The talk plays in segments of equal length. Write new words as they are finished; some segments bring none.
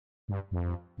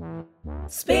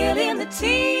Spilling the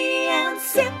tea and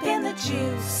sipping the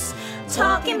juice,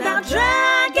 talking about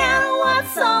drag and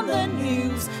what's on the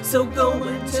news. So go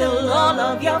and tell all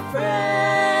of your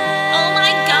friends. Oh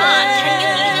my god, can you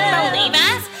even believe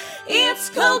us? It's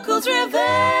Coco's Revenge.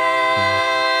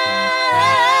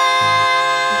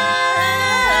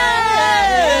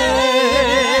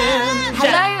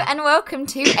 Hello and welcome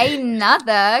to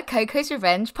another Coco's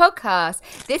Revenge podcast.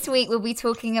 This week we'll be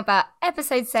talking about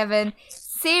episode 7,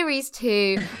 series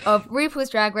 2 of RuPaul's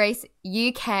Drag Race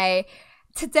UK.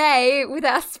 Today with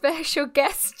our special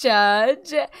guest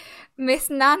judge, Miss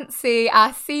Nancy,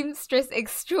 our seamstress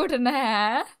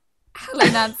extraordinaire. Hello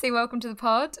Nancy, welcome to the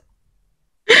pod.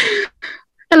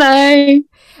 Hello.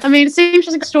 I mean,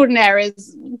 seamstress extraordinaire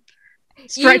is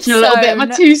stretching a little bit. My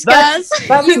two skirts.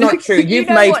 That's not true. You've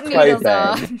know made what needles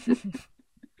clothing.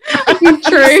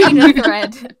 True. Seen a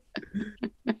thread.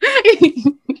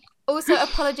 Also,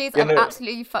 apologies, I've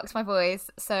absolutely fucked my voice,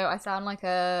 so I sound like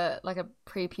a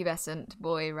prepubescent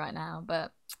boy right now,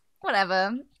 but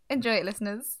whatever. Enjoy it,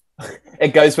 listeners.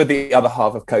 It goes with the other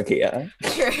half of Coquia.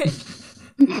 True.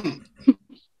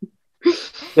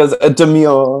 There's a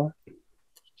demure.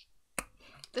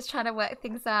 Just trying to work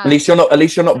things out. At least you're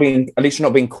not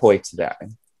being coy today.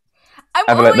 I'm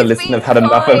Have let the always listener being have had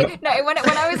enough coy. of it. No, when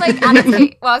I was like I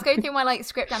was going through my like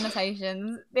script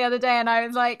annotations the other day, and I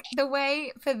was like, the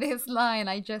way for this line,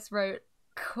 I just wrote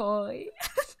coy.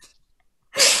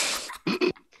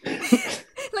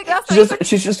 Like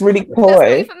She's just really that's not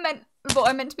coy. even meant what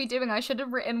I meant to be doing. I should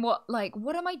have written what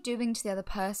am I doing to the other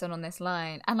person on this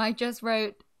line, and I just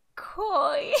wrote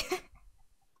coy.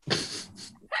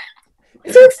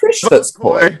 Is there a fish that's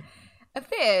coy? A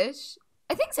fish.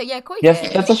 I think so, yeah, koi Yes,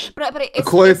 fish. that's But it's,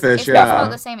 koi it's, fish, it's yeah. not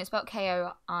the same. It's spelled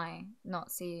K-O-I, not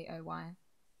C-O-Y.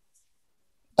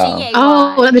 Oh. G-A-Y.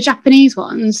 Oh, like the Japanese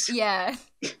ones. Yeah.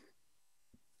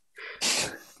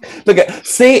 Look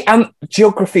at and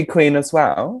geography queen as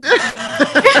well.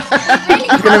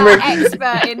 Really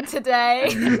expert in today.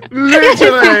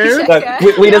 Literally.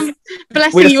 Look, we just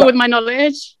Blessing you with my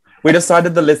knowledge. we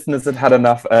decided the listeners had had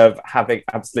enough of having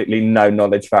absolutely no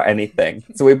knowledge about anything,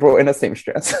 so we brought in a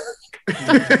seamstress.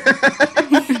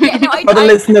 Yeah, no, For the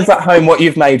listeners at home, what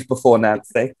you've made before,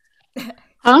 Nancy.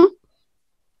 Huh?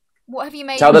 What have you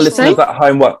made? Tell the before? listeners at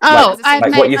home what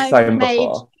what you've sewn made,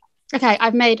 before. Okay,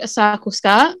 I've made a circle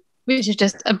skirt, which is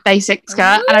just a basic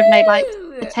skirt, and I've made like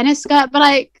a tennis skirt, but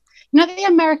like, you know, the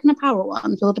American Apparel ones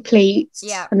with all the pleats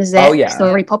and the zips. Oh, yeah. They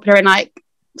were really popular in like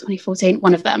 2014.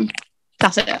 One of them.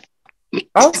 That's it.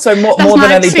 Oh, so more That's than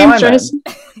my any diamond. seamstress.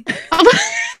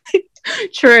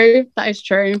 True, that is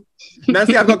true.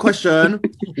 Nancy, I've got a question.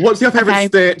 What's your favourite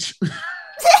stitch?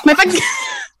 My I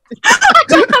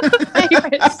don't have a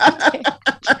favourite stitch.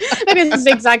 Maybe it's a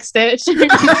zigzag stitch. You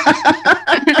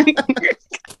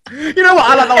know what?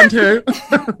 I like that one too.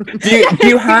 Do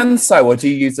you hand sew or do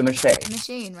you use a machine?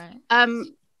 Machine, right?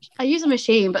 I use a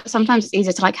machine, but sometimes it's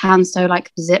easier to like hand sew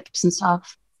like zips and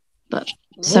stuff. But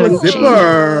Oh, sewing a machine.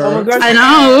 zipper. Oh my gosh. I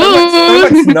know.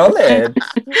 So much knowledge.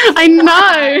 I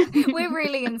know. We're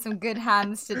really in some good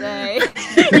hands today.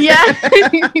 Yeah.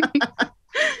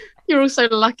 You're all so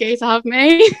lucky to have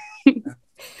me. You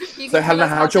So can Helena, tell us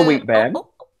how's how your to- week been?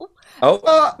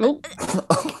 Oh.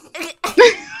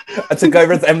 I took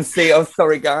over as MC. Oh,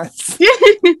 sorry, guys.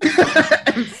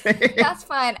 That's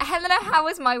fine. Helena, how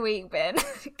has my week been?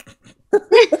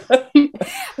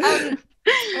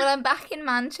 Well, I'm back in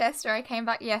Manchester. I came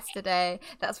back yesterday.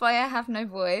 That's why I have no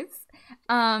voice.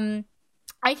 I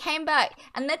came back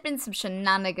and there'd been some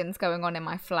shenanigans going on in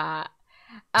my flat.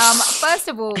 First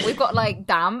of all, we've got like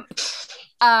damp.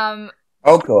 Oh,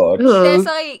 God. There's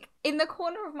like in the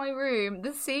corner of my room,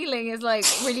 the ceiling is like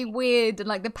really weird and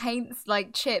like the paint's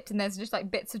like chipped and there's just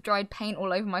like bits of dried paint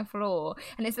all over my floor.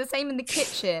 And it's the same in the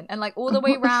kitchen and like all the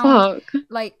way around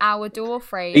like our door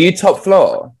frame. Are you top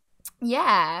floor?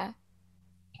 Yeah.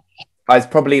 Oh, it's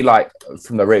probably like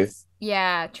from the roof.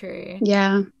 Yeah, true.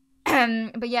 Yeah.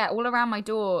 But yeah, all around my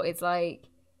door it's like,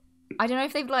 I don't know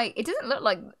if they've like, it doesn't look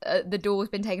like the door's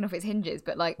been taken off its hinges,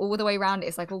 but like all the way around it,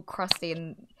 it's like all crusty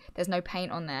and there's no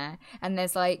paint on there. And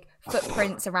there's like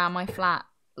footprints around my flat,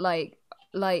 like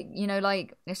you know,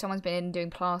 like if someone's been in doing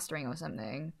plastering or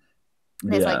something,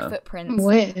 there's like footprints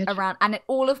around, and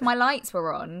all of my lights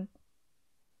were on.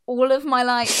 All of my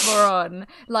lights were on.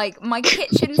 Like, my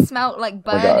kitchen smelt like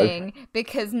burning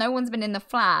because no one's been in the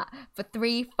flat for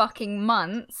 3 fucking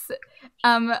months.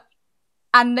 And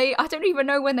I don't even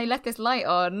know when they let this light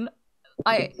on.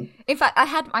 In fact, I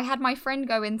had my friend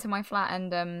go into my flat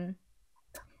and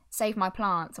save my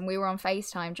plants, and we were on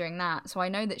FaceTime during that, so I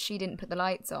know that she didn't put the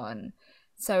lights on.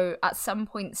 So at some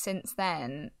point since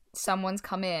then, someone's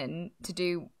come in to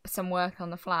do some work on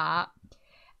the flat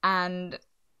and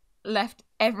left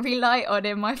every light on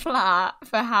in my flat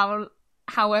for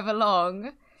however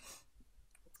long.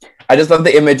 I just love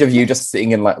the image of you just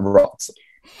sitting in like rot.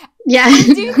 Yeah,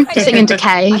 sitting in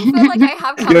decay. I feel like I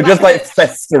have come You're just back like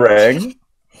festering.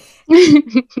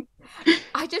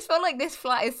 I just feel like this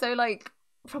flat is so like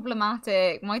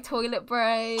problematic. My toilet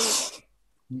break.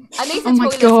 At least the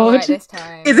toilet's alright this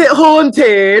time. Is it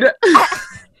haunted?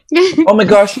 Oh my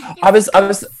gosh.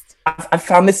 I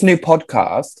found this new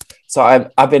podcast. So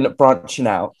I've been branching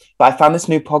out, but I found this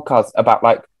new podcast about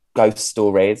like ghost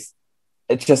stories.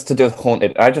 It's just to do with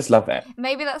haunted. I just love it.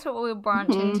 Maybe that's what we'll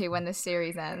branch into when this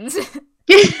series ends.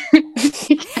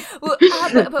 but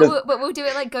we'll do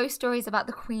it like ghost stories about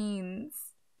the queens.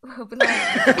 We'll be like,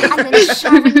 and then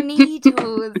Sharon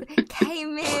Needles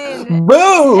came in.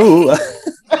 Boo!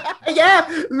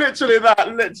 Yeah, literally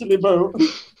that. Literally boo.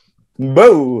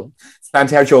 Boo!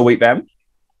 Santi, how's your week then?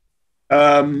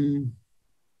 How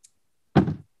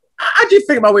do you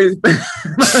think my week's been?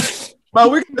 My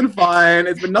week's been fine.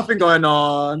 It's been nothing going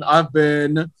on. I've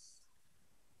been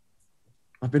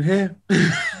here.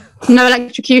 No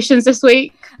electrocutions this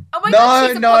week. Oh my God,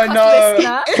 she's a podcast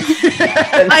listener.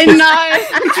 I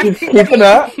know. Keeping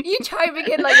up. You chiming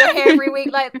in like you're here every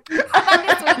week, like, how about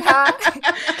this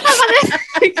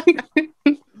week,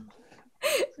 huh?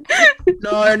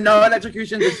 No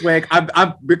electrocution this week.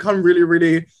 I've become really,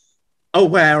 really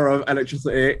aware of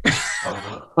electricity.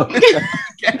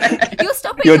 You're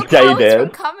stopping You're your clouds jaded. from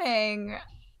coming.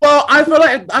 Well, I feel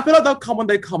like they'll come when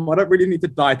they come. I don't really need to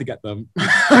die to get them.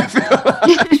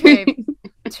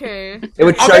 True. It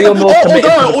would show you're more committed to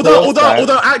the cause, though.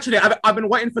 Although actually, I've been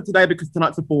waiting for today because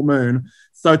tonight's a full moon.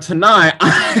 So tonight,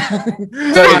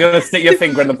 So you're gonna stick your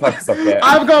finger in the plug socket.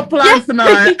 I've got plans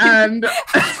tonight, and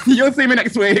you'll see me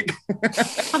next week.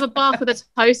 Have a bath with a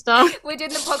toaster. We're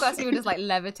doing the podcast and you're just like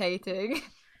levitating.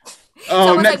 Oh,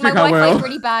 Someone's next like, week my I Wi-Fi's will.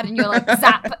 really bad, and you're like,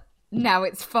 zap, now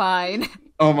it's fine.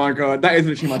 Oh my god, that is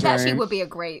literally my That actually dream. would be a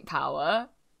great power.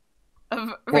 Of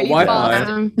What, really Wi-Fi?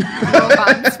 fast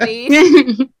broadband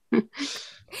speed.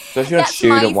 Especially on That's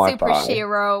student my super Wi-Fi.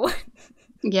 hero.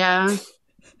 Yeah.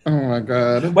 Oh my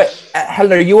god. Wait,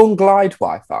 Helen, are you on Glide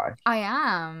Wi-Fi? I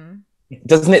am.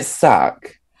 Doesn't it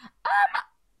suck?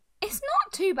 It's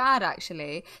not too bad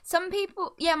actually. Some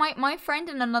people, yeah, my friend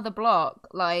in another block,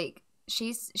 like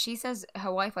she says her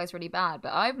Wi-Fi is really bad,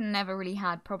 but I've never really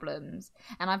had problems,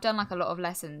 and I've done like a lot of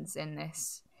lessons in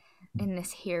this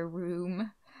here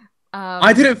room.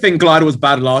 I didn't think Glide was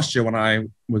bad last year when I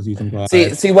was using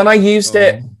Glide. See, when I used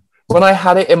it, when I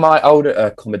had it in my older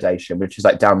accommodation, which is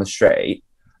like down the street,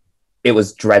 it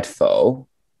was dreadful.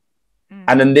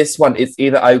 And then this one, it's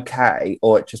either okay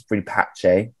or it's just really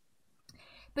patchy.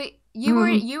 But you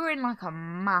were in like a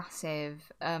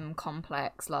massive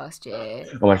complex last year.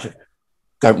 Oh my God.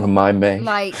 Don't remind me.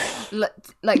 Like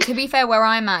to be fair, where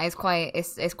I'm at is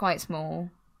quite small.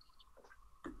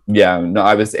 Yeah, no,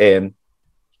 I was in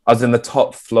the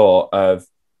top floor of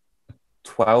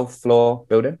 12th floor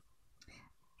building.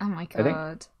 Oh my I think.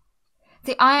 God.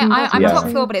 See, I'm Yeah.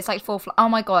 top floor, but it's like 4th floor. Oh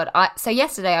my God. So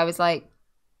yesterday I was like,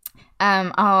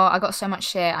 I got so much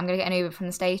shit. I'm going to get an Uber from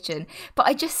the station. But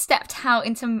I just stepped out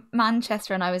into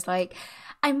Manchester and I was like,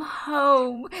 I'm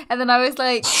home. And then I was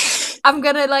like, I'm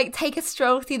going to like take a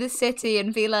stroll through the city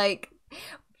and be like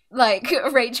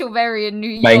Rachel Berry in New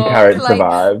York. Main character like,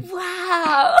 vibe.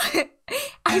 Wow.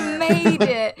 I made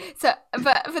it. So,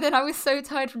 but then I was so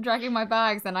tired from dragging my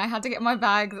bags, and I had to get my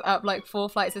bags up like 4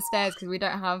 flights of stairs because we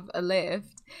don't have a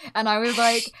lift. And I was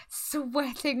like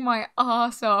sweating my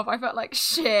ass off. I felt like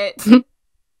shit. And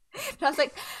I was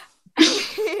like,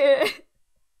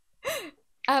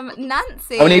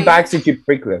 Nancy. How many bags did you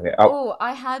bring with it? Oh,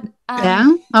 I had.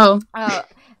 Yeah. Oh. I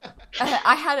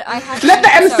had. Let the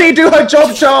MC sorry. do her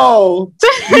job, Joel.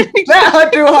 Let her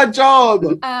do her job.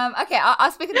 Okay,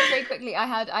 I'll speak of this very quickly. I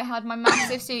had my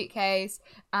massive suitcase,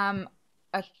 a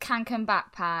Kanken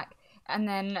backpack, and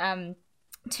then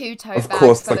 2 tote bags. Of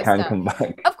course, full the of stuff. Kanken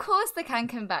bag. Of course, the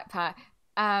Kanken backpack.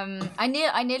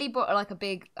 I nearly bought like a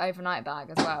big overnight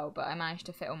bag as well, but I managed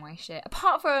to fit all my shit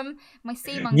apart from my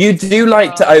sea monsters. You do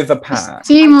like to overpack.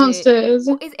 Sea I do. monsters.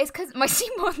 Well, it's because my sea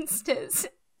monsters.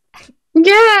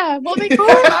 Yeah. What are they called?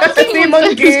 Sea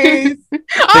monkeys. Sea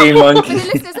For the monkey.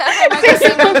 listeners at home, I got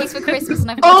sea monkeys for Christmas,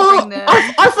 and I forgot to Oh, bring them.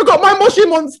 I forgot my moshi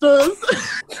monsters.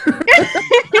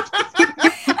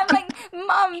 I'm like,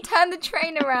 Mum, turn the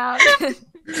train around.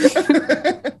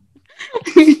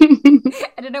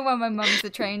 I don't don't know why my mum's a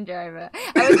train driver.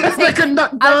 I was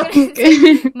gonna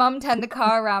say, Mum turned the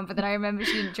car around, but then I remember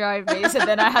she didn't drive me, so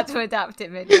then I had to adapt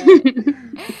it midway.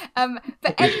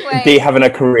 But anyway, Dee having a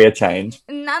career change.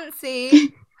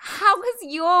 Nancy, how has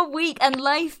your week and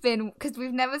life been? Because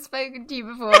we've never spoken to you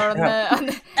before on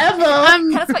the Ever.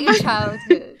 Tell us about your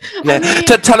childhood. Yeah.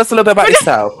 Tell us a little bit about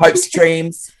yourself. Hopes,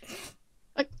 dreams.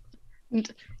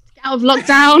 Out of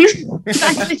lockdown.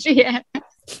 That's literally it.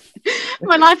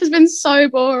 My life has been so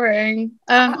boring.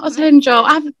 I was in job.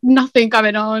 I have nothing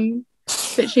going on.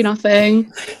 Literally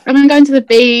nothing. I've been going to the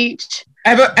beach.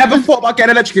 Ever thought about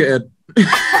getting electrocuted?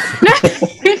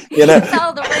 You know,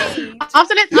 Tell the rage.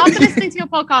 After listening to your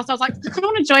podcast, I was like, I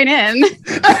want to join in.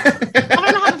 I want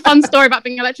to have a fun story about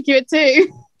being electrocuted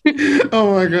too.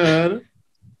 Oh my god.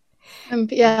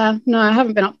 But yeah, no, I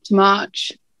haven't been up to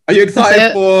much. Are you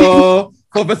excited for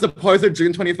the supposed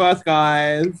June 21st,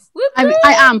 guys?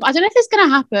 I am, but I don't know if it's going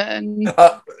to happen.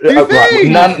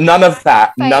 right, none of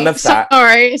that. None of that.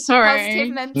 Sorry. Positive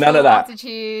mental None of that.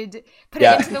 attitude. Put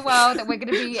it into the world that we're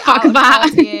going to be Fuck out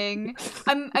that. partying.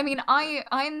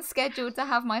 I'm scheduled to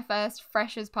have my first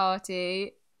freshers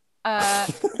party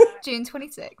June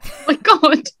 26th. Oh my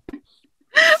god.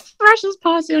 Freshers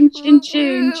party in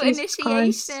June. Woo,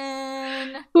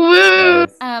 initiation. Woo.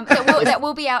 That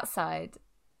will be outside.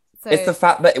 So It's the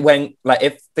fact that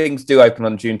if things do open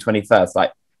on June 21st,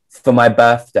 like for my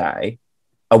birthday,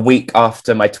 a week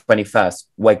after my 21st,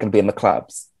 we're going to be in the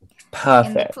clubs.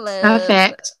 Perfect.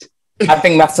 Perfect. I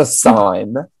think that's a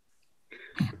sign.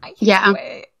 Yeah.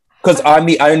 Because I'm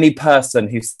the only person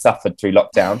who suffered through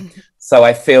lockdown. So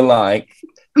I feel like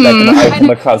they're going to open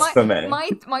the clubs for me. My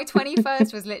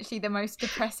 21st was literally the most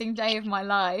depressing day of my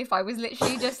life. I was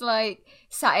literally just like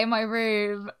sat in my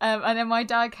room, and then my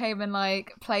dad came and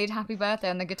like played Happy Birthday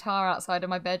on the guitar outside of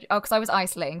my bedroom. Oh, because I was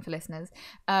isolating for listeners.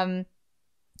 And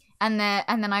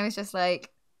then I was just like,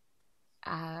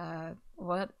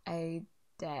 what a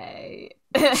day.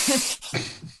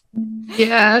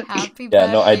 Yeah. Happy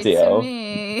birthday not ideal. to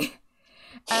me.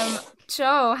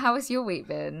 Joe, how has your week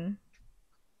been?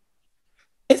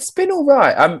 It's been all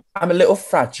right. I'm a little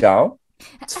fragile.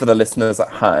 For the listeners at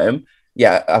home,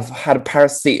 yeah, I've had a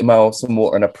paracetamol, some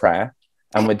water, and a prayer,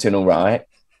 and we're doing all right.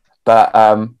 But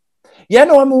yeah,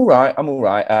 no, I'm all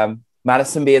right.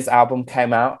 Madison Beer's album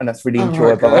came out, and that's really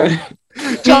enjoyable.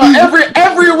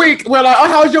 Every week we're like, oh,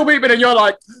 how's your week been? And you're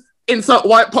like, insert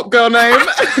white pop girl name.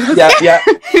 Yeah.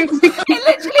 It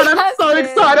literally And I'm so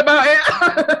excited about it.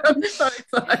 I'm so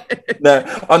excited. No,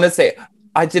 honestly,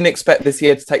 I didn't expect this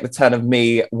year to take the turn of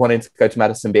me wanting to go to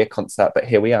Madison Beer concert, but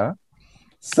here we are.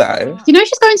 So, You know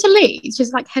she's going to Leeds.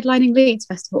 She's like headlining Leeds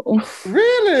Festival.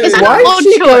 Really? Is that why an is odd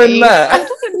she going choice? there? I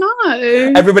don't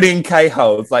know. Everybody in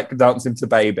K-holes like dancing to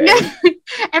Baby.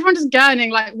 Everyone just gurning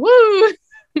like, woo.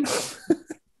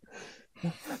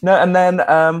 No, and then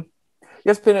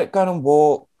just been going on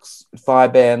walks,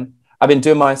 vibing. I've been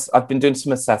doing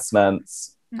some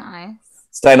assessments, Nice.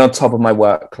 staying on top of my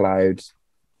workload.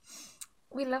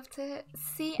 We love to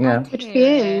see Yeah. and Good for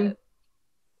hear you. it.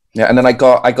 Yeah, and then I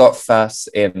got first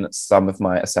in some of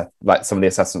the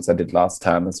assessments I did last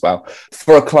term as well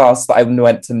for a class that I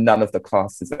went to none of the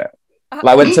classes in. Like,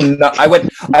 I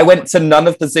went to none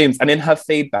of the Zooms, and in her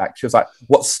feedback, she was like,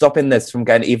 "What's stopping this from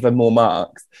getting even more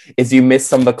marks is you missed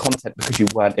some of the content because you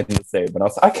weren't in the Zoom." And I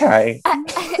was like, "Okay,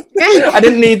 I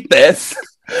didn't need this."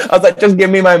 I was like, "Just give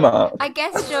me my mark." I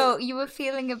guess, Joe, you were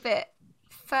feeling a bit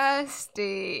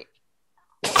thirsty.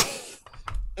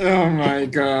 Oh my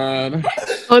god.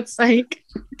 For God's sake.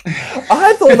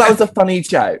 I thought that was a funny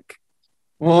joke.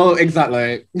 Well,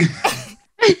 exactly.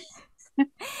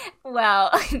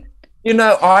 Well, You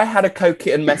know, I had a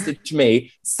co-kitten message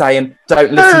me saying,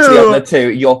 "Don't listen to the other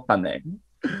two. You're funny."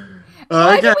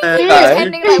 why do we keep Okay.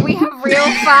 pretending like we have real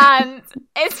fans?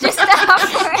 It's just our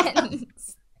friends.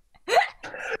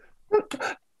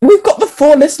 We've got the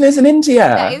 4 listeners in India.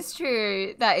 That is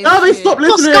true. That is No, true. they stopped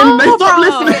listening. They stopped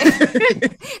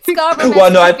listening. Scarborough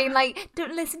Well, no, has been like,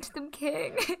 don't listen to them,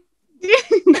 King.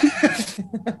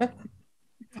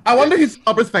 I wonder who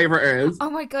Scarborough's favourite is. Oh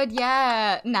my god,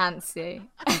 yeah, Nancy.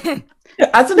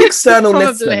 As an external Probably.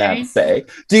 listener, Nancy,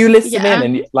 do you listen Yeah. in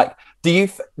and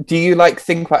do you like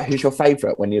think about who's your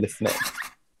favourite when you're listening?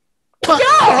 No!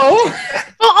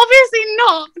 Well, obviously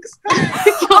not.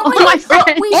 You're all my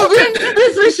friends. We should do,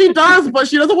 Obviously she does, but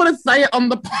she doesn't want to say it on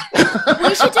the podcast.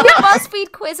 we should do a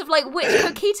BuzzFeed quiz of like, which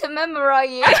Coquita member are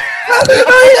you?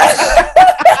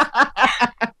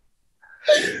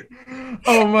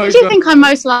 Oh my Who do you god. think I'm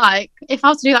most like? If I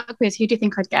was to do that quiz, who do you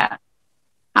think I'd get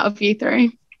out of you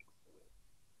three?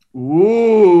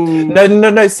 Ooh.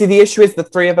 No. See, the issue is the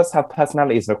 3 of us have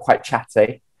personalities that are quite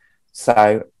chatty.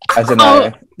 So I don't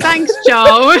know. Thanks,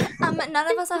 Joel.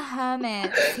 None of us are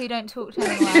hermits who don't talk to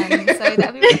anyone, so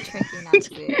that'd be really tricky,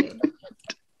 Nancy.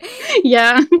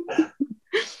 Yeah.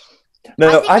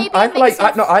 No, I think maybe a mix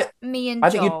of I me and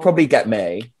think Joel. you'd probably get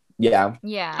me. Yeah.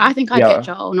 Yeah. I think I'd Yeah. get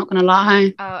Joel, not gonna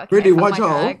lie. Oh, okay. Really? fuck Why my Joel?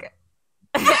 bag.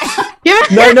 Yeah.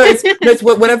 No, it's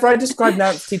whenever I describe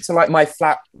Nancy to like my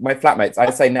flatmates, I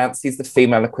say Nancy's the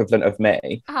female equivalent of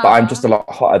me, but I'm just a lot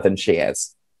hotter than she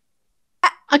is.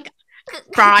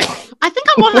 Right. I think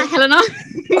I'm more like Helena.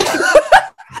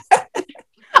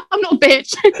 I'm not a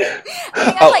bitch. I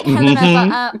think I'm like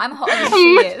Helena, but I'm hotter than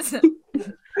she is.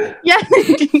 Yeah.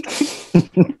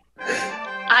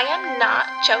 I am not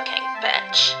joking,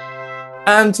 bitch.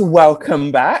 And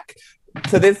welcome back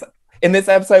to this. In this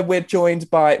episode, we're joined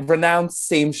by renowned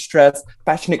seamstress,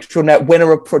 fashion extraordinaire,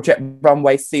 winner of Project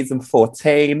Runway season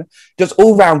 14, just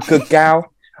all round good gal.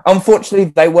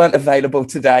 Unfortunately, they weren't available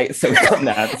today, so we got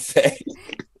Nancy. Thanks.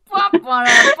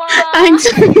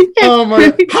 Oh my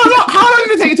God. How long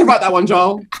did it take you to write that one,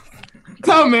 Joel?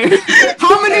 Tell me.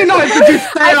 How many nights did you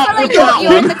stay I up feel like with that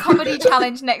you're in one? the comedy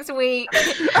challenge next week.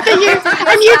 And you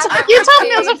told me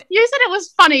you said it was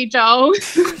funny, Joel.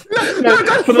 No,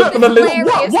 for the list-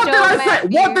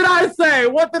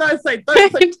 What did I say?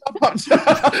 Don't say stuff up,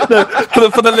 Joel. no,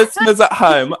 for the listeners at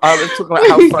home, I was talking about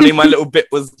how funny my little bit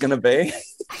was going to be.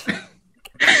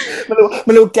 my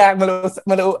little gag, my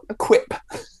little quip.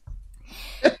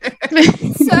 So,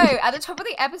 at the top of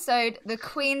the episode, the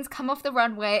queens come off the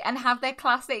runway and have their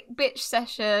classic bitch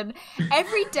session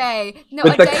every day. Not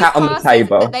With a the day cat on the passes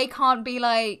table. that they can't be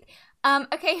like,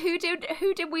 okay, who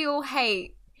did we all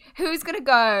hate? Who's gonna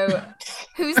go?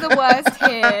 Who's the worst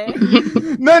here?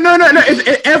 No.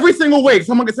 Every single week,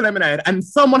 someone gets eliminated, and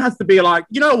someone has to be like,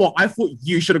 you know what? I thought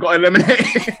you should have got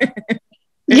eliminated.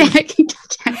 Yeah.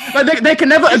 Like they can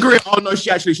never agree. Oh no,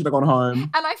 she actually should have gone home.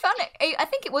 And I found it. I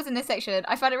think it was in this section.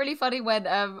 I found it really funny when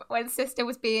Sister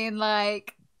was being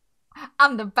like,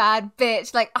 "I'm the bad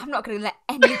bitch. Like I'm not gonna let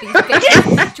any of these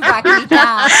bitches drag me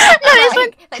down.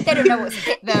 Like they don't know what's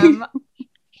hit them."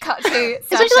 Cut to It's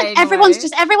just like everyone's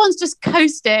just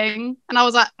coasting, and I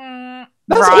was like,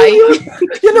 That's right. all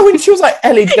you know, when she was like,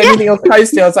 Ellie, did anything else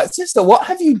coasting? I was like, sister, what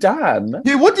have you done?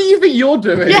 Dude, what do you think you're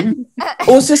doing? Yeah.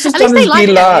 All sister's At done least is they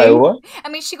be like low. I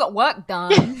mean, she got work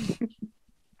done.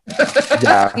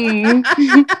 Yeah.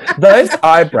 Mm. Those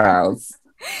eyebrows,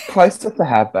 closer to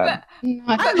heaven. No.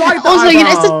 I like the Also, you know,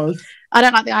 it's eyebrows. I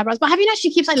don't like the eyebrows, but have you noticed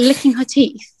she keeps like licking her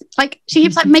teeth? Like she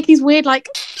keeps like making these weird I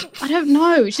don't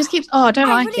know. She just keeps. Oh, I don't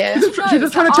like really it. need to know, She's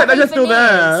just trying to are check that they they're still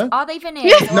veneers? there. Are they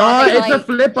veneers? or No, are they, it's a like...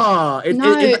 flipper.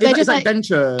 No, they're It's just like like-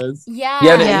 dentures.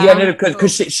 Yeah.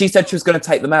 Because she said she was going to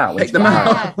take them out. Take them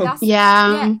out. Yeah, that's,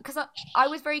 Yeah. because I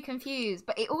was very confused,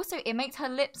 but it makes her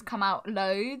lips come out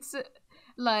loads.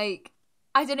 Like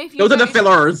I don't know if you. Those are the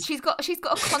fillers. She's got a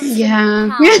constant Yeah.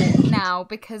 pout now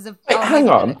because of. Wait, oh, hang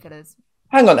maybe on. lip fillers.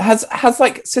 Hang on, has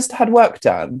like sister had work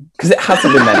done? Because it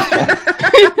hasn't been there.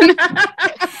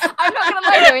 I'm not gonna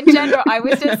lie though. In general, I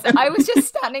was just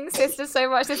standing sister so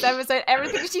much this episode.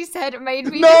 Everything she said made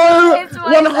me No, just piss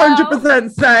myself.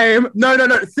 100% same. No.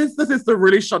 Sister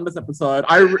really shunned this episode.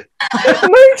 I'm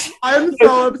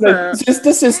so upset.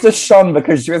 Sister shone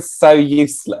because she was so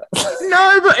useless.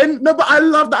 No, but I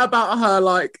love that about her.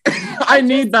 Like, I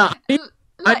need that.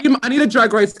 I need a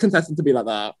Drag Race contestant to be like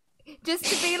that. Just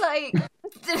to be like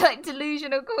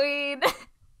delusional queen.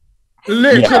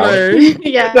 Literally.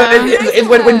 Yeah. No, it's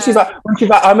when she's like,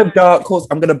 I'm a dark horse.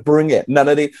 I'm gonna bring it. None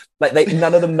of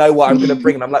them know what I'm gonna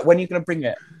bring. And I'm like, when are you gonna bring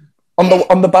it?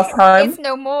 On the bus home? It's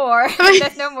no more.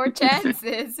 There's no more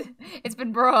chances. It's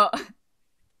been brought.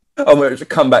 Oh my gosh,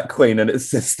 comeback queen and it's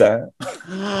sister.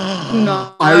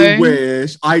 No. I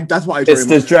wish. That's what I dream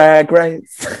Sister's of. Drag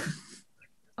Race.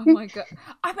 Oh my god.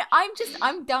 I mean,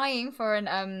 I'm dying for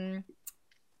an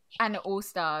All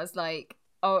Stars like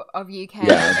of UK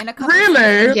Yeah. in a couple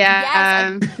Really? Of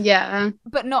Yeah. yes, Yeah.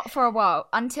 but not for a while.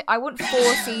 Until I want 4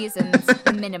 seasons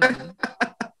minimum.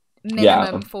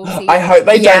 Yeah. 4 seasons. I hope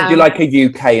they Yeah. don't do like a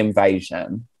UK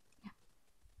invasion.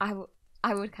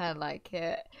 I would kind of like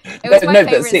it. It was my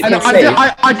favorite see- I, season.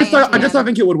 I just don't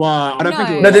think it would work. I don't think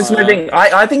it would No, work. this is my thing.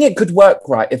 I think it could work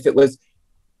right if it was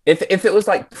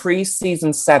like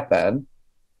pre-season 7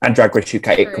 and Drag Race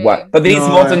UK, it could work. But these No.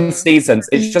 modern seasons,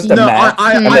 it's just a No, mess.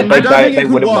 I and don't think they it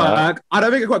could wouldn't work. I don't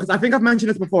think it could work because I think I've mentioned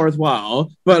this before as well.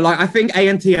 But like, I think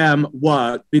ANTM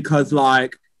worked because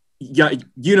like, yeah,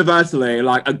 universally,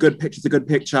 like a good picture's a good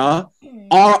picture.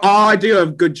 Our idea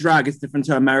of good drag is different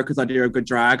to America's idea of good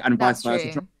drag, and That's vice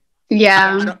versa. true.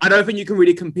 Yeah. I don't think you can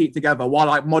really compete together. While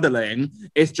like modeling,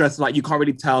 it's just like you can't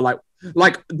really tell. Like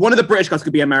one of the British girls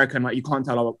could be American, like you can't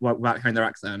tell without hearing their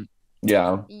accent.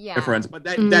 Yeah. Yeah. difference. But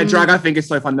their drag, I think, is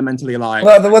so fundamentally like.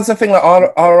 Well, there was the thing like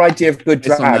our idea of good It's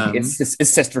on drag them. is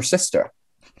sister.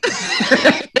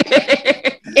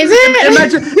 Is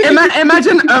it?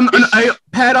 Imagine a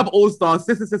paired up all stars,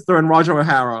 sister, and Raja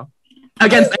O'Hara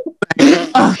against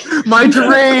my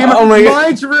dream. Oh my God.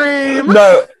 my dream.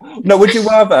 No. Would you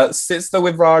rather sister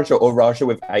with Raja or Raja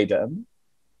with Aiden?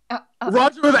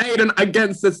 Raja with Aiden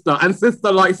against sister, and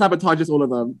sister like sabotages all of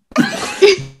them.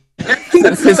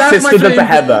 Sister does the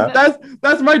Heather.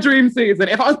 That's my dream season.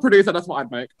 If I was producer, that's what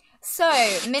I'd make. So,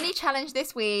 mini challenge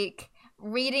this week.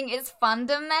 Reading is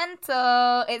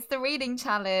fundamental. It's the reading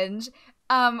challenge.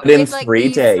 But in with, like,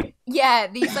 3D.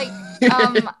 These like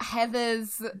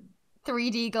Heather's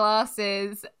 3D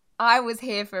glasses. I was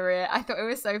here for it. I thought it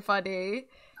was so funny.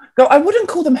 No, I wouldn't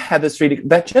call them Heather's 3D.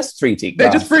 They're just 3D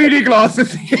They're glasses. just 3D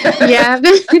glasses. Yeah.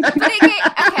 But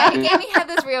it gave me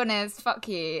Heather's realness. Fuck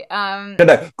you.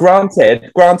 No.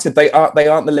 Granted, they aren't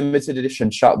the limited edition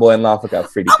Shark Boy and Lava Girl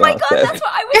 3D Oh my glasses. god, that's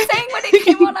what I was saying when it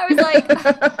came on. I was like,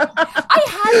 I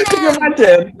had Can you them.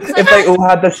 imagine if they all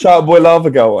had the Shark Boy Lava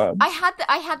Girl one? I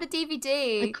had the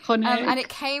DVD, Iconic. and it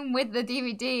came with the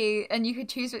DVD, and you could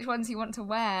choose which ones you want to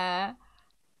wear.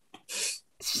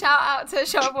 Shout out to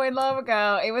Shark Boy and Lava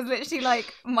Girl. It was literally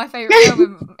like my favorite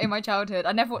film in my childhood.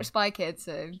 I never watched Spy Kids,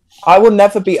 so I will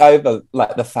never be over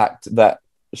like the fact that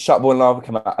Shark Boy and Lava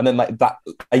came out, and then like that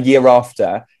a year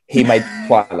after he made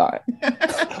Twilight.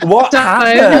 What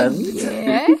happened?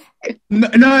 yeah.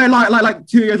 No, like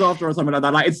 2 years after or something like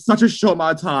that. Like it's such a short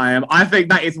amount of time. I think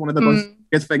that is one of the most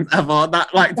biggest things ever.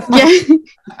 That like Yeah.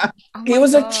 Oh He my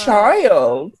was a God.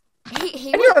 child.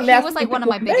 He And you're a was like nasty one of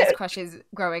my little biggest bitch. crushes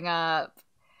growing up.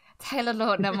 Taylor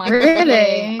Lautner, Michael Really?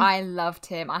 Bublé. I loved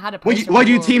him. I had a poster. Were on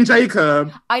you the wall. Team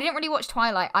Jacob? I didn't really watch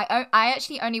Twilight. I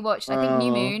actually only watched, I think,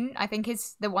 New Oh. Moon. I think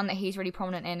is the one that he's really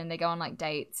prominent in, and they go on like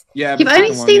dates. Yeah, You've the only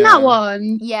second seen yeah. that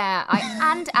one. Yeah,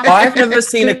 and I've never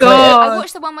seen a clip. God. I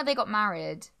watched the one where they got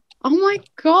married. Oh my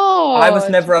god. I was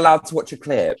never allowed to watch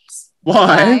Eclipse.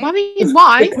 Why? I mean,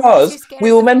 why? Because Too scared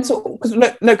we were of meant them.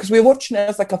 to, because we were watching it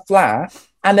as like a flat,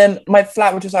 and then my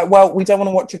flat was just like, well, we don't want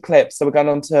to watch Eclipse, so we're going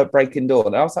on to Breaking Dawn.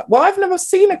 And I was like, well, I've never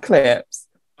seen Eclipse.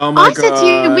 Oh my I said to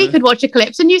you God. we could watch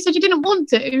Eclipse, and you said you didn't want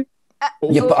to.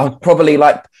 Yeah, but I'm probably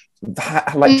like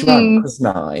drunk,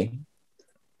 wasn't I?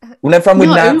 Whenever I'm with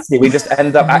No. Nancy, we just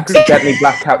end up accidentally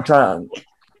blackout drunk,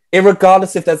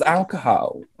 irregardless if there's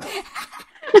alcohol.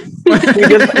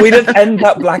 we just end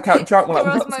up blackout drunk. Like,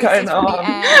 Through what's going osmosis from the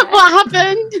on? air. What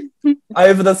happened?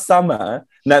 Over the summer,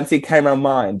 Nancy came around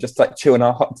mine, just like chewing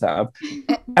our hot tub,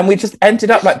 and we just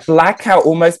ended up like blackout,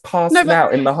 almost passing No, but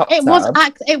out in the hot It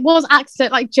tub. was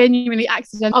accident, like genuinely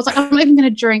accident. I was like, I'm not even gonna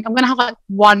drink. I'm gonna have like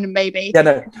one maybe. Yeah,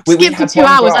 no, we Skip for had 2 one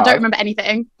hours. I glass. don't remember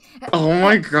anything. Oh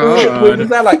my We God. were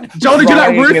there like, Joel, did you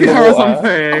like crying in roofie the her or water.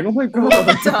 something? Oh my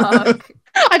God. Dark.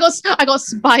 I got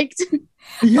spiked.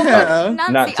 Yeah.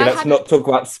 Nancy, I let's had- not talk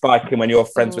about spiking when you're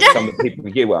friends with some of the people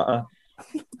you are.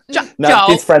 Joel,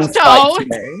 Nancy's friend Joel. spiked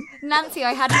me. Nancy,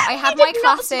 I had I my did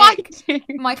not classic. spike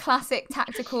you. My classic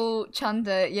tactical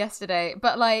chunder yesterday,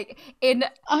 but like in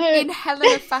Oh,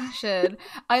 Helena fashion,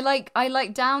 I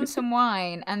downed some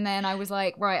wine, and then I was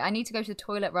like, right, I need to go to the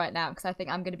toilet right now because I think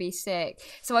I'm gonna be sick.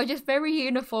 So I just very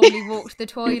uniformly walked to the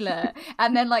toilet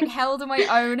and then like held my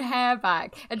own hair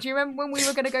back. And do you remember when we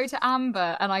were gonna go to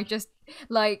Amber and I just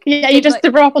like yeah, you did, just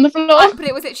like, threw up on the floor. but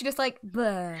it was literally just like,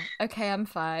 bleh, okay, I'm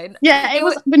fine. Yeah, it it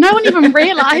was, was- but no one even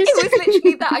realised. It was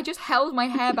literally that I just held my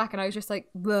hair back and I was just like,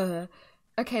 bleh.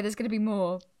 Okay, there's gonna be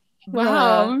more. Bleh.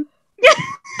 Wow.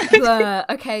 Bleh.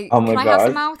 Okay, Oh my can I have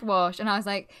some God. mouthwash? And I was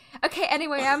like, okay,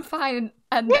 anyway, I'm fine.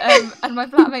 And my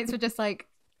flatmates were just like,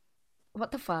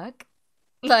 what the fuck?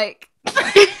 Like,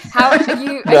 how are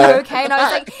you No. okay? And I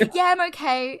was like, yeah, I'm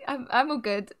okay. I'm all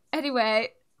good. Anyway,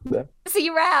 Yeah. see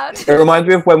you around. It reminds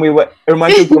me of when we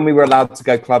were allowed to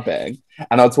go clubbing,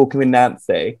 and I was talking with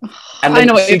Nancy. And I then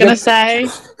know what she you're gonna just- say.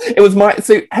 It was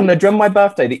Hannah, during my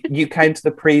birthday, that you came to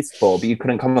the pre's for, but you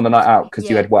couldn't come on the night out because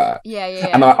you Yeah. had work. Yeah, yeah,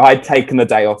 And yeah. I'd taken the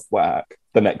day off work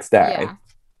the next day. Yeah.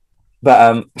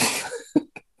 But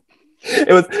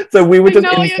it was so we were I just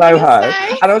know in what you're gonna Soho,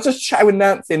 say. and I was just chatting with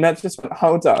Nancy, and Nancy just went,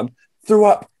 hold on, threw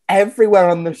up everywhere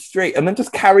on the street, and then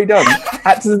just carried on,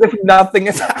 acted as if nothing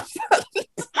had happened.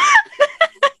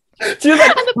 She was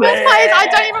like, And the best part is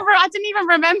I didn't even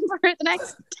remember it the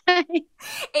next day.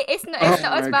 It's not Oh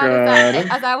as my bad as,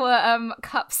 God. as our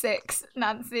cup six,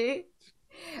 Nancy.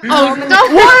 Oh, no.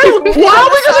 Why are we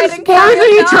just Silent carry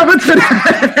exposing each other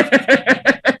today?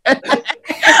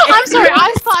 I'm sorry,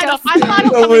 I signed off. I signed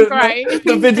off something great.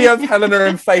 the video of Helena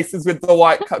in faces with the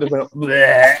white cup just went,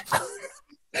 bleh.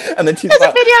 And then she's There's a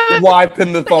like video.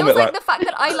 wiping the But it was vomit. like Like, the fact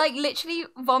that I like literally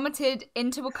vomited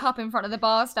into a cup in front of the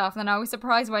bar staff, and then I was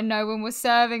surprised when no one was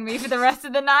serving me for the rest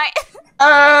of the night.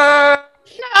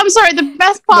 No, I'm sorry. The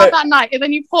best part No. of that night is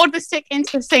when you poured the stick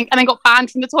into the sink and then got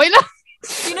banned from the toilet.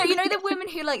 You know the women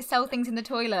who like sell things in the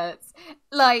toilets.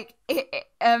 Like,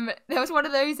 there was one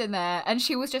of those in there, and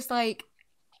she was just like,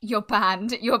 "You're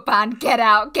banned. You're banned. Get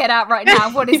out right now.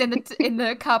 What is in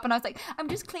the cup?" And I was like, "I'm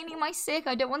just cleaning my sick.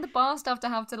 I don't want the bar staff to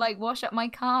have to like wash up my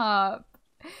cup."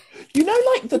 you know,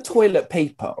 like the toilet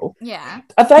people. Yeah.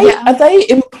 Are they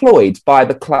employed by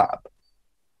the club?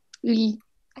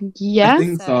 Yeah, I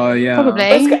think so, yeah.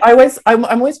 probably. I'm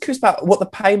always curious about what the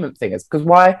payment thing is, because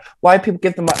why people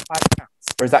give them like £5,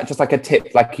 or is that just like a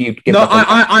tip, like you'd give? No, them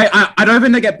I don't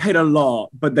think they get paid a lot,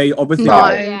 but they obviously No.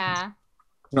 get, Yeah. you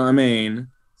know what I mean?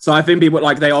 So I think people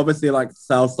like they obviously like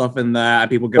sell stuff in there and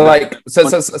people give So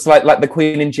like so like the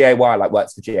Queen in GAY like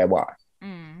works for GAY.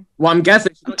 Mm. well, I'm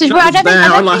guessing she's I not don't just think,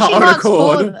 there I on don't like think her she own works for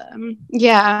accord. them.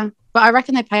 Yeah, but I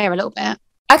reckon they pay her a little bit.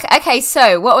 Okay,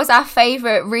 so what was our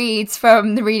favourite reads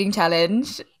from the reading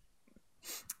challenge?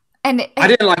 And I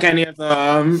didn't like any of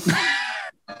them.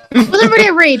 It wasn't really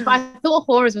a read, but I thought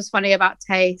horrors was funny about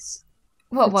Taste.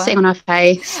 what was Sitting on her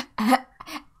face. that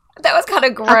was kind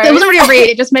of gross. It wasn't really a read,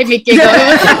 it just made me giggle.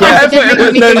 Yeah, It just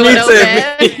made me no, giggle a me little too.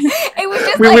 bit. It was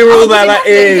just We like, were all oh, there we like, didn't have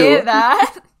to ew. hear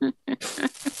that.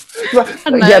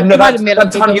 don't know, Yeah, it no, reminded me a that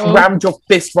little time you giggle. rammed your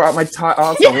fist right up my tight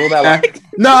arsehole. All there like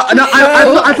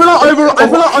I feel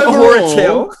like horror overall.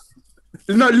 chill.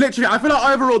 No, literally, I feel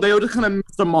like overall they all just kind of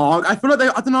missed the mark. I feel like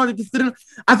I don't know, they just didn't.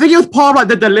 I think it was part of like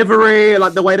the delivery,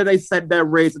 like the way that they said their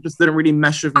reads, it just didn't really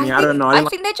mesh with me. I don't know. I didn't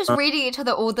think they're just reading each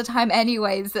other all the time,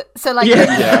 anyways. So like, Yeah.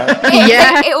 Yeah.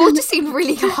 Yeah. it all just seemed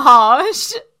really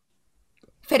harsh.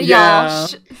 Very Yeah.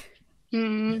 harsh.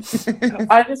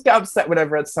 I just get upset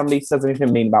whenever somebody says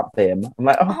anything mean about them. I'm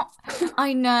like, oh,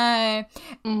 I know.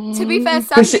 To be fair,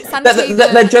 'cause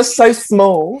they're just so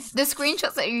small. the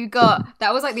screenshots that you got,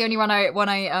 that was like the only one I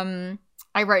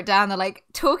wrote down. They're like,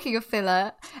 talking of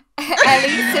filler,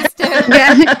 Ellie's sister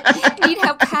need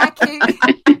help packing.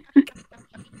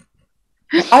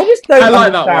 I just don't I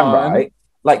like that understand, one. right?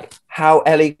 Like how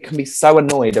Ellie can be so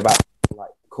annoyed about like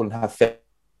calling her fit.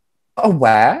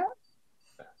 Aware.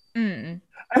 Mm.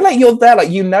 And like you're there, like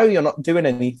you know you're not doing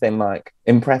anything like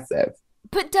impressive.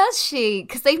 But does she?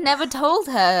 Because they've never told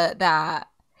her that.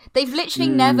 They've literally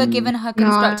never given her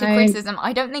constructive No. criticism.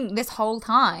 I don't think this whole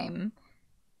time.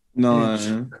 No.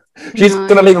 She's No.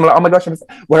 gonna leave him like, oh my gosh.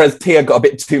 Whereas Tia got a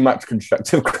bit too much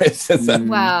constructive criticism.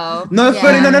 Wow. No, yeah.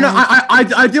 funny, no.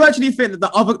 I do actually think that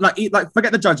the other like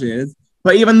forget the judges,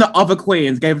 but even the other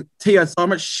queens gave Tia so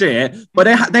much shit, but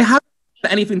they haven't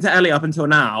said anything to Ellie up until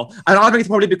now, and I think it's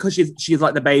probably because she's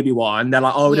like the baby one. They're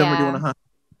like, oh, we don't really Yeah. want to hurt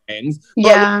her feelings. But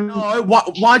Yeah. no,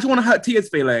 why do you want to hurt Tia's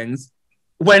feelings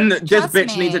when this Trust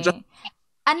bitch me. needs to just?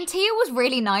 And Tia was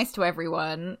really nice to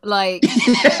everyone. Like,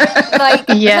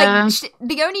 Yeah.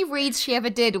 the only reads she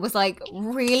ever did was like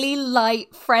really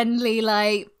light, friendly,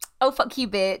 like, oh fuck you,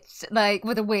 bitch, like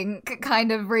with a wink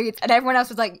kind of reads, and everyone else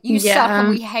was like, you suck Yeah. and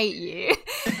we hate you.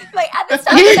 Like at the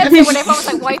start of the episode, when everyone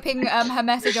was like wiping her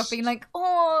message off, being like,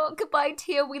 oh goodbye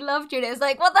Tia, we loved you, and it was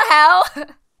like, what the hell?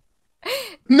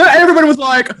 No, everyone was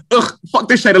like, ugh, fuck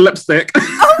this shade of lipstick.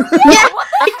 Yeah.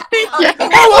 Yeah.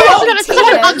 Oh, It's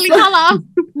such an ugly colour.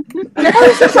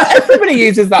 It's just like everybody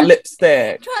uses that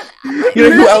lipstick. You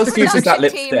know who else uses that Production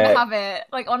team lipstick? have it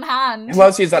like on hand. Who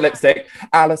else uses that lipstick?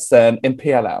 Alison in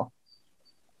PLL.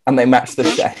 And they match the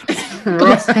shade.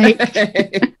 God's sake.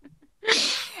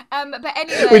 But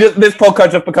anyway, This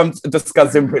podcast just becomes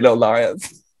discussing Pretty Little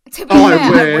Liars. to be Oh, I fair, I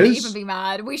wouldn't wish. even be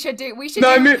mad. We should do No,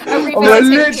 I a mean- revisiting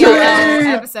literally. PLL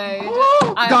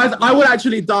episode. Guys, I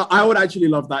would actually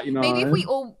love that, you know. Maybe if we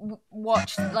all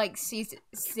watched like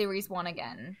series 1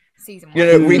 again, season 1. You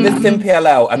know, read this in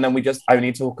PLL and then we just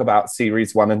only talk about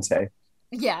series 1 and 2.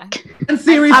 Yeah. And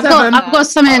series I've 7. got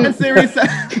something. And series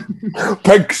 7.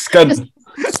 Pigskin.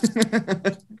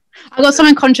 I've got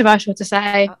something controversial to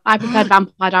say. I preferred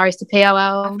Vampire Diaries to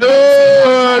POL.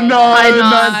 Oh, no, I know.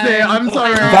 that's it. I'm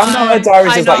sorry. Vampire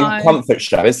Diaries I is like your know. comfort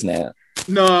show, isn't it?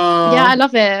 No. Yeah, I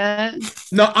love it.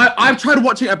 No, I've tried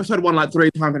watching episode 1 like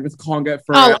 3 times and just can't get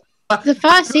through Oh, it. the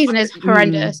first season is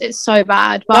horrendous. It's so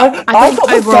bad, I, but I think thought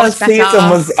the overall first it's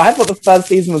better. I thought the first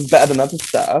season was better than other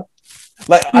stuff.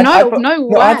 Like No, I thought,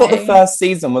 no I thought the way. first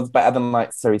season was better than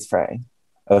like series 3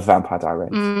 of Vampire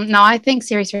Diaries. No, I think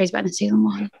series 3 is better than season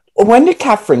 1. When did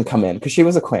Catherine come in? Because she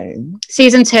was a queen.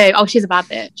 Season 2. Oh, she's a bad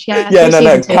bitch. Yeah, Yeah, no.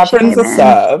 season 2 Catherine's she a came in.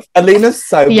 serve. Alina's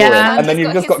so boring. Yeah. And then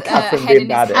you've just got Catherine head being in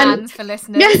bad his at it. hands for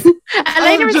listeners.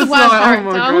 Elena is the just worst like,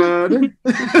 character. oh my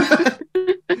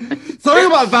god. Something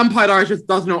about Vampire Diaries just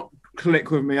does not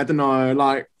click with me. I don't know.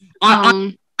 Like,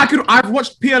 I've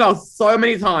watched PLL so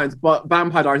many times, but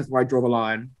Vampire Diaries is where I draw the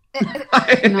line.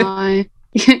 No.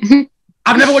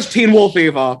 I've never watched Teen Wolf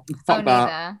either. Fuck that.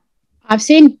 Neither. I've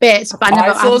seen bits, but I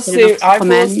haven't seen enough to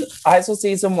comment. I saw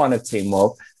season 1 of Teen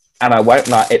Wolf, and I won't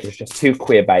lie, it was just too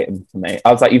queer baiting for me.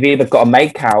 I was like, you've either got to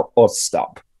make out or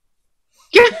stop.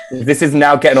 This is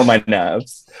now getting on my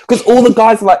nerves. Because all the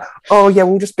guys are like, oh yeah,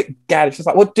 we'll just be gay. It's just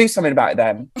like, well, do something about it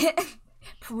then.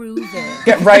 Prove it.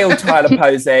 Get railed, Tyler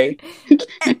Posey.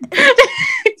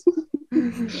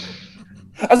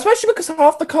 Especially because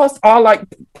half the cast are like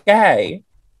gay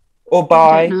or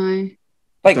bi. No.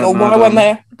 Like, Don't why know weren't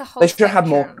they? The whole They should have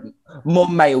spectrum. more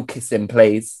male kissing,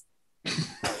 please.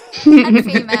 And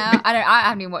female. I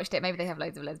haven't even watched it. Maybe they have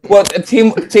loads of lesbians. Well,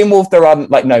 Team Wolf, there are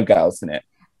like no girls in it.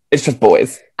 It's just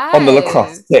boys on the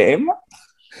lacrosse team.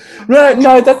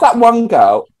 No, there's that one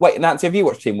girl. Wait, Nancy, have you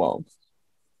watched Teen Wolf?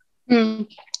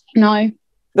 No.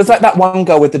 There's like that one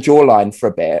girl with the jawline for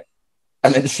a bit,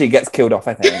 and then she gets killed off,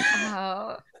 I think.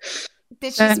 Oh.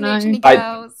 Did she Don't smooch know. any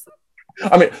girls?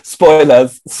 I mean,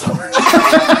 spoilers.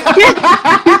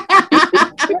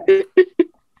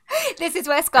 This is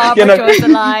where Scarborough draws the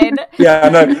line. Yeah,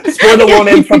 no. Spoiler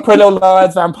warning for Pretty Little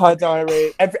Liars, Vampire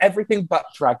Diary, everything but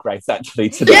Drag Race, actually,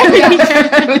 today.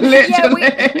 Literally.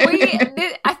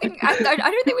 I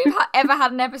don't think we've ever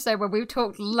had an episode where we've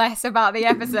talked less about the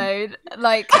episode.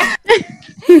 Like,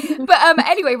 but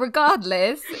anyway,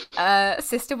 regardless,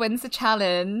 Sister wins the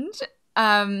challenge.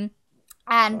 And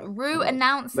Rue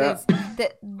announces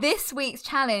that this week's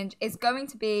challenge is going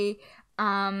to be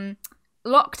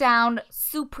Lockdown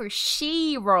Super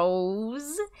She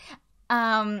Rolls,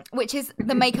 which is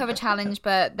the makeover challenge,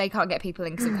 but they can't get people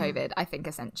in because of COVID, I think,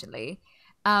 essentially.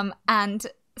 And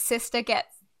Sister gets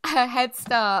her head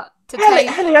start to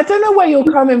Henny, I don't know where you're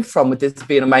coming from with this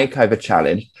being a makeover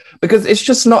challenge, because it's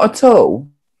just not at all.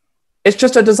 It's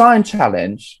just a design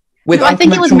challenge. With I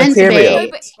think it was meant material.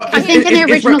 to be. I think in the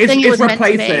original thing it was meant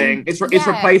to be. It's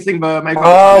replacing the makeover.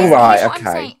 Oh, This right, is what I'm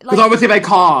okay. saying, Because like, obviously they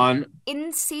can't.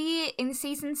 in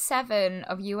season 7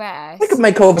 of US, They could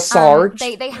make all the Sarge.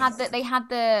 they had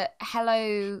the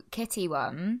Hello Kitty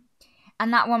one,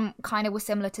 and that one kind of was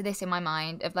similar to this in my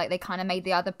mind. Of like they kind of made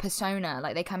the other persona,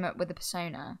 like they came up with the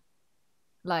persona.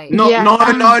 Like No. Yeah.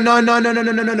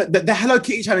 The Hello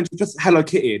Kitty challenge was just Hello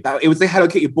Kitty. It was the Hello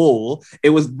Kitty ball.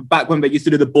 It was back when they used to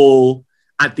do the ball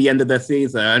at the end of their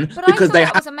season, but because I thought they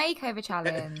that had was a makeover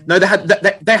challenge.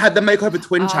 they had the makeover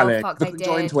twin challenge. Fuck, the they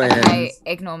joint did. twins. Okay,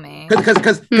 ignore me. Because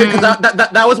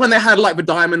that was when they had like the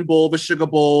Diamond Ball, the Sugar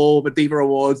Ball, the Diva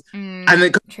Awards, and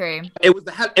then True. it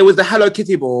was the Hello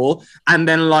Kitty Ball, and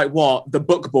then like the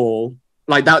Book Ball.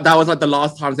 Like that was like the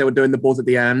last times they were doing the balls at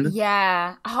the end.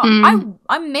 Yeah,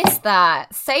 I missed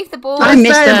that. Save the ball. I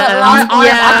missed it.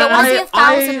 I don't want to see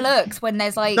I- 1,000 looks when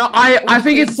there's like. No, I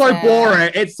think it's so there.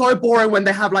 boring. It's so boring when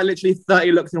they have like literally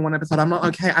 30 looks in one episode. I'm like,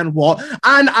 okay, and what?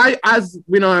 And as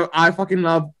we know, I fucking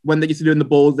love when they used to do in the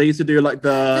balls. They used to do like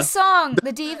The song,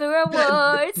 the Diva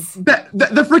Awards.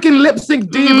 the freaking lip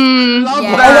sync diva. Love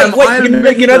Yeah. them. Oh, wait,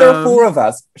 I you know there are miss 4 of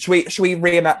us. Should we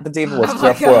reenact the Diva Awards? Oh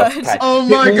There are my 4 of us. God. Okay. Oh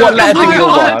my Pick god! one letter you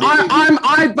want.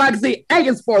 I back the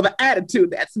eggs for the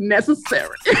attitude that's necessary.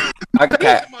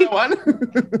 Okay. My one.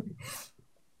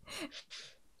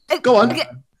 Go on.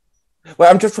 Well,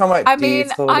 I'm just trying to like. I mean,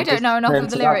 I don't know enough of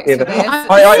the lyrics for this.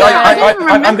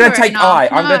 I'm going to take enough. I.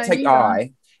 I'm going No, to take neither.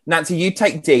 I. Nancy, you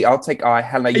take D. I'll take I.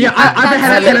 Helena, you Yeah, I take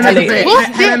think Helena's V.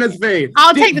 What's Helena's V.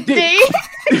 I'll take the D.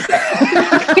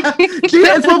 D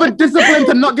is for the discipline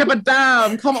to not give a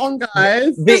damn. Come on,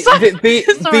 guys. V Sorry.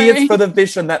 is for the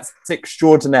vision that's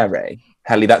extraordinary.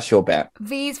 Helly, that's your bit.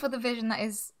 V is for the vision that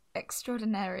is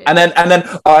extraordinary. And then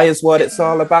I is what it's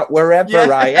all about wherever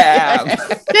I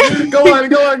am. Go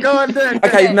on, then.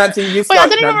 Okay, Nancy, you Wait, start. I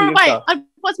don't even Nancy, you remember. start.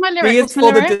 What's my V lyric? is What's my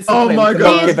for the lyric? discipline. Oh my to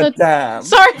God. not give a V is damn.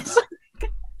 Sorry.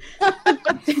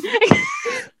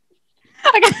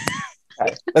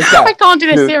 Okay, let's go. I can't do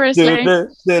this seriously.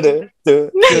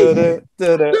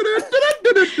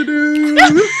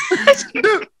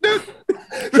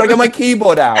 Should I get my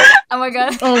keyboard out? oh my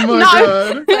god. Oh my No.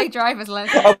 god. Play driver's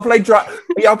license. I'll play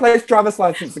driver's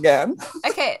license again.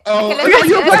 Okay. Oh, okay, is that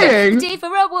you're playing? Diva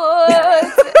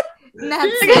Awards.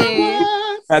 Nancy.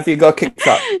 Nancy, you got kicked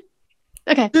up.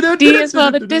 Okay. D is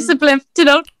for the discipline to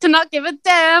not give a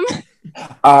damn.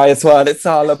 I is what it's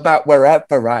all about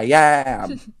wherever I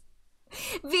am.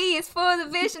 V is for the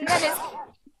vision that is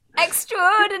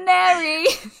Extraordinary.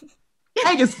 A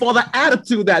is for the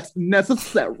attitude that's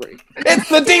necessary. It's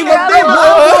the Diva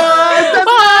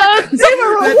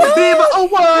Let the Diva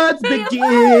Awards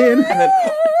begin. And then,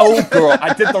 oh girl,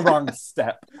 I did the wrong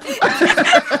step.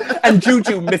 And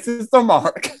Juju misses the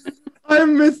mark.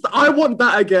 I want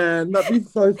that again. That'd be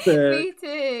so sick. Me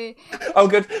too. Oh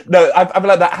good. No, I feel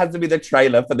like that has to be the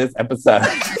trailer for this episode.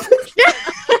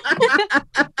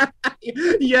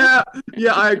 Yeah,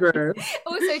 I agree.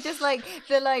 Also, just like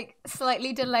the like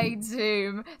slightly delayed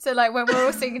zoom. So like when we're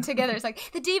all singing together, it's like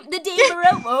the Diva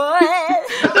Award.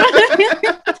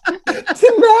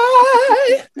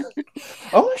 Tonight.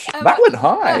 Oh, that went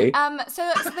high.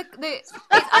 So it's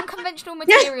unconventional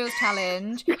materials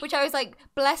challenge, which I was like,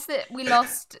 blessed that we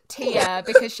lost Tia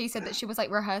because she said that she was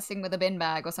like rehearsing with a bin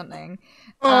bag or something.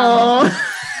 But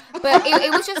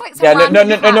it was just like some no.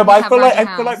 But I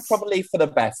feel like probably for the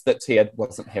best that Tia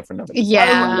wasn't here for another.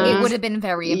 Yeah, it would have been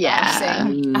very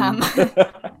embarrassing.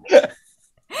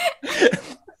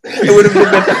 It would have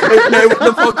been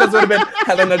the podcast would have been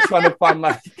Helena trying to find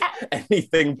like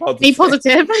anything positive. Be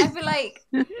positive. I feel like,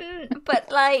 but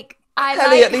like I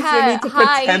Kelly, like at least her we need to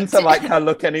pretend to like her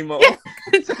look anymore.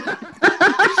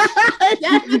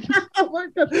 Oh my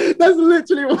God. That's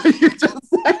literally what you just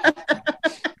said.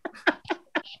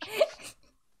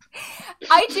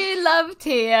 I do love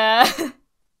Tia,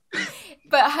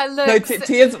 but her looks. No,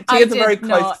 Tia's a very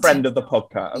close not. friend of the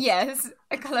podcast. Yes,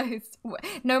 a close.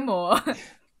 No more.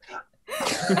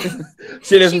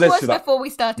 She She was she's like, before we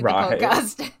started right. the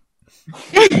podcast.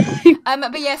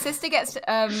 But yeah, sister gets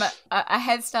a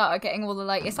head start at getting all the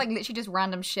like. It's like literally just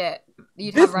random shit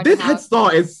you'd have around This your head house.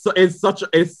 start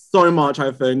is so much.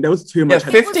 I think there was too Yeah, much.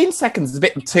 15 seconds is a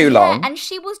bit too long. Yeah, and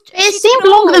she was. It she seemed did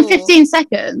it longer than all. 15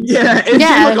 seconds. Yeah, it seemed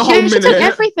Yeah, like a whole she took minute.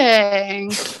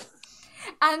 everything.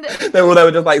 And They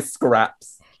were just like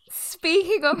scraps.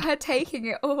 speaking of her taking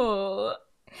it all,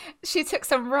 she took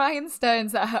some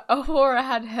rhinestones that her Ahura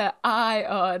had her eye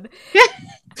on.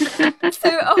 So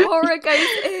Ahura goes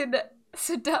in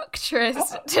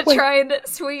seductress to try and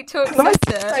sweet talk Can I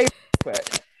sister. say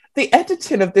quick? The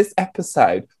editing of this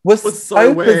episode was Was so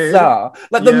so weird. bizarre.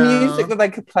 Like the Yeah. music that they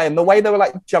could play and the way they were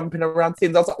like jumping around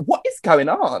scenes. I was like, what is going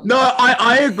on? No,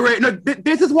 I agree. No,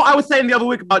 this is what I was saying the other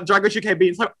week about Drag Race UK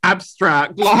being so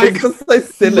abstract. Like, It's just so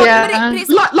silly. Yeah. But it's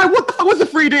like what the fuck was the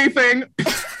 3D thing?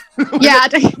 Yeah, I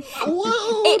don't-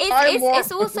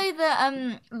 it's also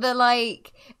the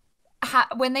like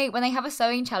when they have a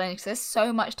sewing challenge, there's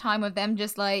so much time of them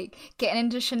just like getting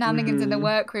into shenanigans in the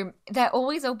workroom. They're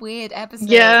always a weird episode.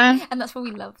 Yeah. And that's why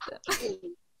we love them.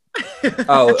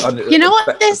 You know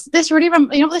what this really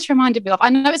you know what this reminded me of? I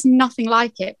know it's nothing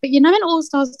like it, but you know in All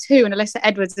Stars 2 and Alyssa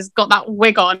Edwards has got that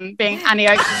wig on being Annie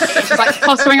Oakley, she's like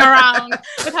pottering around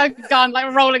with her gun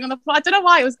like rolling on the floor. I don't know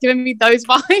why it was giving me those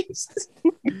vibes.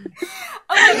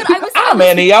 Oh my God, I'm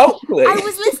Annie Oakley. I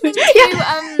was listening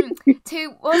to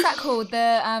what was that called?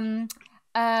 The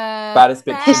Baddest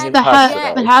bitch It's in the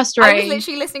Herstory. her I was story.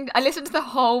 literally listening. I listened to the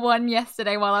whole one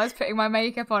yesterday while I was putting my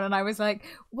makeup on, and I was like,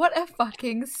 "What a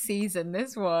fucking season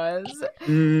this was!"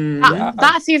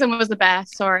 That season was the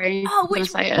best. Sorry, Oh, I'm gonna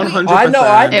which say it. 100%. I know.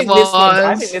 I think, It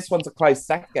I was. think this one's a close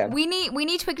second. We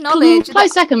need to acknowledge that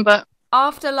Close second, but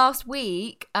after last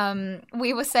week,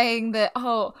 we were saying that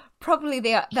probably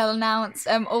they'll announce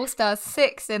All Stars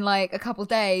 6 in like a couple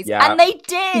days, Yeah. and they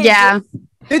did. yeah,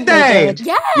 Did they?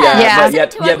 Yeah, Yeah.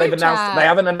 They've announced. They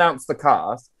haven't announced the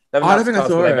cast. They've Oh, I don't announced the think I cast,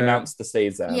 saw but they've it. announced the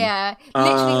season. Yeah,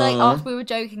 literally, like after we were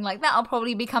joking, like that'll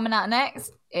probably be coming out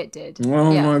next. It did.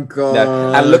 Oh Yeah. my God.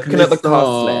 No, and looking at the cast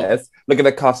Stop.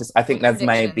 list, I think there's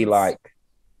maybe Predictions.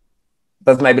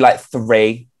 like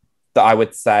 3 that I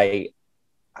would say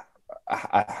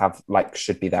I have like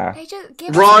should be there. They just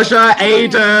give Raja,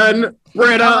 Aiden,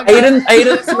 Britta. Oh my God.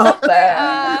 Aiden's not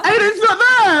there. Aiden's not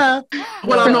there.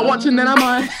 Well, I'm not watching then, am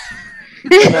I?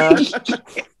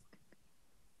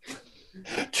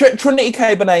 Trinity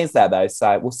K. Benet's there though,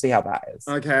 so we'll see how that is.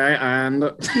 Okay, and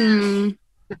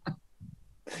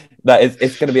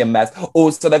It's going to be a mess.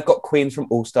 Also, they've got Queens from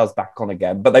All Stars back on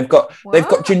again, but they've got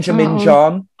What? Ginger Oh. Minj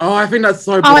on. oh, I think that's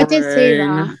so oh, boring. I did see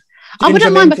that. I Ginger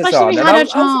wouldn't mind, Minj but is especially on, we and had I a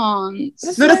was-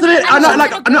 chance. No, that's it. And I'm it not was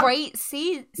like a great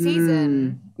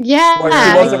season. Yeah,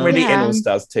 Well, she wasn't really in yeah. All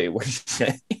Stars 2, was she?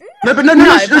 no, but No,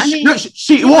 but I mean-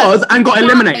 she was and got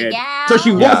eliminated. Yeah. So she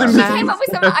Yeah. wasn't. She came up with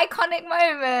some iconic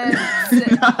moments.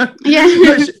 Yeah.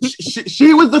 No,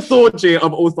 she was the Thorgy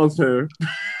of All Stars 2.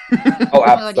 Oh,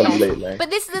 God, yeah. absolutely. But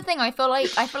this is the thing. I feel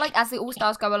like as the All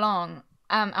Stars go along,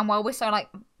 and while we're so like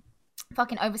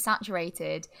fucking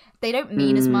oversaturated, they don't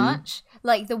mean as much.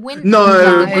 Like the No,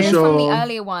 for winners from the sure.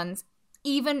 earlier ones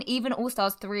even All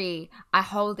Stars 3, I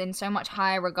hold in so much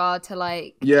higher regard to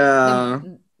like Yeah.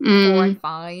 the 4 and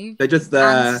 5 They're just and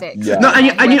there. 6. Yeah. No, and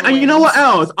you, Like, and you, whoever and you know what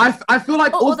wins. else? I feel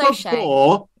like All Although Stars Shay.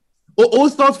 4, All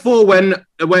Stars 4 when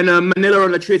Manila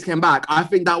and Latrice came back, I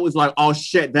think that was like, oh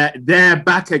shit, they're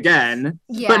back again.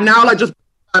 Yeah. But now like just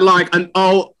like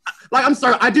I'm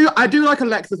sorry, I do like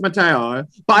Alexis Mateo,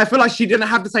 but I feel like she didn't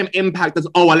have the same impact as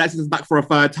Alexis is back for a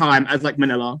third time as like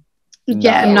Manila.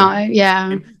 Yeah, No.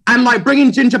 yeah. And like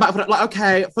bringing Ginger back for like,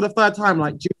 okay, for the third time,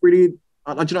 like do you really do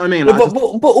you know what I mean? Like,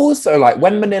 But also like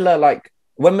when Manila and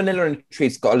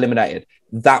Latrice got eliminated,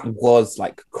 that was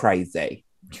like crazy.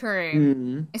 True.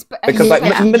 Mm. Because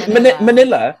like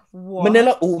Manila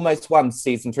What? almost won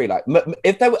season 3. Like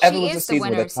if there ever She was a is the season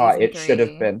winner with a of tie, season it should 3.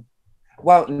 have been.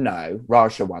 Well, no,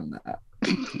 Raja won that.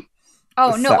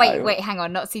 Oh no! So- Wait, hang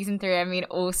on. Not season 3. I mean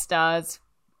All Stars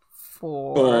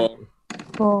 4.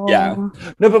 Oh. Yeah.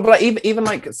 No, but like even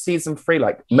like season 3,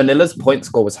 like Manila's point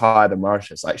score was higher than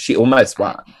Raja's. Like she almost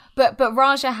won. But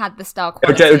Raja had the star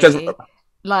It quality. just-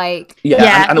 like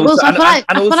Yeah, and also also, I feel like-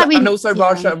 I feel like we- and also yeah.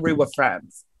 Raja and Rue were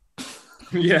friends.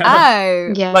 Yeah.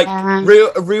 oh Yeah. Like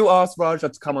Rue asked Raja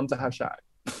to come onto her show.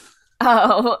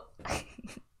 oh.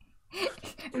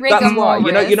 That's why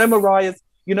Mariah's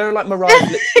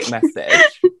lipstick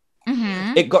message.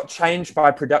 Mhm. It got changed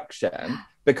by production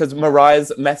because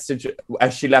Mariah's message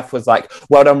as she left was like,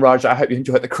 "Well done, Raja. I hope you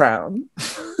enjoyed the crown."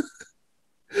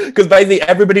 Because basically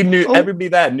everybody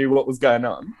there knew what was going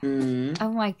on. Mm. Oh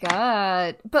my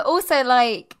god! But also,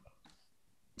 like,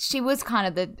 she was kind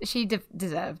of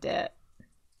deserved it.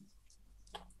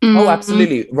 Oh,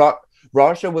 absolutely.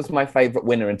 Raja was my favorite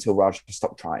winner until Raja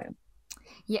stopped trying.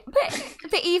 Yeah,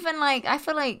 but even like, I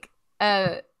feel like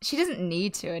she doesn't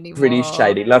need to anymore. Really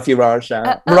shady. Love you,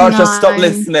 Raja. Oh, Raja, no. stop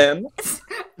listening.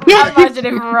 Imagine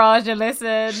if Raja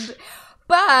listened.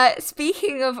 But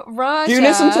speaking of Raja, Do you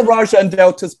listen to Raja and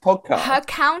Delta's podcast? her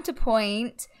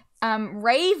counterpoint,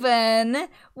 Raven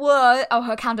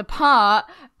her counterpart,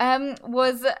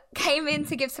 came in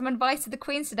to give some advice to the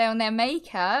queens today on their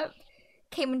makeup.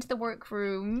 Came into the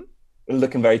workroom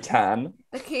Looking very tan.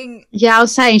 looking. Yeah, I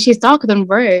was saying she's darker than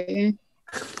Rue.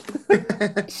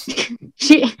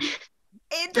 She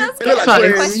It does They get look a like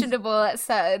bit twins. questionable at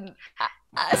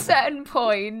a certain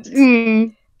point.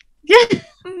 Yeah.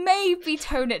 Maybe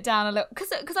tone it down a little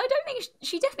because I don't think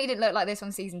she definitely didn't look like this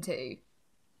on season 2.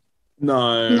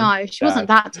 No. No, she wasn't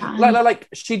that tan. Like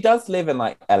she does live in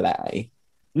like LA.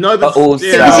 No, But also-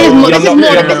 yeah. This is You're more, not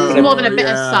gonna- than a bit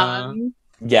of Yeah. sun.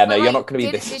 Yeah, no, But, you're like, not going to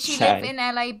be did, this Did she shady. live in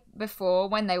LA before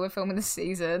when they were filming the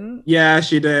season? Yeah,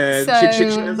 she did. She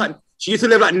was like she used to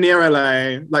live like near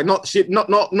LA, like not in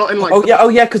like Oh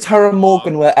yeah, because her and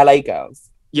Morgan were LA girls.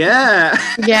 yeah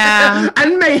Yeah.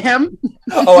 and Mayhem.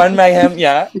 Oh, and Mayhem,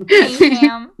 yeah,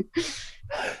 Mayhem.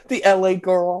 the LA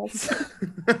girls.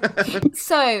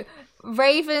 So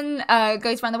Raven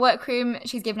goes around the workroom.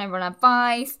 She's giving everyone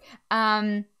advice.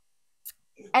 Ellie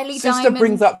Sister Diamond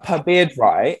brings up her beard,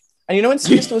 right? And you know when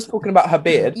Sister was talking about her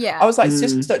beard, Yeah. I was like, Mm.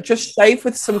 Sister, just shave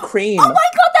with some cream. Oh my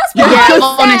god, that's Yeah,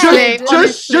 what I honestly, said!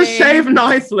 Just shave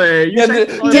nicely. You Yeah, shave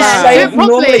just so Yeah, shave do it well.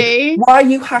 properly. Why are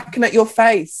you hacking at your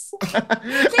face?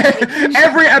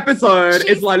 Every episode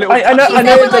is like little. I know- She's I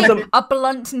there know with it like doesn't- a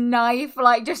blunt knife,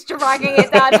 like just dragging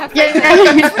it down her face. Yeah.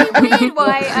 It's really weird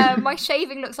why my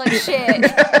shaving looks like shit.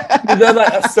 They're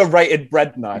like a serrated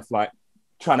bread knife, like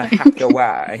trying to hack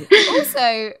away.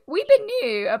 Also, we've been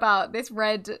new about this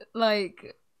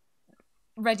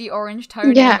reddy orange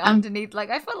toning Yeah. underneath.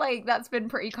 Like, I feel like that's been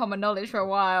pretty common knowledge for a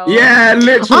while. Yeah,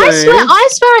 literally. I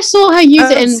swear I saw her use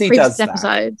it in Nancy previous does that.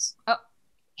 episodes. Oh.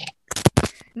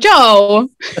 Joel.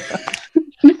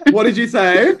 What did you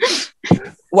say?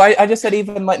 Why? I just said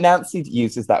even like Nancy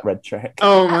uses that red trick.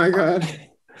 Oh my god.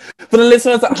 For the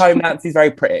listeners at home, Nancy's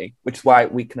very pretty, which is why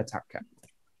we can attack her.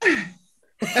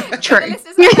 True. This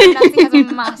is like Nancy has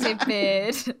a massive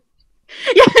beard.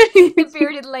 The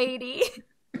bearded lady.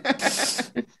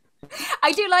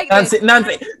 I do like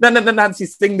Nancy,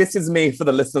 sing "This Is Me" for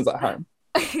the listeners at home.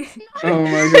 this. Oh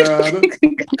my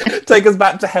god. Take us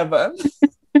back to heaven.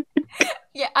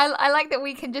 Yeah, I like that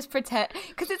we can just pretend,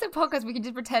 because it's a podcast, we can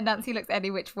just pretend Nancy looks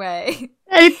any which way.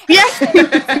 Yeah.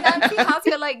 Nancy, how's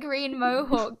your like green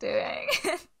mohawk doing?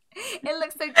 It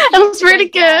looks so cute. That looks really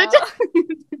to take good. out.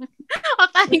 Oh,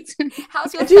 thanks.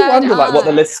 How's your I do third wonder like what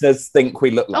the eye? listeners think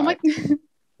we look like. Oh my.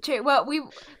 True. Well,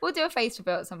 we'll do a face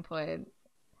reveal at some point.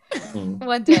 Mm.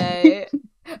 One day.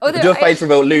 Although Do a I- face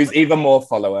reveal, lose even more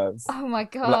followers. Oh my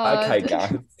god. Like, okay,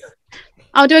 guys.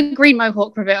 I'll do a green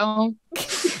mohawk reveal.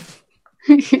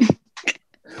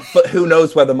 But who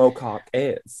knows where the mohawk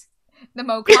is? The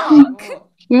mohawk.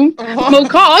 More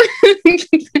cock. I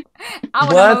want to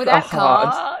Words hold are that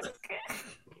hard. cock.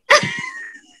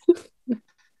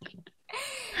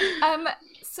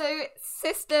 So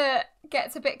sister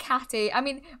gets a bit catty. I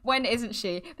mean, when isn't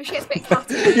she? But she gets a bit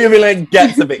catty. You really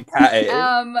gets a bit catty.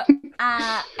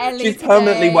 Ellie She's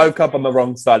permanently today. woke up on the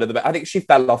wrong side of the bed. I think she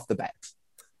fell off the bed.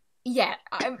 Yeah.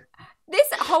 This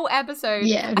whole episode,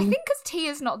 Yeah. I think because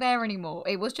Tia's not there anymore,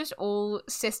 it was just all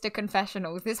sister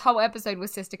confessionals. This whole episode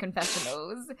was sister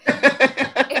confessionals.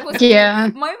 It was Yeah.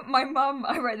 My mum,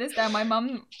 I wrote this down, my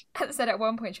mum said at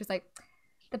one point, she was like,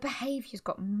 the behaviour's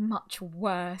got much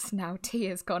worse now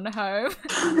Tia's gone home.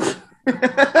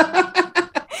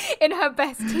 In her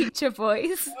best teacher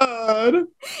voice. God.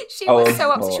 She was Oh,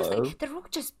 so upset. She was God. like, they're all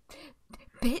just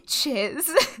bitches.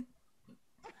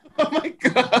 Oh my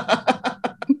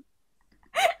god.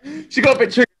 She got a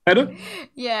bit triggered.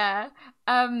 Yeah.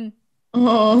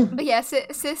 Oh. But yeah,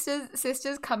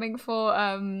 sisters coming for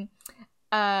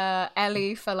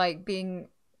Ellie for like being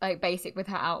like basic with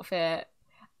her outfit.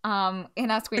 In our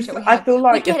screenshot we I have, feel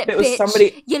like we get if it it, was bitch.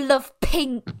 somebody- You love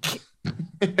pink.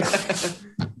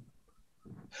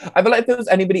 I feel like if there was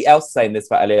anybody else saying this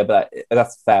for Elliot, but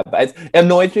that's fair. But it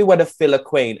annoys me when a filler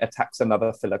queen attacks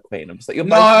another filler queen. I'm just like, you're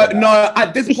No, both filler. no.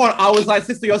 At this point, I was like,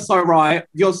 sister, you're so right.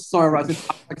 You're so right.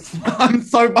 Sister. I'm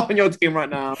so behind your team right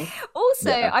now. Also,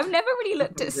 Yeah. I've never really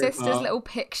looked at Agree. sister's little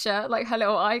picture, like her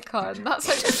little icon. That's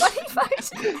such a funny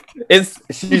photo.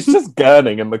 She's just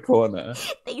gurning in the corner.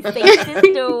 They say,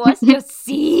 sister, what's your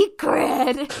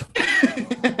secret?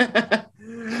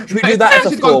 Should we do that as a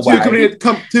She's got four-way?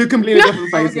 two completely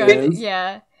different Oh, faces. good.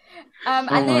 Yeah. And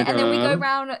Oh my then we go God.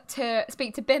 round to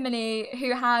speak to Bimini,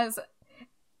 who has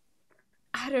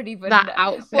I don't even That know.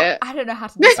 outfit. I don't know how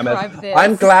to I describe mean, this.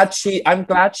 I'm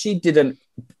glad she didn't,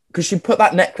 because she put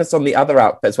that necklace on the other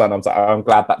outfit as well. And I was like, oh, I'm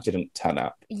glad that didn't turn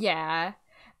up. Yeah.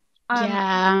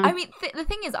 Yeah. I mean, the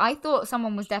thing is, I thought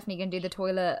someone was definitely going to do the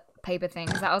toilet paper thing,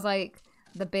 because that was like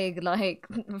the big like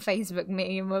Facebook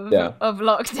meme of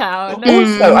lockdown.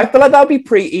 Also, I feel like that would be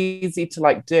pretty easy to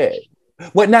like do.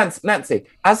 Well, Nancy,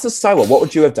 as a sewer, what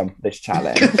would you have done for this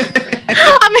challenge?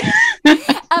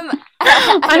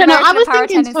 I don't know. I was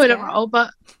thinking toilet roll,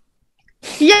 but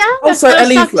yeah. Also,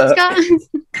 Ellie's look.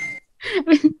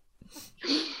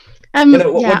 You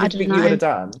know, what yeah, do you think you would have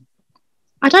done?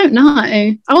 I don't know.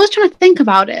 I was trying to think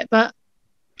about it, but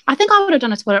I think I would have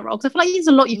done a toilet roll because I feel like there's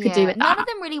a lot you could do with None that. of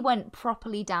them really went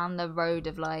properly down the road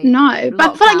of like No,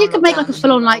 but I feel like you could make like a lockdown,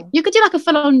 full on like roll. you could do like a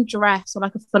full on dress or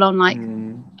like a full on like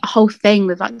a whole thing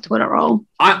with like toilet roll.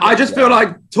 I just feel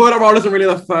like toilet roll isn't really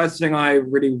the first thing I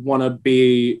really want to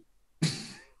be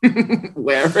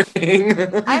wearing.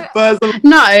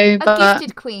 No, A but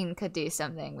gifted queen could do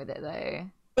something with it though.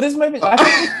 But there's maybe, I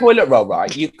think with toilet roll,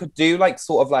 right? You could do like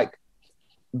sort of like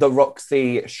the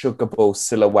Roxy Sugar Ball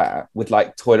silhouette with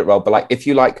like toilet roll, but like if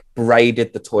you like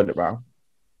braided the toilet roll.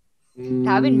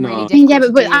 That would been really I difficult. mean, yeah, but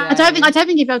to do, I don't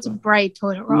think you'd be able to braid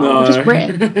toilet roll. No. Just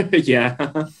rip. Yeah.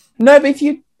 No, but if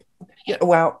you, yeah,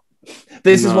 well,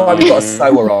 this is why we've got a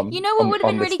sewer on. You know what on- would have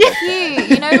on been this really podcast. cute?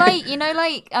 You know,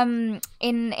 like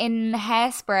in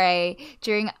Hairspray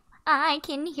during I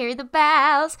Can Hear the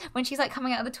Bells when she's like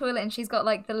coming out of the toilet and she's got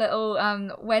like the little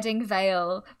wedding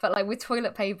veil, but like with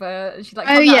toilet paper. And she like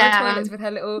Oh, comes out of yeah. the toilets with her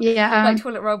little Yeah. like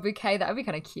toilet roll bouquet. That would be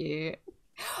kind of cute.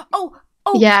 Oh,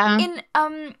 Yeah. In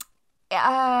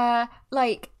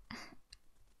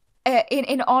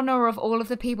honor of all of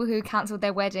the people who cancelled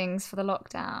their weddings for the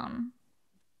lockdown.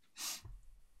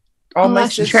 Oh, my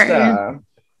that's true. sister.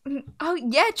 Oh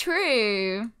yeah,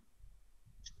 true.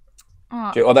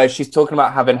 Oh, Although she's talking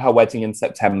about having her wedding in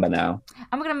September now.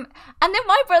 and then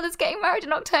my brother's getting married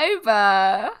in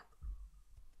October.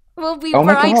 We'll be Oh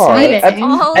my God. bridesmaids Ev-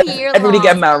 all year Everybody long.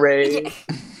 get married.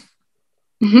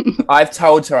 I've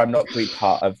told her I'm not going to be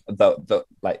part of the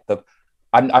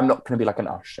I'm not going to be like an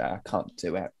usher. I can't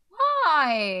do it.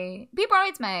 Why? Be a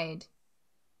bridesmaid.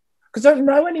 Because I don't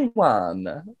know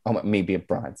anyone. Oh, me be a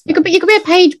bridesmaid. You could be a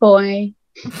page boy.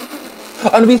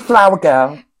 I'm going to be flower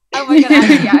girl. Oh my god,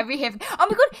 actually, I'd be here. Oh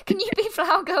my god, can you be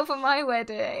flower girl for my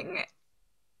wedding?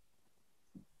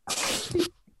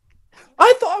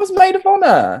 I thought I was maid of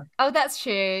honor. Oh, that's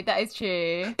true. That is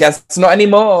true. Guess not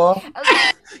anymore.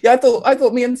 Oh, Yeah, I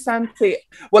thought me and Santi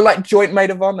were like joint maid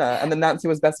of honor, and then Nancy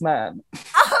was best man.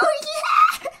 oh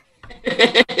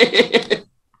yeah.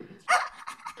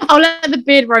 I'll let the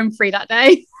beard roam free that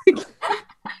day.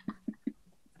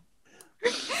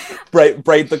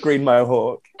 Braid the green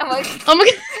mohawk. Oh my god. Oh my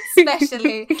god.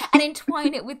 Especially and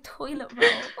entwine it with toilet roll.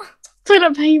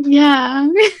 Toilet paper, yeah.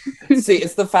 See,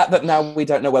 it's the fact that now we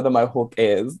don't know where the mohawk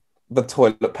is. The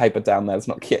toilet paper down there is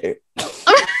not cute.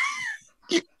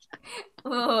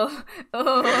 Oh,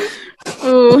 oh.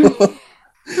 Ooh.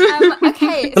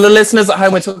 Okay. For the listeners at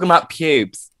home, we're talking about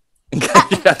pubes. In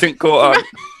case you hadn't caught on.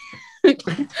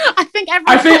 I think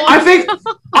everyone.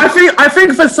 I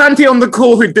think for Santi on the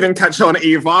call who didn't catch on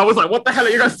either, I was like, what the hell are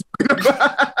you guys talking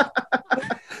about?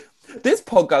 This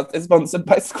podcast is sponsored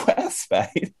by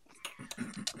Squarespace.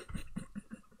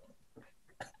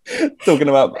 talking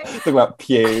about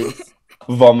pubes,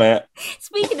 vomit,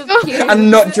 Speaking of pubes.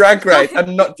 and not drag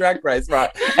race. Right,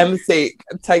 MC,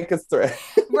 take us through.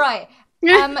 Right.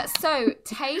 So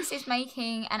Taste is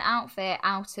making an outfit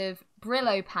out of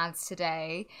Brillo pads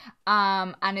today,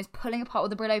 and is pulling apart all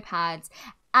the Brillo pads,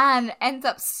 and ends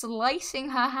up slicing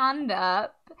her hand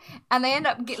up, and they end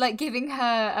up giving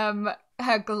her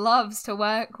her gloves to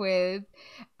work with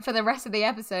for the rest of the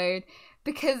episode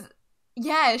because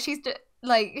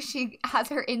she has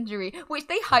her injury, which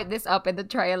they hyped this up in the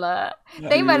trailer.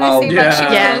 They made it seem like she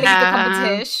was going to leave the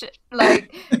competition.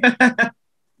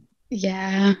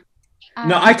 Yeah.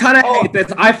 No, I kind of hate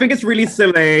this. I think it's really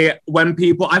silly when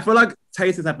people. I feel like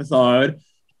Taste's episode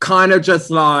kind of just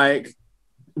like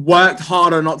worked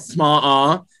harder, not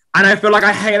smarter. And I feel like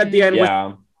I hate at the end.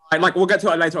 Yeah. Like we'll get to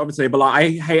it later, obviously, but like I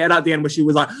hated at the end where she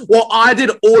was like, "Well, I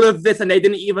did all of this, and they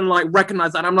didn't even like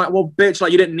recognize that." And I'm like, "Well, bitch,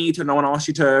 like you didn't need to. No one asked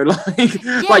you to." And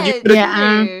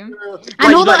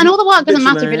all the work doesn't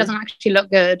matter if it doesn't actually look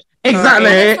good.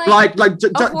 Exactly. Like,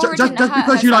 Just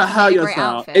because you like hurt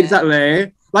yourself.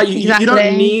 Exactly. Like you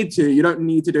don't need to. You don't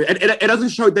need to do it. It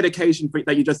doesn't show dedication for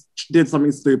that you just did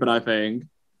something stupid, I think.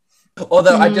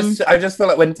 Although I just feel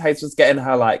like when Taste was getting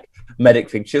her like medic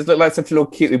thing, she just looked like such a little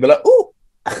cutie, but like, ooh.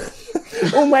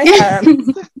 Oh my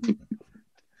hands.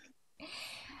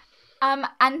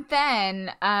 And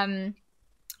then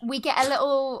we get a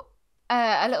little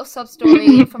sub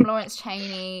story from Lawrence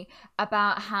Chaney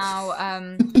about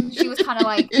how she was kind of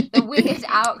like the weird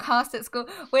outcast at school.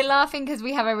 We're laughing because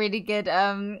we have a really good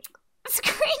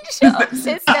screenshot of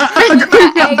Sister.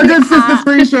 A good Sister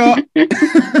screenshot.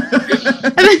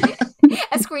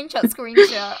 A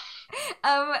screenshot.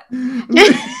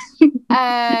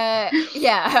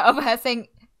 Of her saying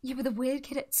you were the weird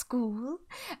kid at school.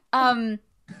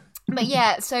 But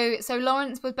yeah, so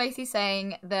Lawrence was basically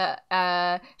saying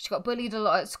that she got bullied a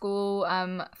lot at school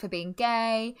for being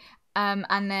gay,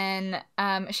 and then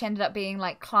she ended up being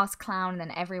like class clown, and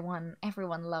then everyone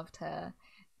loved her.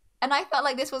 And I felt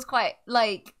like this was quite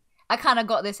like I kind of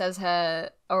got this as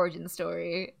her origin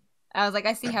story. I was like,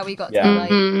 I see how we got to like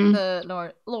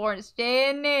the Lawrence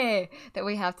Chaney that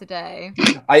we have today.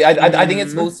 I think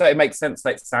it's also it makes sense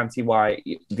like Santi why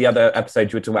the other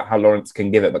episode you were talking about how Lawrence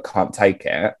can give it but can't take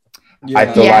it. Yeah.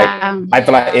 I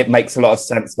feel like it makes a lot of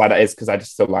sense why that is because I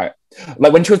just feel like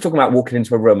when she was talking about walking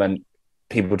into a room and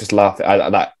people just laugh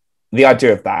at like the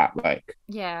idea of that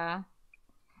that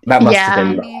must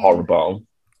have been horrible.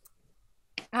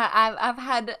 I've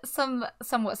had some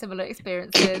somewhat similar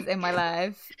experiences in my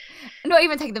life. Not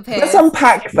even take the piss. Let's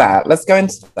unpack that. Let's go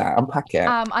into that. Unpack it.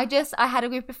 I had a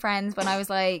group of friends when I was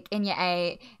like in year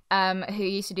 8, who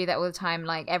used to do that all the time.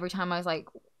 Like every time I was like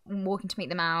walking to meet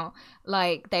them out,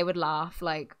 like they would laugh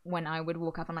like when I would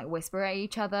walk up and like whisper at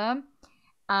each other.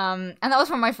 And that was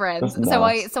from my friends.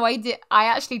 Nice. So I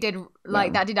actually did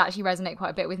like that did actually resonate quite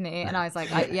a bit with me, and I was like,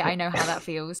 I know how that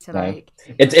feels to like.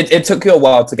 It took you a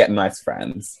while to get nice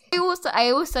friends. I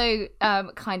also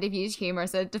kind of use humor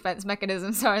as a defense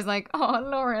mechanism. So I was like, oh,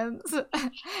 Lawrence,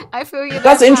 I feel you.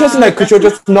 That's interesting though, because you're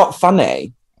just not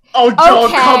funny. Oh, Joel,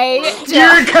 okay,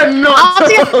 you cannot.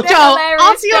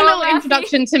 After your little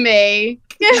introduction to me.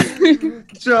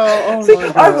 Joel,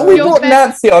 we brought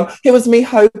Nancy on. It was me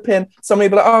hoping somebody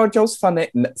would be like, oh, Joel's funny.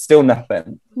 Still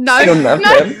nothing. Still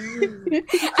nothing.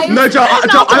 No, Joel,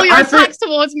 I think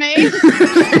towards me. You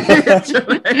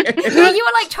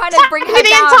were like trying to bring her down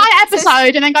the entire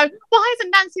episode and then go, why isn't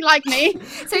Nancy like me?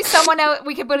 So someone else,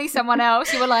 we could bully someone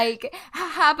else. You were like,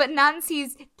 haha, but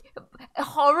Nancy's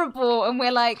horrible, and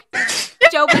we're like,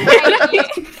 Joel, we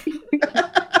hate you.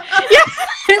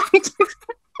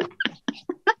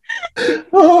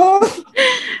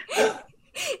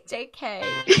 JK.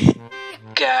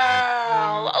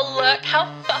 Girl, look how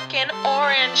fucking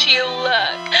orange you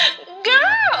look.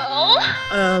 Girl.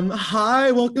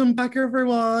 Hi, welcome back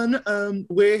everyone.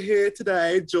 We're here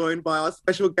today joined by our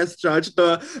special guest judge,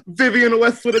 the Vivienne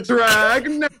Westwood of drag.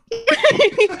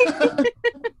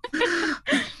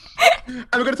 And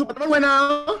we're going to talk about the runway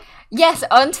now. Yes,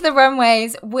 onto the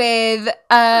runways with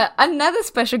another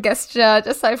special guest judge,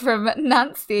 aside from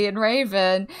Nancy and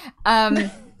Raven,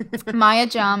 Maya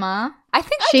Jama. I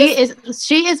think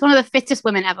she is one of the fittest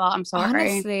women ever. I'm sorry.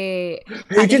 Honestly,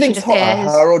 who do you think's hotter,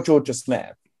 her or Georgia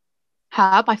Smith?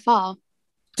 Her by far.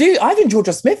 I think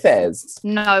Georgia Smith is.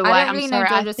 No way. don't I'm really know sorry.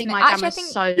 I Georgia think Smith. my Actually, I camera's think-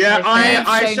 so Yeah, different.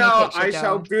 I Show me a shall picture, I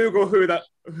shall Joel. Google who that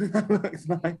looks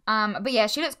like. But yeah,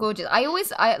 she looks gorgeous. I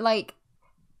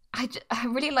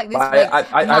really like this. But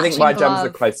like, I think my matching gem's a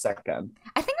glove. close second.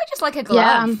 I think I just like her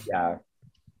Yeah. glove. Yeah.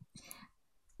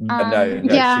 But no,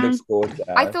 yeah. she looks gorgeous.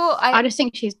 I thought I just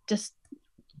think she's just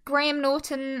Graham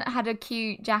Norton had a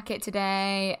cute jacket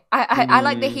today. I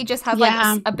like that he just has like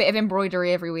Yeah. a bit of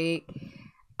embroidery every week.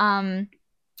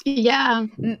 yeah.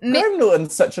 Graham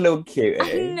Norton's such a little cutie.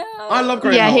 I know. I love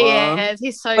Graham Yeah, Norton. he is.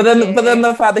 He's so But then cute.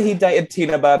 the fact that he dated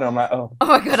Tina Burner, I'm like, oh. Oh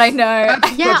my god, I know.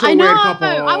 That's Yeah, such a I know. weird couple.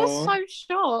 I was so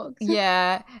shocked.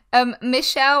 Yeah.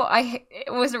 Michelle, I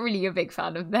wasn't really a big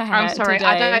fan of the hair. I'm sorry.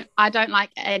 today. I don't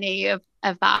like any of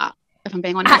that. If I'm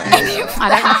being honest, I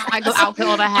don't like the outfit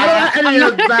or the hair. I don't like any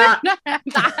of that.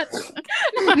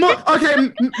 that. Okay,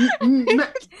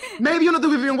 maybe you're not the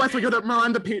Vivian Westwood, you're the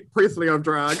Miranda Priestley of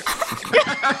drag.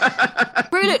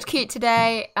 Rue looked cute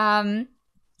today.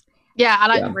 Yeah,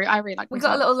 I really like. We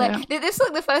got a little like. leg. This is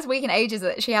like the first week in ages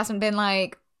that she hasn't been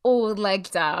like all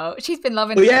legged out. She's been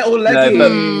loving. Oh yeah, all leggy.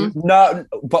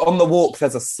 But on the walk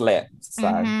there's a slit, so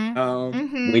Mhm. Oh.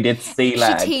 Mhm. we did see She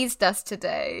leg. teased us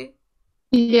today.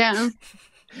 Yeah.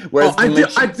 Whereas I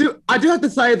the do have to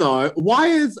say though, why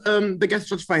is the guest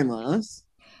judge famous?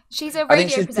 She's a I radio think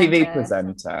she's presenter. TV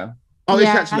presenter. Oh, is she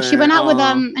Yeah. actually? She went out with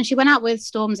Oh. and she went out with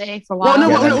Stormzy for a while. Well,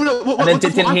 no, Yeah. And then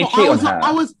didn't he cheat on her?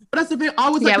 But that's the thing. I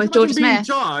was like, Yeah, with could you Georgia imagine being Smith.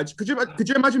 judged? Could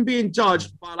you imagine being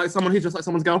judged by like someone who's just like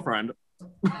someone's girlfriend?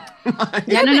 Like-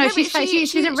 Yeah, No, no, but she's she-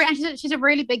 she's a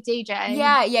really big DJ.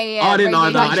 Yeah. I didn't know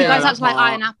radio that. I Like, she didn't know goes that out to like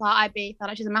part. Iron Apple, IB.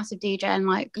 Like she's a massive DJ and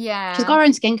like Yeah. she's got her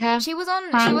own skincare. She was on.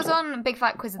 She Um, was on Big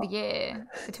Fat Quiz of the Year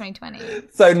for 2020.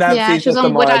 So Nancy's Yeah, she was just a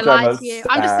on Would I Lie Gemma to You?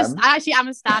 I'm just, stan. I actually am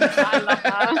a stan. I love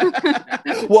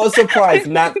her. What a surprise!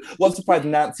 What a surprise!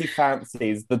 Nancy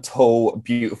fancies the tall,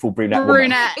 beautiful brunette. woman.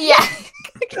 Brunette. Yeah.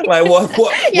 Like what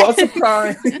Yeah. a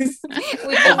surprise! We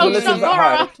Oh, Oh, listeners stop, at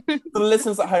Laura. home. For the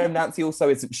listeners at home, Nancy also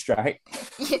isn't straight.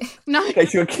 No. In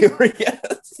case you're curious.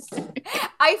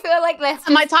 I feel like let's.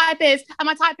 And my type is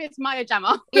Maya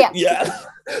Jama. Yeah. Yeah.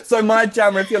 So my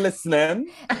jammer, if you're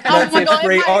listening, Oh Nancy my is God,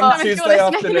 free my on God, if you're Tuesday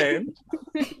listening. afternoon.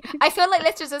 I feel like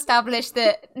let's just establish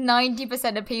that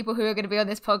 90% of people who are going to be on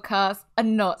this podcast are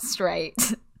not straight.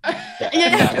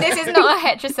 Yeah. This is not a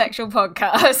heterosexual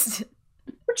podcast.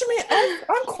 What do you mean?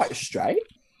 I'm quite straight.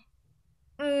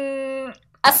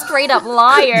 A straight up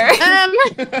liar.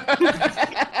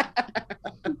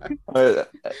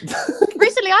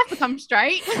 Recently, I've become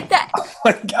straight. That, Oh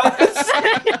my gosh.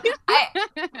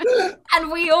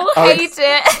 and we all Oh, hate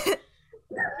it.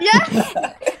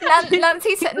 Yeah.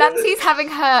 Nancy's having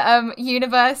her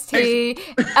university.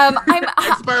 I'm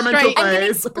Experimental Straight. I'm gonna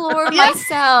phase. explore Yeah.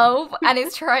 myself and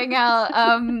is trying out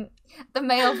the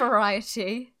male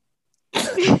variety.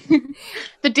 The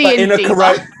But D in and a D.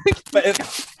 but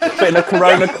in a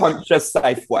corona conscious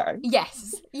safe way.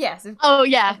 Yes. Oh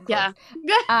yeah, yeah.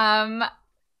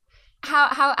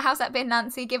 How's that been,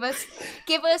 Nancy? Give us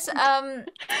What's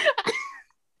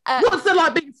it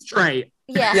like being straight?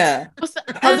 yeah. Yeah. What's the-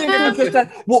 How do you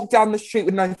just walk down the street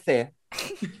with no fear?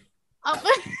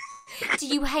 Do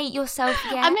you hate yourself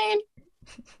yet? I mean,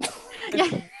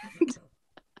 yeah.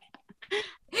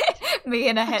 Me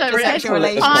in a Don't really- heterosexual It's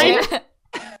relationship.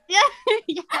 Yeah.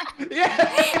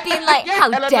 Yeah. Being like, Yeah, how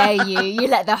Eleanor. dare you? You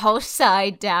let the whole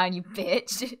side down, you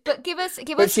bitch. But give us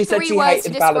But she said 3 she words to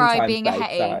hated describe Valentine's being a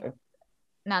Day, hetty,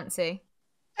 Nancy.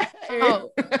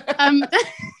 Oh.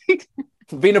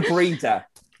 so. Being a breeder.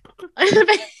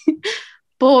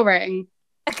 Boring.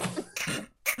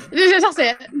 That's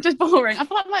it. Just boring. I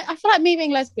feel like me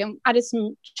being lesbian added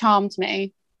some charm to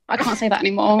me. I can't say that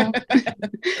anymore. That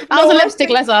was a I lipstick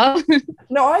think- leather.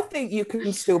 No, I think you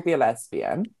can still be a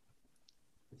lesbian.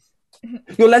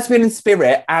 You're lesbian in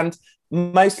spirit and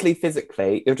mostly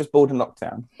physically. You're just bored in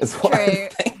lockdown. Is what I True.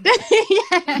 think.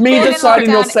 Yeah. Me Bored in deciding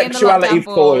your lockdown, in the sexuality lockdown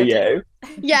for board. you.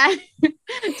 Yeah.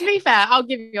 To be fair, I'll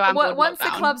give you. I'm bored Once the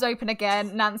lockdown. clubs open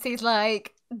again, Nancy's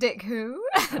like, dick who?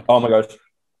 Oh my gosh.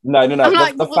 No. I'm The,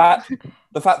 like,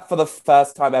 the fact for the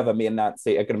first time ever, me and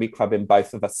Nancy are going to be clubbing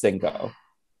both of us single.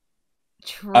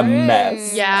 True. A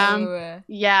mess. Yeah.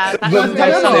 Yeah, But that's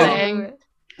that's something.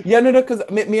 Yeah, no, because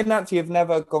me and Nancy have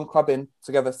never gone clubbing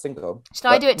together single. Should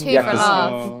I do it too Yeah, for a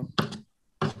because-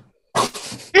 laugh?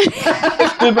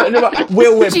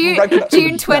 Will win.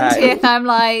 June 20th, I'm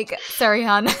like, sorry,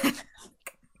 hun.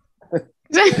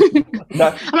 No,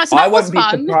 I'm like, I so that was won't be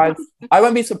fun. surprised. I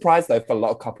won't be surprised though if a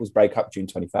lot of couples break up June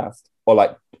 21st or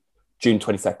like June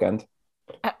 22nd.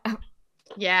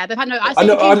 Yeah, they've had no. I I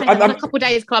know, think I'm- a couple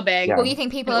days clubbing. Yeah. Well, you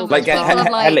think people have, Like, people have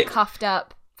Ellie- like cuffed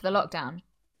up for the lockdown?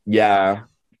 Yeah,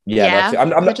 Yeah, Yeah,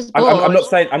 I'm they're just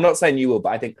I'm not saying you will, but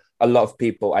I think a lot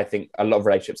of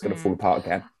relationships are going to fall apart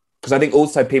again. Because I think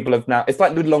also people have now, it's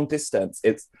like with long distance.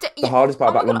 It's the hardest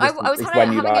part about long distance I was is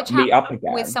when you having a like chat meet up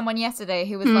again. with someone yesterday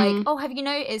who was like, "Oh, have you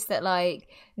noticed that like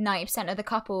 90% of the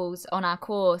couples on our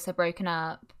course are broken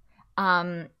up?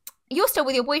 You're still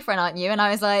with your boyfriend, aren't you?" And I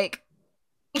was like,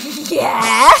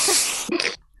 "Yeah."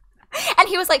 And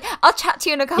he was like, "I'll chat to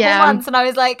you in a couple months," and I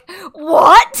was like,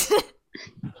 "What?"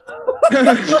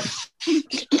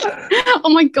 Oh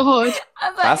my god. I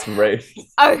was like, That's rude.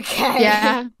 okay.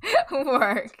 Yeah.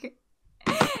 Work.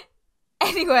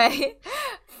 Anyway,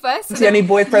 first. See any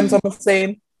boyfriends on the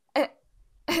scene?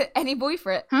 Any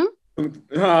boyfriend? Huh?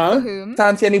 Whom?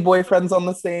 Santi, any boyfriends on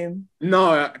the scene?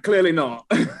 No, clearly not.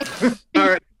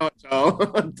 Apparently not,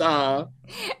 Joel. Duh.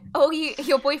 Oh,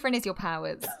 your boyfriend is your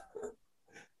powers.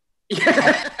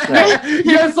 Yeah.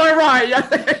 You're so right.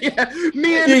 Yeah.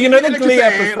 Me and You know the Glee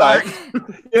saying, episode.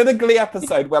 You know the Glee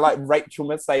episode where like Rachel,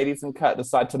 Mercedes, and Kurt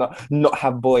decide to not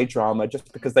have boy drama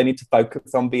just because they need to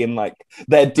focus on being like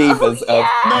their divas Oh, of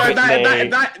No, Whitney.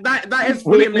 that is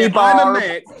fully Whitney me. I'm a Barb.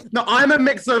 mix. No, I'm a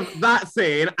mix of that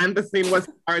scene and the scene where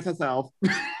she marries herself.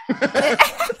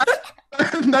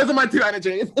 Those are my two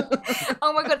energies.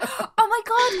 Oh my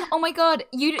god.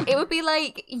 It would be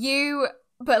like you,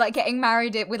 but like getting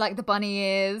married with like the bunny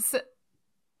ears,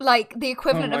 like the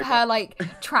equivalent of her like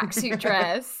tracksuit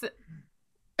dress.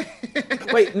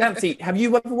 Wait, Nancy, have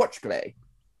you ever watched Glee?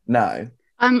 No.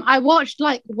 I watched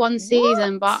like one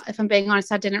season, but if I'm being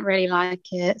honest, I didn't really like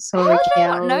it. Sorry, How do you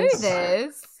not know girls.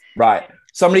 this? Right.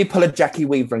 Somebody pull a Jackie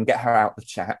Weaver and get her out the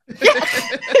chat.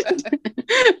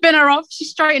 Bin her off. She's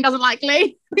straight and doesn't like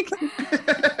Glee.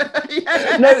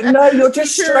 Yeah. No, you're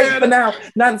just straight for now.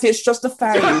 Nancy, it's just a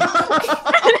phase.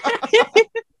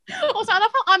 Also, I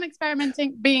love how I'm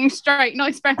experimenting being straight, not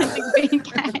experimenting being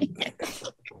gay.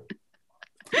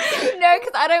 No,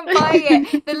 because I don't buy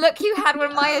it. The look you had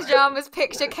when Maya Jama's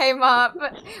picture came up.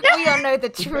 We all know the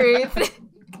truth.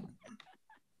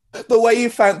 The way you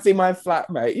fancy my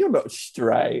flatmate, you're not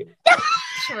straight.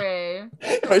 True.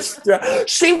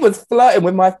 She was flirting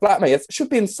with my flatmate. She was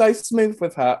being so smooth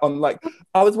with her on like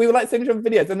we were like sending her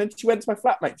videos, and then she went to my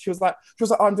flatmate. She was like,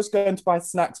 oh, I'm just going to buy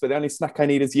snacks, but the only snack I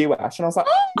need is you, Ash. And I was like,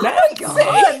 Nancy.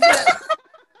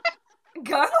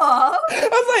 Go on.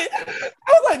 I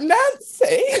was like,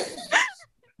 Nancy.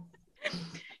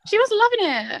 She was loving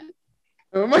it.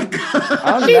 Oh my god.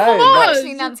 Oh, She no. was.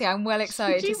 Actually, Nancy, I'm well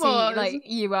excited She to see was. like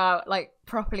you out like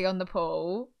properly on the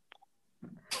pole.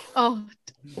 Oh,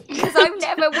 Because I've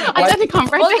never. I don't think I'm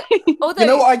ready. Although, You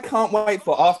know what I can't wait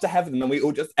for? After heaven, and then we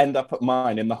all just end up at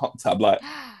mine in the hot tub, like.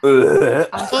 Ugh.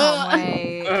 I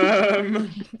can't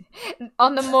wait.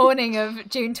 On the morning of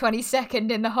June 22nd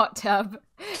in the hot tub,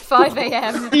 5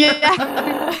 a.m.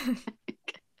 Yeah.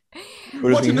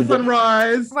 Watching the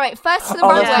sunrise. Right, first to the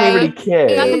Oh, that's runway really cute.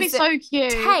 That would be is so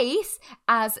cute. Tace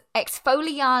as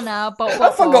Exfoliana.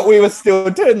 I forgot we were still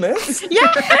doing this. Yeah.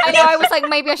 I know. I was like,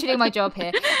 maybe I should do my job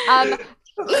here.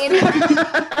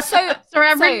 So Sorry,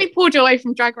 I'm really pulled you away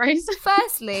from Drag Race.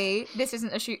 firstly, this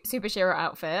isn't a super Shira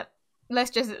outfit. Let's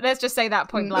just say that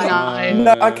point blank.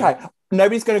 No. No, okay.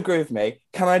 Nobody's going to agree with me.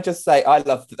 Can I just say I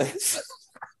loved this?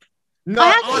 No,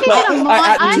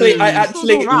 I actually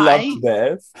It was all right. loved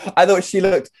this. I thought she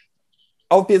looked.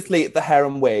 Obviously, the hair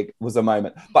and wig was a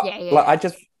moment, but Yeah. like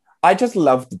I just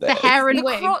loved this. The hair and The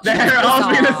wig. crotch The was hair, I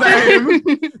was bizarre. being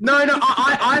the same. No,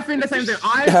 I think the same thing.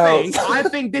 Help. I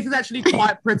think this is actually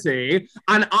quite pretty,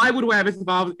 and I would wear this if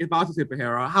I was a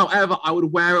superhero. However, I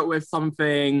would wear it with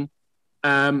something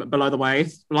below the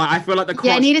waist. Like I feel like the crotch,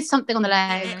 Yeah, it needed something on the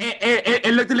leg.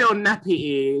 it looked a little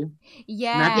nappy-y.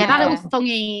 Yeah. Yeah, that little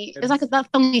thongy. It was like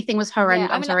that thongy thing was horrendous.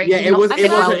 Yeah, I I'm mean, sorry. Yeah, it was. I mean,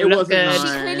 It wasn't. It look wasn't good. She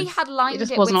nice. clearly had lined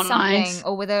just it was with not something nice.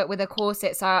 or with a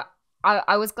corset. So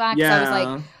I was glad because I was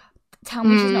like, tell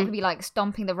me she's not gonna be like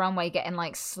stomping the runway, getting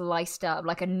like sliced up,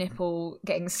 like a nipple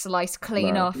getting sliced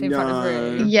clean No. off in front of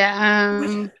Rue.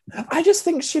 Yeah. I just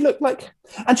think she looked like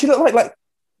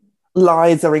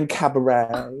Liza in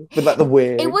Cabaret with like the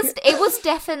wig. It was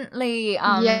definitely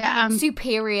Yeah.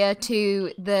 superior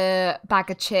to the bag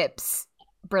of chips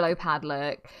Brillo pad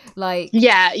look. Like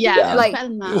Yeah. Yeah. It was Like- better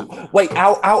than that. Wait,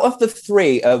 out of the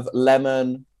three of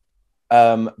Lemon,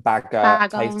 Bagger,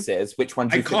 Bagger. Taces, which one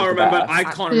do I you think can't was the remember. best? I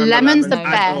can't remember. Lemon's the lemon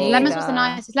at best. all. Lemons was the Yeah.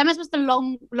 nicest. Lemons was the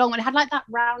long one. It had like that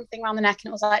round thing around the neck, and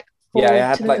it was like Yeah, fall it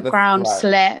had, to like, the the ground throat.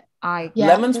 slit. yeah.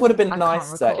 Lemons would have been I can't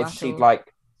nicer recall if at she'd all.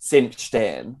 like cinched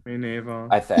in. Me neither.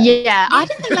 I think. Yeah, I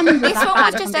didn't think lemons was This that one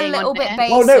bad. was just if I'm a being little bit honest.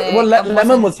 basic. Well, no. Well, and Lemon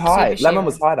wasn't was high. super Lemon Shira.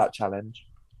 was high that challenge.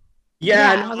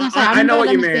 Yeah, Yeah, I was gonna say, I I know what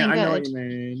you remember mean. lemons I know being what good.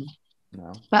 you mean.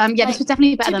 No. But yeah, this was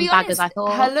definitely better To than be Baggers. honest, I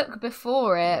thought. her look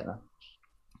before it,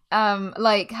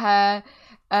 like her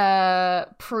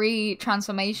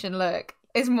pre-transformation look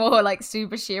is more like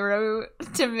Super Shiro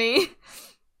to me.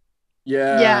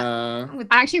 Yeah.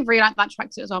 I actually really like that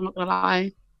tracksuit as well, I'm not gonna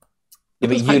lie. Yeah,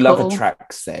 but It's you quite love cool. a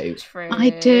tracksuit. True. I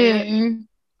do.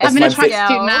 That's I'm in a my big-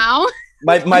 tracksuit now.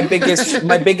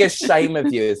 My biggest shame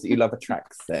of you is that you love a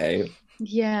tracksuit.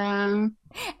 Yeah.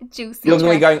 Juicy. You're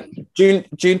gonna be track. going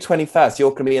June 21st.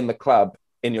 You're gonna be in the club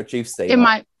in your juicy. In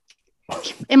my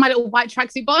little white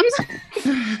tracksuit bottoms.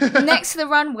 Next to the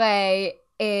runway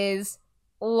is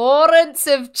Lawrence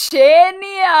of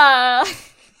Chenia.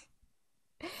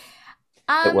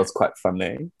 It was quite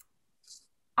funny.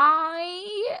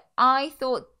 I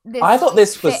thought this. I thought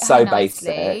this was fit her so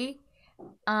nicely.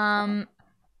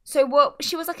 So what?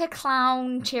 She was like a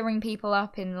clown cheering people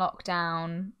up in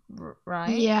lockdown,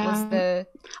 right? Yeah. Was the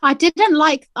I didn't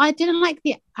like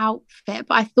the outfit,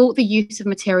 but I thought the use of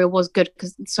material was good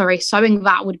because sewing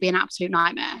that would be an absolute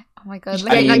nightmare. oh my god,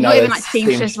 And you Like know not even it's like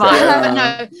seamstress seamstress.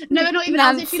 vibes. No, not even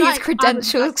as if she, Nancy's like,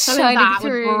 credentials sewing shining that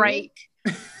through. would break.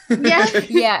 Yeah.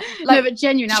 yeah, No, like but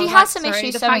genuinely, I she was had like, some sorry,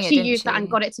 issues the sewing fact it, she didn't used that she? and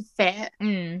got it to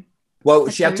fit. Well,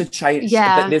 she had to change.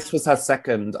 Yeah. This was her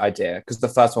second idea because the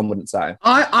first one wouldn't sew.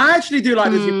 I actually do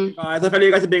like this, Mm. you guys. I feel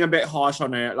you guys are being a bit harsh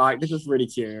on it. Like, this is really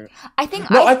cute. I think.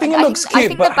 No, I think it looks I cute,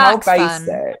 think but the how back's fun.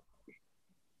 basic.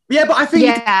 Yeah, but I think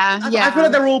Yeah, I feel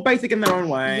like they're all basic in their own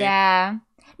way. Yeah.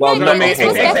 Well, No, not this was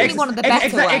all. definitely one of the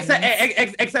better ones.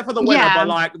 Except for the winner, Yeah. but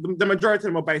like the majority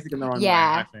of them are basic in their own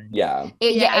Yeah. way. I think. Yeah.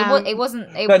 It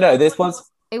wasn't. No, this was.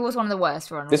 It was one of the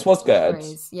worst runs. This was good.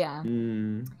 Yeah.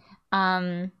 Mm.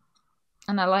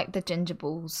 And I like the ginger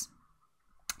balls.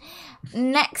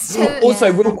 Next to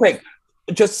Also, real quick,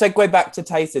 just segue back to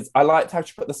Tayce's. I liked how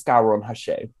she put the scour on her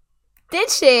shoe. Did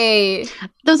she?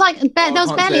 There was like there I was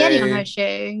can't barely any say. on her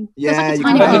shoe. Yeah, There was you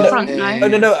like a tiny can't bit in say. front, Oh,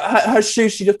 no? no. Her shoe,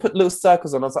 she just put little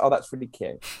circles on. I was like, oh, that's really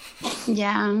cute.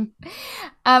 Yeah.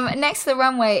 Next to the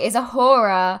runway is a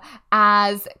horror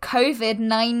as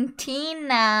COVID-19.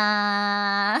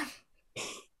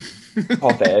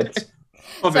 COVID.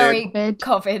 Sorry, COVID.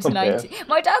 COVID-19.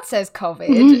 My dad says COVID.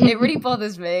 It really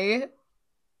bothers me.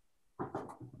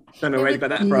 Don't know where you got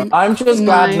that from. I'm just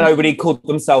glad No. nobody called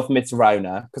themselves Miss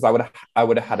Rona because I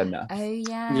would have had enough. Oh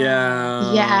yeah.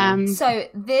 Yeah. Yeah. So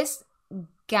this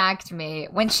gagged me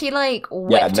when she like Yeah,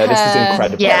 whipped no, this was her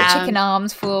incredible. Yeah. chicken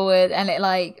arms forward and it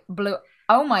like blew.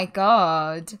 Oh my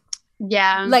god!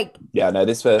 Yeah. Like Yeah, no,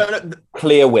 this was No, no,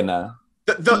 clear winner.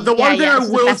 The Yeah, one thing yeah, I this is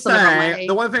the will best on the say, runway.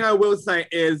 the one thing I will say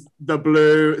is the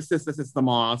blue sister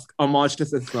mask, homage to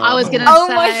sister. I was gonna Oh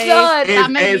say, my God, that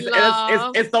made me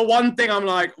laugh. It's the one thing I'm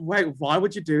like, wait, why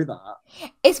would you do that?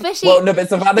 especially. Well, no, but it's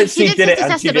the fact that she did it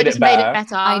and Sister she Sister, but did it just made it better.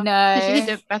 better. I know. She did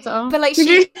it better. But like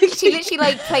she literally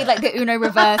like played like the Uno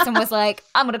reverse and was like,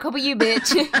 "I'm gonna copy you,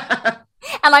 bitch,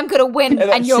 and I'm gonna win, And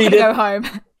and you're she gonna did- go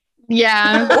home."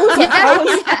 Yeah. Also,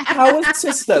 Yeah. how has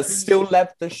Sister still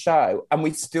left the show and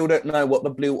we still don't know what the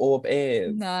blue orb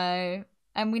is? No,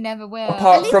 and we never will. At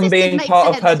Apart least from this being makes part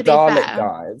of sense, her to be Dalek fair.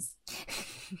 guys.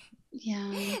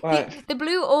 Yeah. Like, The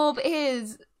blue orb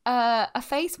is a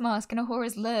face mask and a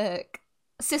horror's look.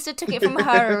 Sister took it from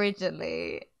her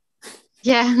originally,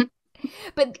 Yeah.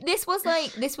 but this was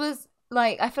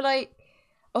like I feel like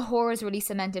a horror's really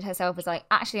cemented herself as like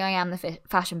actually I am the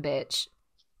fashion bitch,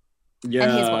 Yeah.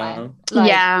 and here's what I am. Like,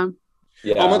 Yeah.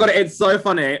 yeah. Oh my god, it's so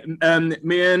funny.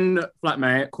 Me and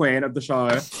flatmate Queen of the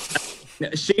show,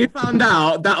 she found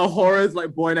out that Ahora's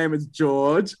like boy name is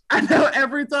George, and now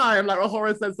every time like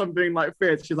Ahora says something like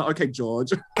fierce, she's like, "Okay, George."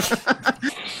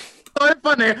 So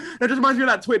funny. That just reminds me of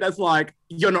that tweet that's like,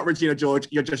 "You're not Regina George,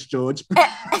 you're just George."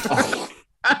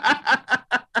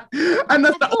 And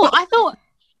that's I thought.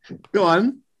 go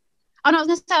on. Oh, no, I was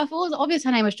gonna say I thought it was obvious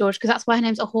her name was George because that's why her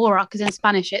name's Ahura because in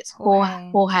Spanish it's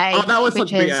Jorge. Jorge. Oh, that was which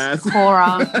such big is ass.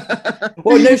 Hora.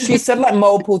 Well, no, she said like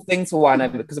multiple things for why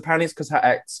name because apparently it's because her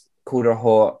ex called her a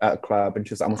whore at a club and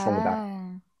she was like, I'm what's wrong with that?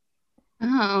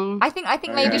 Oh. I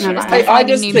think maybe she No, was no. like I finding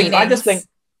just new think meanings.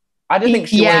 I didn't think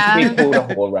she wanted to be called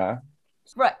a horror.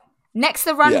 Right. Next,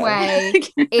 the runway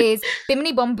is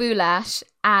Bimini Bon Boulash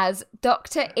as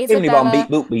Dr. Bimini Bon Isabella Beep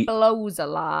Boop Beep. Blows a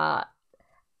lot.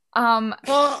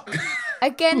 Well,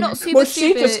 Again, not super. Well,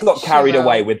 she just super got carried chill.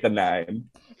 away with the name.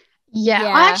 Yeah. Yeah.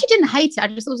 I actually didn't hate it. I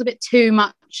just thought it was a bit too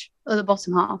much at the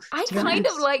bottom half. I to be kind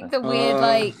of honest. like the weird,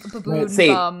 like baboon See,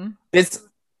 bum.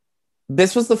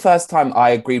 This was the first time I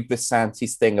agreed with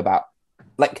Santi's thing about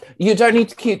like you don't need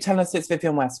to keep telling us it's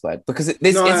Vivienne Westwood because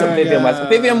this No, isn't Vivienne yeah. Westwood.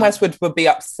 Vivienne Westwood would be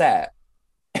upset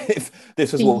if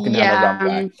this was walking down Yeah. the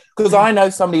runway because I know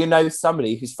somebody who knows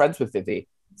somebody who's friends with Vivi.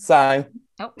 So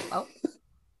Oh.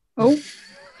 Oh.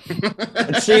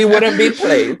 She wouldn't be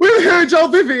pleased. We're here, Joel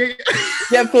Vivi.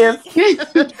 Yeah, Viv.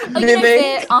 Oh, you know Vivi.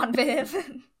 Viv, Aunt Viv.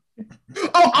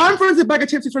 Oh, I'm friends with Bag of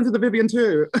Chips. She's friends with the Vivian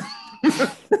too.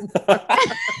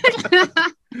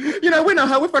 You know, we know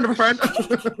her. We're friend of a friend.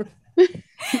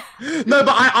 No,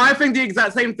 but I think the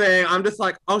exact same thing. I'm just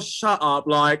like, oh, shut up.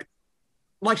 Like,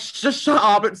 just shut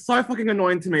up. It's so fucking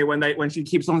annoying to me when she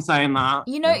keeps on saying that.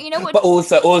 You know what? But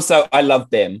also, I love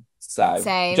Bim. So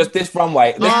Same. just this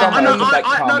runway. This I runway know, was like,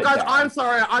 calm no, it guys, down. I'm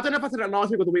sorry. I don't know if I said it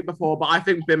last week or the week before, but I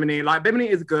think Bimini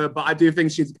is good, but I do think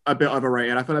she's a bit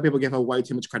overrated. I feel like people give her way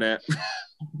too much credit.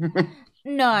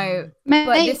 No, Mate,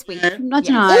 but this week. I don't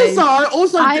yes. know.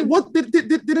 Also, I- what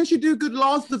didn't she do good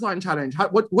last design challenge?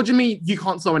 What do you mean you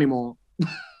can't sew anymore?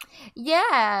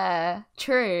 Yeah,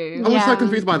 true. I was so Yeah.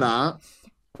 confused by that.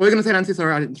 What were you gonna say, Nancy?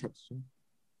 Sorry, I didn't interrupt you.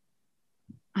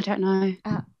 I don't know.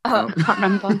 Oh, I can't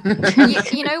remember.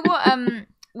 you know what?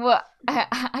 What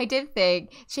I did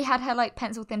think she had her like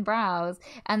pencil thin brows,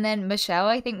 and then Michelle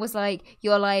I think was like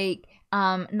your like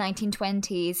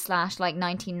 1920s / like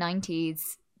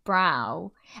 1990s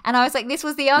brow, and I was like, this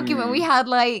was the argument we had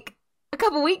like a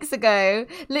couple weeks ago.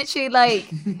 Literally, like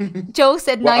Joel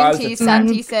said Well, I was 90s, a-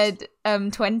 Santi said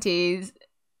 20s,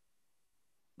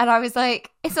 and I was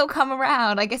like, it's all come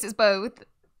around. I guess it's both.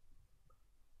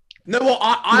 No, well,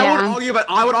 I Yeah.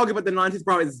 would argue, but the 90s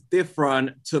brow is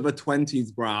different to the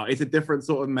 20s brow. It's a different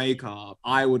sort of makeup.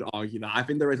 I would argue that. I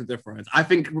think there is a difference. I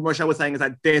think what Michelle was saying is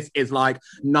that this is like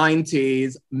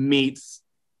 90s meets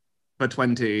the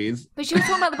 20s. But she was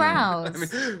talking about the brows. I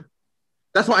mean,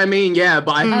 that's what I mean, yeah.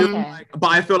 But Okay.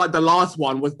 I feel like the last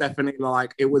one was definitely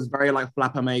like, it was very like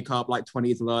flapper makeup, like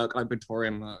 20s look, like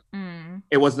Victorian look. Mm.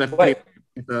 It was definitely Wait.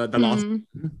 the last. Mm.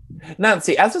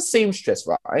 Nancy, as a seamstress,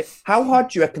 right? How hard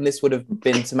do you reckon this would have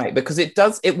been to make? Because it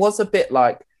was a bit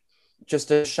like just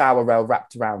a shower rail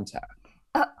wrapped around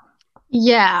her.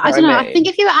 Yeah, I Know don't what know. I I think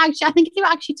if you were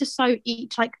actually to sew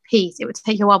each like piece, it would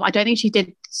take you a while. But I don't think she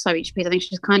did sew each piece. I think she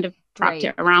just kind of wrapped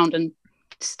it around and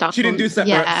stuck. She didn't do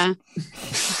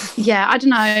separates. Yeah, yeah. I don't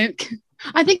know.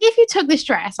 I think if you took this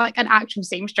dress, like an actual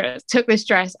seamstress, took this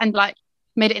dress and like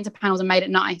made it into panels and made it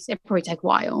nice, it'd probably take a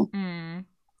while. Mm.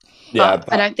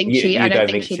 But I don't think she. I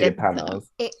don't think she did. panels.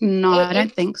 No, I It-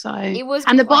 don't think so. It was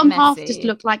And the quite bottom half messy. just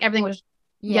looked like everything was.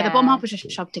 Yeah, the bottom half was just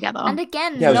shoved together. And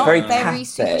again, Yeah, it was not very very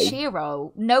super taffy.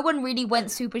 Shiro. No one really went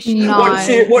super Shiro. No.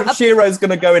 What Shiro's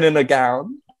gonna go in a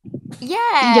gown? Yeah,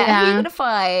 who are Yeah. you gonna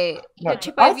fight? No,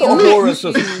 Trip I over thought your Aurora's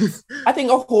was- shoes. I think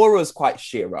Aurora's quite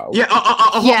Shiro. Yeah,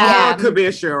 Yeah. could be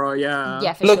a Shiro, yeah.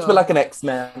 Yeah, for Looks sure. like an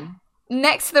X-Men.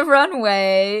 Next to the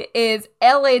runway is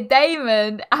Ellie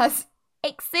Damon as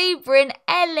Exuberant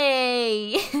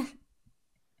Ellie.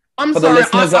 I'm For the sorry.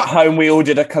 listeners at home, we all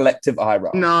did a collective eye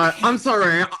roll. No, I'm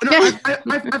sorry. No,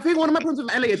 I think one of my problems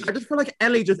with Ellie is I just feel like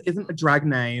Ellie just isn't a drag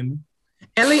name.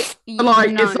 Ellie,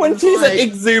 like, No. it's When she's like, an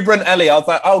exuberant Ellie, I was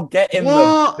like, oh, get in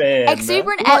What? the bin.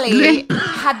 Exuberant What? Ellie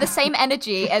had the same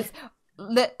energy as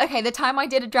the time I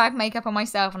did a drag makeup on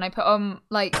myself and I put on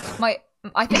like my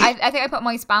I think I put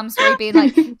my spam story being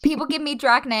like, people give me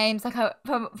drag names like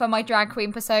for my drag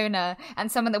queen persona,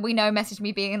 and someone that we know messaged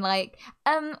me being like,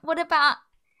 what about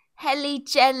Helly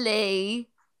Jelly?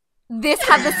 This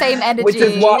had the same energy. Which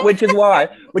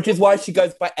is why she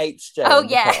goes by HJ. Oh on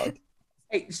the yeah. pod.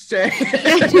 HJ.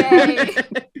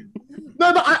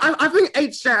 No, but I think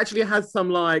HJ actually has some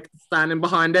like standing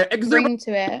behind it. Bring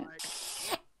to it.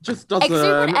 Just doesn't.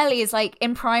 Exuberant Ellie is like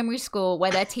in primary school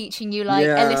where they're teaching you like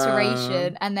Yeah.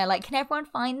 alliteration, and they're like, can everyone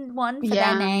find one for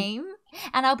Yeah. their name?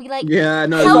 And I'll be like, Yeah,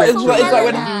 no. helpful it's like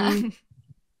when- Helena.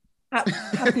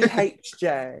 Happy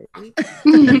HJ.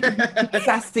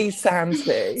 Sassy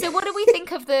Santy. So what do we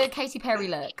think of the Katy Perry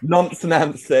look? Nonce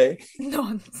Nancy.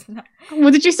 Nonsense.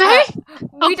 What did you say?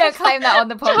 We don't claim that on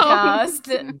the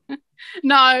podcast.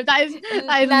 No, that is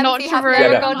not Nancy has true.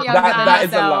 never Yeah, no, gone younger that- than that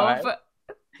is a herself. lie.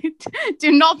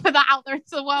 Do not put that out there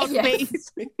into the world, Yes.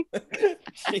 please.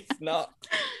 She's not.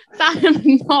 That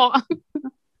am not.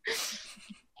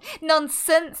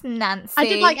 Nonsense, Nancy. I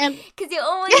did like because you're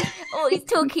always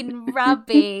talking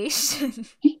rubbish.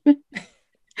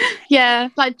 yeah,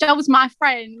 like Joe was my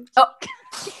friend.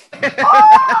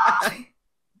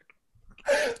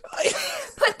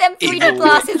 Put them 3D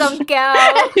glasses on,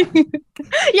 girl.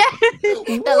 Yeah.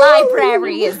 The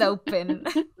library is open.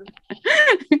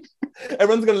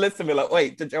 Everyone's gonna listen and be like,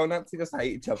 wait, did Joe and Nancy just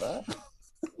hate each other?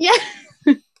 Yeah.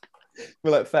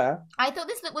 We're like, fair. I thought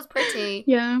this look was pretty.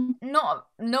 Yeah. Not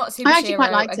super. I actually quite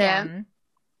Shiro liked it. again.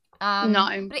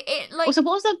 No. but it like Also,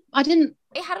 what was the? I didn't.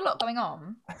 it had a lot going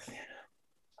on.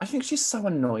 I think she's so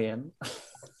annoying.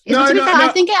 No, to be no, fair, no.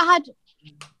 I think it had.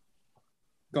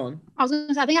 Go on. I was going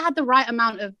to say, I think I had the right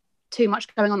amount of too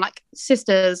much going on. Like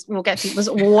Sisters will get was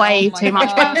way Oh my too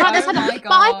much. God. But, this Oh my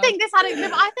but I God. think this had a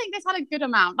good. I think this had a good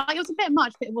amount. Like it was a bit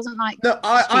much, but it wasn't like No, stupid.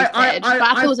 But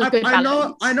I feel it was a good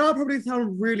balance. I know I probably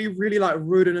sound really, really like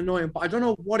rude and annoying, but I don't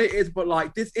know what it is, but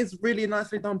like this is really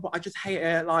nicely done, but I just hate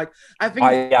it. Like I think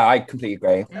I completely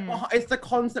agree. it's the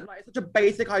concept, like it's such a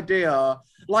basic idea.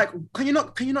 Like, can you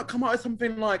not come out with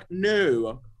something like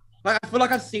new? Like I feel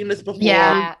like I've seen this before.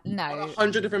 Yeah, From no.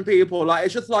 100 different people. Like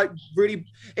it's just like really.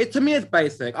 It to me it's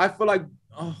basic. I feel like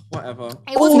whatever.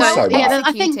 It wasn't Also- well Yeah, I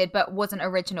executed, think- but wasn't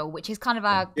original, which is kind of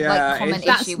our Yeah, like common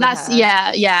it's- issue with her.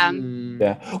 yeah.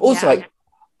 Yeah. Also, Yeah. like,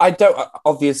 I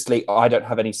don't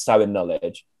have any sewing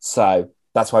knowledge, so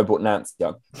that's why I brought Nancy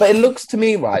on. But it looks to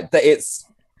me right that it's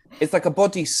like a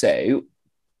bodysuit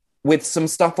with some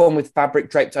stuff on with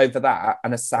fabric draped over that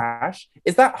and a sash.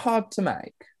 Is that hard to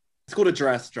make? It's called a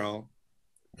dress, Joel.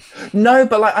 No,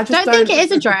 but like I just Don't think it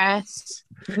is a dress.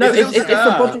 No, It's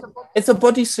it's a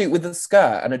bodysuit with a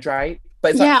skirt and a drape.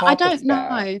 But it's like Yeah, I half a don't skirt.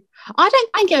 know. I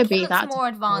don't think it would be looks that more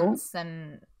difficult. advanced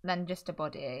than just a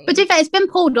body. But to be fair, it's been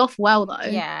pulled off well though.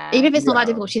 Yeah. Even if it's not that Yeah.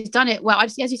 difficult, she's done it well. I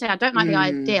just, as you say, I don't like the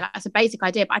idea. Like, it's a basic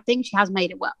idea, but I think she has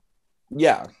made it well.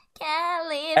 Yeah.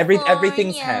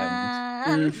 Everything's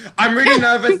hemmed. I'm really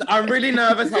nervous. I'm really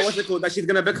nervous. What's it called? That she's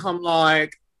gonna become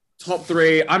like top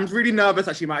 3. I'm really nervous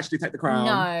that she might actually take the crown.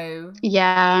 No.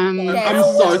 Yeah. I'm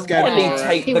so scared. Really of her.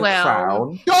 take He the will.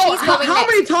 crown. Yo, She's how going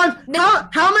many next. times? No.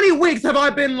 How many weeks have I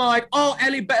been like, oh,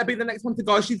 Ellie better be the next one to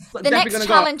go? She's The definitely next gonna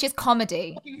challenge is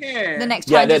comedy. go. Here. The next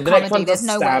Yeah, challenge the is next comedy. one's a There's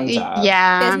no way. stand-up.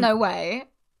 Yeah. There's no way.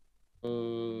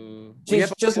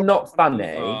 She's just not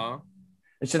funny.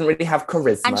 And she doesn't really have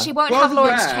charisma. And she won't Well, have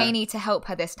Lawrence yeah. Cheney to help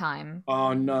her this time.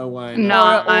 Oh no way.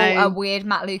 No. Or a weird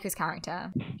Matt Lucas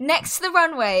character. Next to the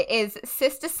runway is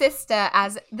Sister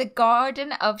as the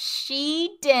Garden of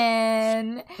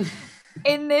Sheden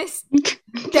in this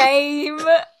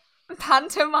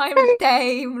pantomime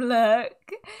dame look.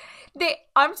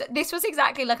 This was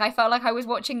exactly like I felt like I was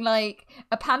watching like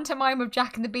a pantomime of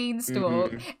Jack and the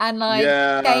Beanstalk and like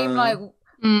Yeah. dame like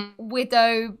Mm.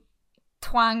 widow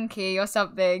Twanky or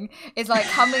something is like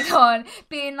coming on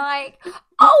being like,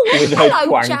 oh Widow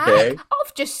hello Twanky. Jack,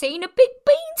 I've just seen a big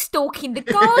beanstalk in the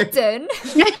garden.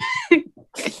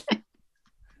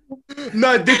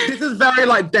 No, this is very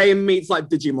like Dame meets like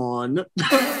Digimon.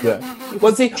 Yeah.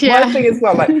 Well, see, Yeah. my thing as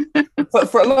well, like,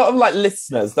 for a lot of like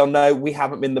listeners, they'll know we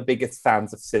haven't been the biggest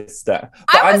fans of Sister.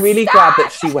 But I I'm was really sad. glad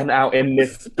that she went out in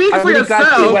this. Speak I'm for really glad she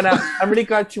yourself. went out. I'm really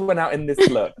glad she went out in this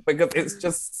look because it's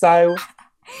just so.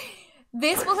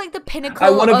 This was like the pinnacle I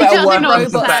want a of better word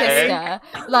Robot for Sister.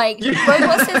 Like, Yeah.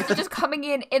 Robot Sister just coming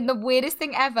in the weirdest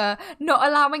thing ever, not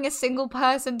allowing a single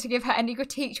person to give her any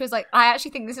critique. She was like, I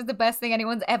actually think this is the best thing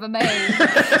anyone's ever made.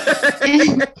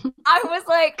 I was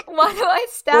like, why do I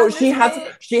stand Well, this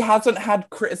bitch? she hasn't had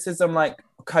criticism like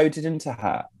coded into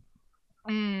her.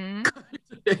 Mm.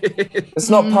 It's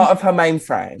not part of her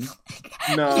mainframe.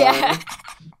 No. Yeah.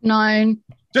 No.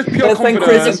 Just pure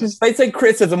confidence. They say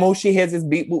criticism. All she hears is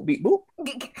beep boop beep boop.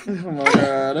 Oh my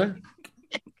god.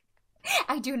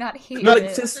 I do not hear Like,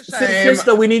 it. Shame.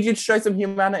 sister, we need you to show some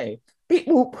humanity. Beep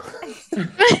boop.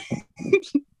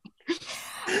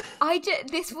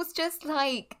 This was just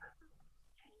like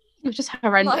It was just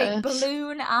horrendous.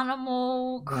 balloon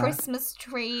animal, Christmas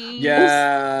tree.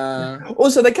 Yeah.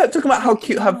 Also, they kept talking about how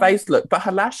cute her face looked, but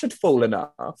her lash had fallen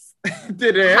off.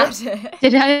 Did it?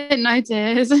 Did I didn't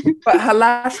notice? But her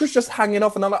lash was just hanging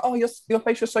off, and I'm like, "Oh, your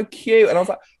face is so cute." And I was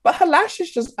like, "But her lash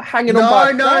is just hanging on." by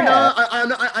a No.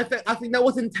 thread." I think that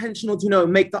was intentional to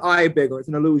make the eye bigger. It's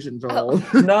an illusion, Joel.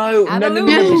 No, An no,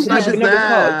 illusion.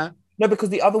 because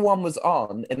the other one was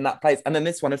on in that place, and then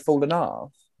this one had fallen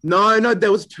off. No,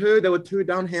 there was two. There were two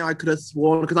down here. I could have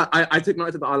sworn because I took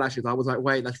notice of the eyelashes. I was like,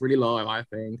 wait, that's really low. I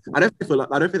think. I don't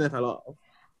think they fell off.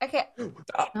 Okay.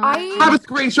 I have a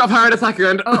screenshot of her in a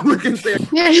second. Oh. We can see it.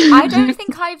 I don't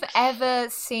think I've ever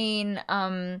seen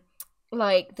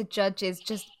like the judges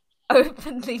just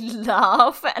openly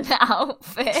laugh at an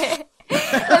outfit.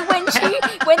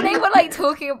 Like when they were like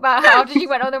talking about how after she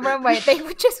went on the runway, they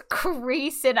were just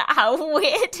creasing at how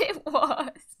weird it was.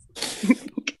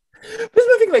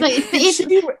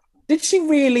 Did she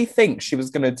really think she was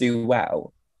going to do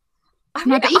well? I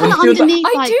No, mean, but even I feel underneath,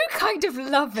 I like, do kind of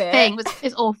love it. thing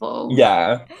is awful.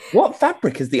 Yeah. What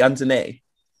fabric is the underneath?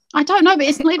 I don't know, but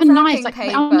it's not even nice. Wrapping Like the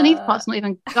paper. underneath part's not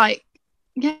even like.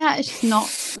 Yeah, it's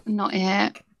just not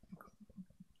it.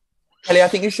 Kelly, I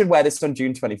think you should wear this on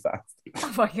June 21st.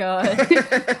 Oh my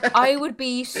god, I would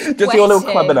be sweating. Just your little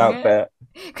clubbing outfit.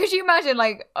 Could you imagine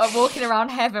like walking around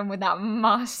heaven with that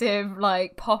massive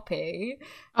like poppy?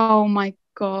 Oh my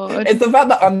God. It's the fact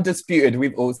that undisputed,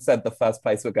 we've all said the first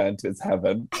place we're going to is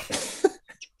heaven.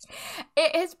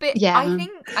 It has been. Yeah.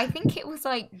 I think it was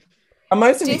like And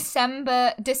most of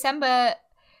December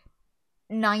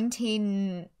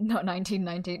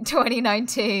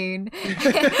 2019.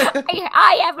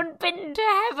 I haven't been to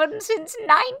heaven since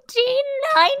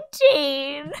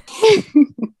 1919.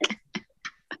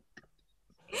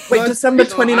 Wait, December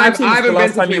 2019 I was the haven't last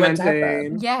been to time you went to 2019.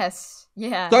 heaven? Yes.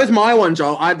 Yeah. So is my one,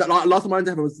 Joel. Last time I went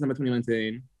to heaven was December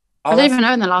 2019. I Oh, don't that's- even know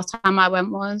when the last time I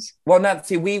went was. Well,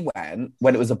 Nancy, we went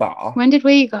when it was a bar. When did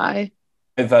we go?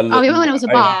 Over Oh, we went when it was a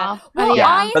bar. Well, Oh,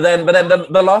 yeah. But then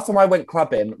the last time I went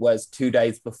clubbing was 2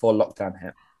 days before lockdown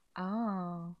hit.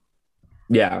 Oh.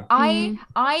 Yeah. I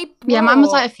Yeah, mine was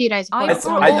brought- like a few days I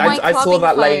before. brought all my I saw clubbing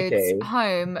that clothes lady.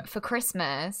 home for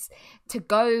Christmas to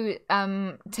go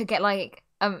to get like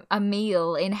a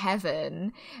meal in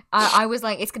heaven. I was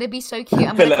like, it's gonna be so cute.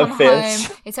 I'm gonna Fillet of come fish.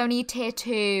 home. It's only tier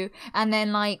 2, and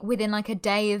then like within like a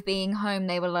day of being home,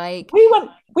 they were like, We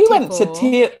went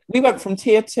Tier 4. we went from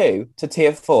tier 2 to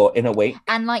tier 4 in a week.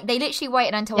 and like they literally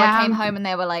waited until Yeah. I came home, and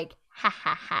they were like, ha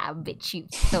ha ha, bitch, you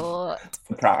thought.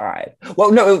 Pride.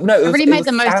 Well, no, it I was, really it made was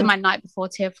the most San- of my night before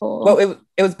tier 4. Well,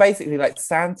 it was basically like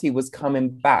Santi was coming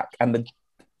back, and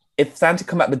if Santi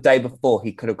come back the day before,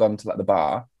 he could have gone to like the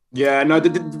bar. Yeah, no, the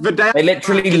day They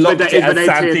literally is the locked day- it is the as day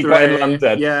Santi tier got in 3.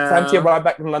 London. Yeah. Santi arrived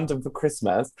back in London for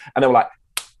Christmas, and they were like,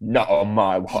 "Not on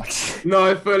my watch."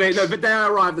 No, fully. No, the day I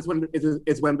arrived is when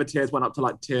the tiers went up to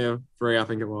like tier 3, I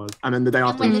think it was, and then the day And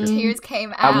after. when was the tier- tears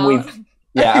came And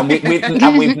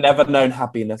out, we've never known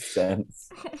happiness since.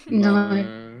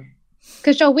 No.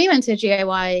 Because Joel, we went to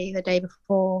GAY the day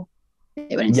before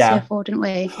it went into Yeah. tier 4, didn't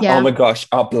we? Yeah. Oh my gosh,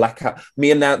 our blackout.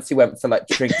 Me and Nancy went for like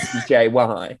drinks and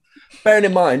JY. Bearing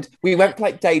in mind, we went for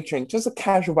like day drink, just a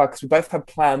casual bar because we both had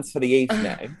plans for the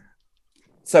evening.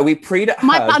 So we preed at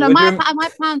my hers. plan, no, We were my, doing- my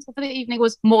plans for the evening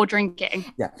was more drinking.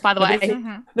 Yeah. By the No, way. but see-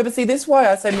 Mhm. No, but see, this is why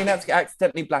I say me and Nancy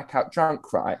accidentally blackout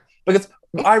drunk, right? Because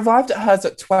I arrived at hers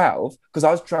at 12 because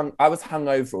I was drunk. I was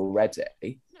hungover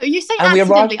already. You say And we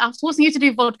accidentally. I was forcing you to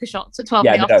do vodka shots at 12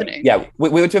 Yeah, in the afternoon. yeah. We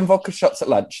were doing vodka shots at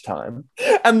lunchtime,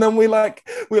 and then we drank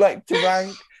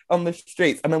on the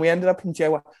streets, and then we ended up in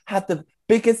jail. Had the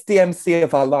biggest DMC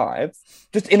of our lives,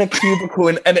 just in a cubicle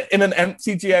in an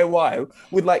empty GOY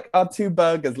with like our 2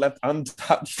 burgers left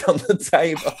untouched on the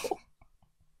table.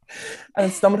 And I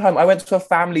stumbled home. I went to a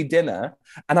family dinner,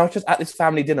 and I was just at this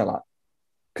family dinner like,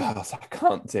 God, I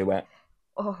can't do it.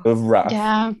 Oh, It was rough.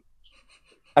 Yeah.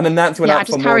 And then Nancy went Yeah, out I for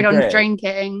just more carried on drink.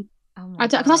 drinking. oh my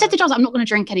Because I said to God. Giles, I'm not going to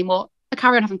drink anymore. I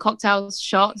carry on having cocktails,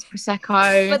 shots,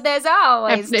 prosecco, But there's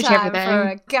always Literally time everything. for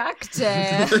a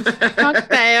cocktail.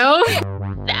 cocktail.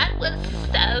 That was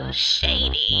so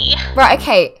shady. Right,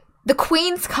 okay. The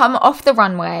queens come off the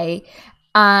runway,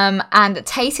 and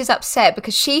Tace is upset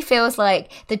because she feels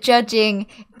like the judging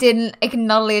didn't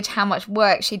acknowledge how much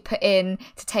work she'd put in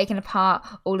to taking apart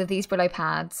all of these Brillo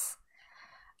pads.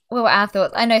 What were our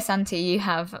thoughts? I know, Santi, you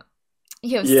have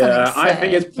something to Yeah, I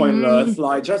think say. it's pointless.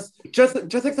 Like, just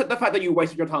accept the fact that you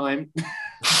wasted your time.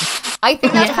 I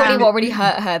think that's Yeah. probably what really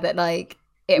hurt her. That like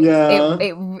it Yeah.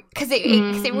 because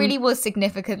it really was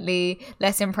significantly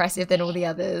less impressive than all the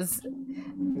others.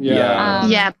 Yeah.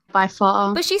 Yeah, by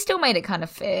far. But she still made it kind of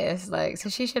fierce, like so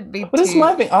she should be. But that's too-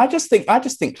 my thing. I just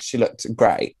think she looked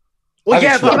great. Well, I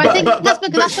yeah, mean, Yeah, but I think but- that's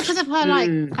but- because of her like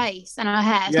Mm. face and her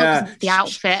hair. It's Yeah. not because of the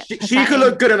outfit. per She se. could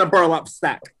look good in a burrow up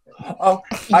stack. Oh,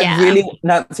 Yeah.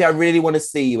 Nancy, I really want to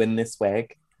see you in this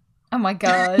wig. Oh my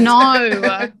god!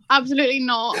 No, absolutely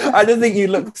not. I just think you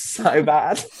look so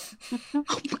bad.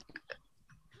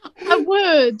 I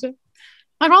would.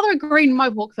 I'd rather a green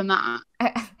mohawk than that.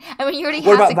 I mean, you already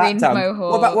What have about the green that down?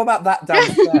 mohawk. What about that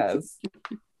downstairs?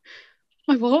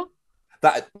 My what?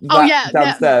 that Oh, yeah, yeah.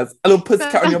 downstairs. A little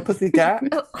pussycat on your pussycat.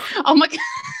 Oh my god.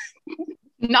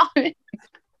 No.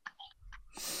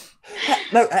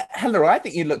 No, Helena, I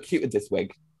think you look cute with this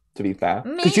wig. To be fair,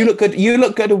 Me? because you look good. You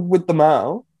look good with the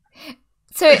mole.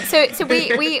 So we have You some look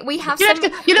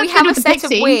good- you look we good have a with the set of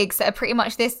pixie. wigs that are pretty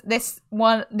much this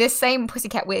same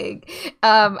pussycat wig,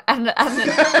 and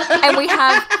we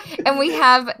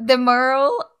have the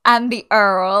Merle and the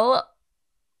Earl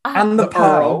And the The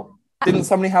pearl. pearl. Didn't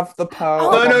somebody have the pearl?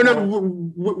 Oh,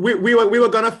 No. We were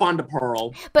gonna find a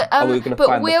pearl. But we were gonna but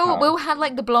find the pearl. Will had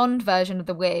like the blonde version of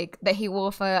the wig that he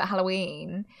wore for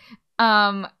Halloween.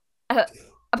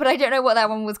 But I don't know what that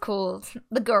one was called.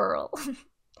 The girl.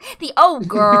 The old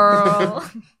girl.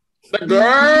 The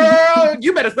girl,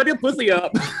 you better set your pussy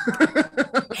up.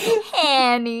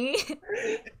 Annie.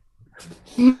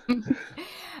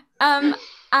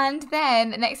 And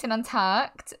then next in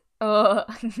Untucked, or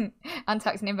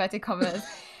Untucked in inverted commas,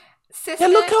 Sister. Yeah,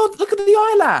 look at the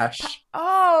eyelash.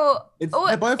 Oh,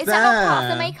 They're both is that not part of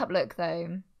the there. makeup look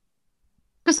though?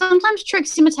 Because sometimes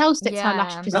Trixie Mattel sticks Yeah. her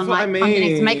lashes That's on what I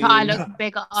underneath to make her eye mean. look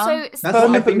bigger. So That's what I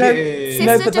but think no, it is. Sister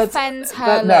no, but that's- defends her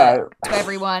but no. look to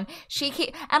everyone.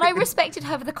 And I respected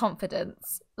her for the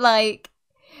confidence. Like,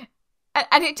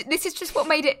 this is just what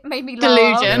made me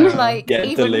laugh. Delusion. Like, Yeah,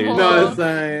 even delusion. more. No,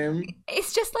 same.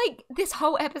 It's just like this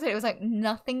whole episode. It was like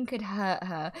nothing could hurt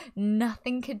her,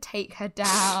 nothing could take her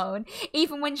down.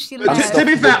 Even when she To, left. to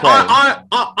be fair, Ukraine.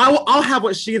 I'll have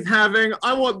what she's having.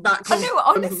 I want that. I know,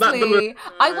 honestly,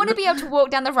 I want to be able to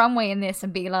walk down the runway in this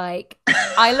and be like,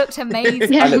 I looked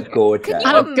amazing. Yeah. I look gorgeous. Can you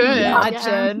I look good,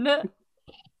 imagine?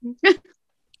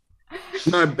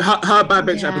 No, her bad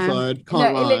bitch Yeah. episode. No,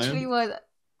 Can't it lie. literally was.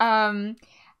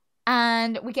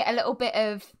 And we get a little bit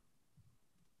of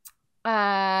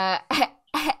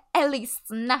Ellie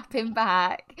snapping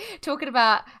back, talking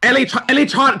about Ellie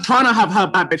trying to have her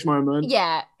bad bitch moment.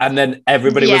 yeah. And then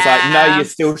everybody was like, Yeah. no, you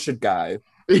still should go.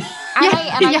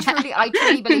 I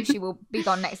truly believe she will be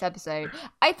gone next episode.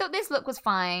 I thought this look was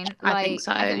fine. I think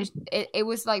so. It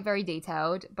was like very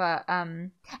detailed, but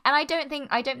and I don't think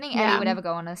Ellie Yeah. would ever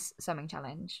go on a sewing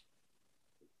challenge.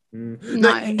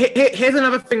 No, here's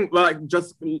another thing, like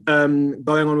just going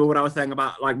on with what I was saying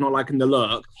about like not liking the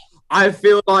look. I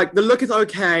feel like the look is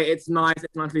okay, it's nice,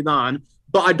 it's nicely done,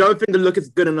 but I don't think the look is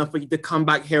good enough for you to come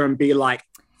back here and be like,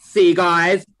 see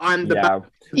guys, I'm the best.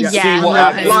 Yeah. See what no.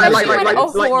 happens. Especially when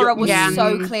like Aurora was yeah.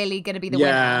 so clearly going to be the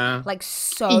Yeah. winner, like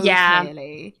so Yeah.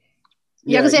 clearly.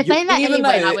 Yeah, because if they let even Ellie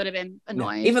win, though- I would have been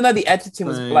annoyed. Even though the editing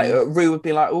was Same. like, Rue would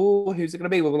be like, oh, who's it going to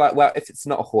be? We were like, well, if it's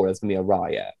not a horror, it's going to be a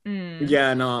riot. Mm.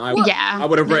 Yeah, no, yeah, I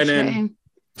would have written in. literally.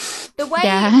 The way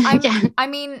Yeah, yeah. I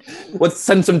mean, We'll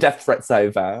send some death threats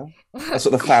over. That's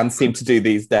what the fans seem to do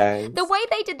these days. the way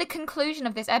they did the conclusion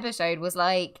of this episode was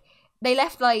like they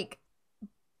left like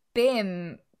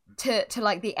Bim to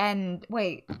like the end.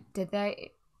 Wait, did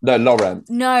they? No, Lauren.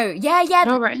 No, yeah,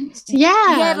 Lawrence.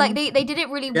 Yeah. yeah. Like they did it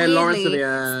really Yeah, Lawrence to weirdly, the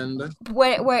end.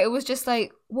 where it was just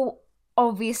like, well,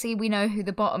 obviously we know who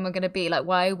the bottom are gonna be. Like,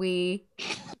 why are we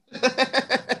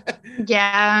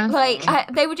Yeah. like?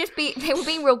 They were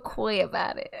being real coy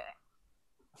about it.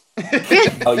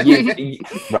 Oh,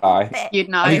 right. You'd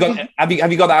know. Have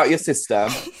you got that out of your system?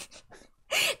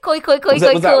 Coy.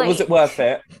 Was it worth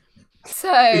it?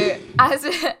 So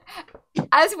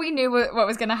as we knew what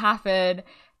was going to happen,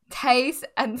 Tace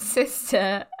and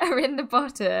Sister are in the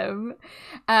bottom,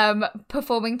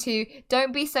 performing to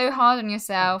 "Don't Be So Hard on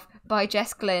Yourself" by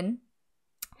Jess Glynn.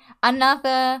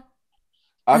 Another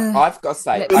I've got to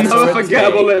say, Lip I sync. saw a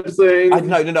Unforgettable tweet. lip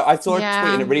sync. No. I saw a Yeah.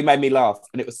 tweet and it really made me laugh.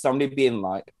 And it was somebody being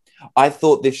like, I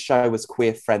thought this show was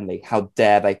queer friendly. How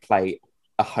dare they play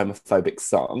a homophobic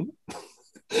song?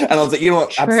 And I was like, you know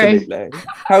what? True. Absolutely.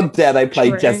 How dare they play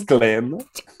True. Jess Glynn?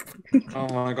 Oh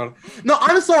my god. No,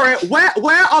 I'm sorry. Where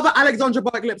are the Alexandra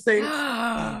Burke lip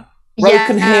syncs?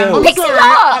 Broken Hill. I'm Pixie sorry.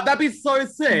 Lott! That'd be so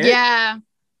sick. Yeah.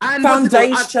 And what's it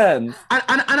called? Foundation.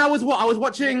 And I was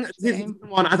watching season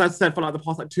one, as I said, for like the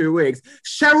past like 2 weeks.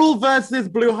 Cheryl versus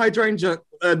Blue Hydrangea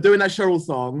doing that Cheryl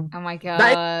song. Oh my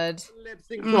god. Lip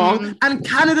sync song. And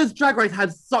Canada's Drag Race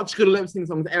had such good lip sync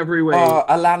songs every week.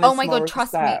 Alanis Oh my god,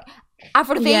 trust me.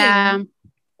 Avril Lavigne. Yeah.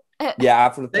 Yeah,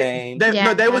 Avril Lavigne.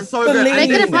 They were so Celine. good. They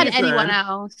And could have this had season- anyone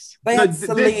else. They No, had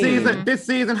Celine. this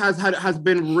season has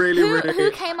been really, really. Who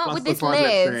came up with this clusterfuck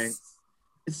lip sync. list?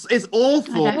 It's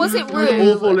awful. I don't Was it It's the most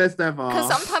Rue? awful list ever. Because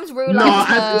sometimes Rue No, likes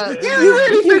you her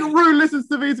really think Rue listens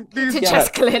to these? to Yeah. Jess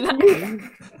Glynn.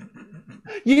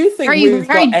 You think Very- Rue's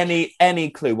very- got any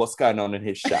clue what's going on in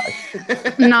his show?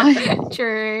 No.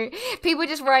 True. People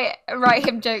just write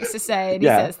him jokes to say, and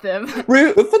Yeah. he says them.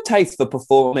 Rue, with the taste for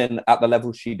performing at the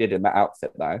level she did in that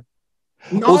outfit, though.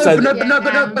 No, Also-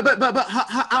 but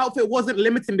her outfit wasn't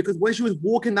limiting because when she was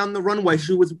walking down the runway,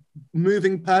 she was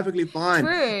moving perfectly fine.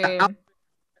 True.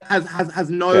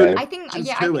 Has no. Yeah. I think to she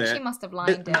it. must have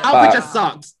lined it. The outfit But- just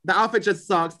sucks. The outfit just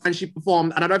sucks, and she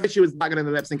performed. And I don't think she was that good in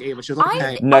the lip sync either. She was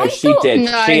okay. No, I she thought- did.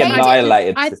 No, She they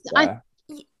annihilated didn't. Sister.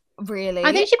 Really?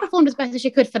 I think she performed as best as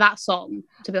she could for that song,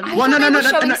 to be honest. I Well, thought no, they no, were no,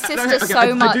 showing no, Sister okay, so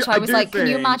I much. do I was like, can you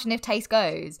think- imagine if Taste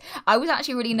goes? I was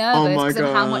actually really nervous Oh my because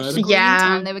of how much God. screen Yeah.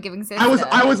 time they were giving Sister. I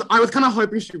was kind of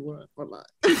hoping she would, but like,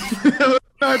 I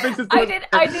hoping Sister I would-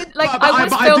 did. Like, But I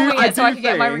was filming it so I do could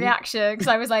get my think- reaction because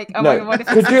I was like, oh No, my god, what if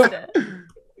could it's you- Sister?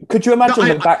 Could you imagine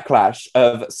No, the backlash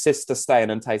of Sister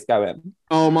staying and Taste going?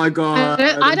 Oh my god!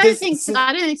 I don't This- think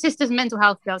Sister's mental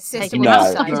health would be able to take Sister it. would Once not.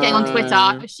 it started getting on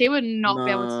Twitter, she would not No.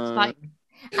 be able to like.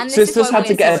 And this Sisters is why had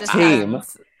to we're get a sister team.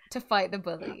 fans, to fight the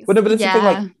bullies. Well, no, but it's the thing,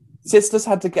 like, Sisters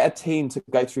had to get a team to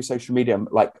go through social media and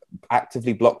like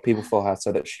actively block people for her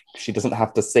so that she doesn't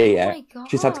have to see Oh it. my God.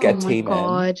 She's had to get a Oh my team in.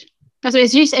 god. That's what,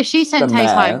 if she sent The Taze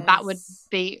mess. home, that would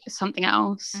be something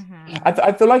else. Mhm.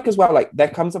 I feel like as well, like there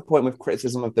comes a point with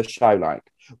criticism of the show, like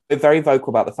we're very vocal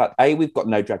about the fact we've got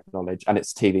no drag knowledge and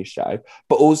it's a TV show,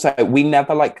 but also we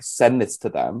never like send this to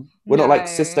them. We're not like, No.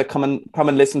 sister, come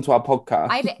and listen to our podcast.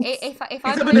 If I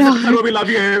Except for post- this episode where we love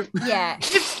you. yeah,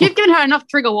 You've given her enough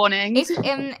trigger warnings.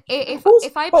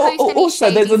 if I Also- post any also,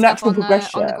 shady there's a stuff natural on the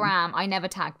progression. gram, I never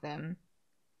tag them.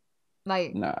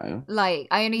 Like No. I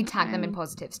only tag them in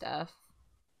positive stuff.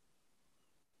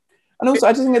 And also,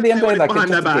 I just think at the end of the day, like,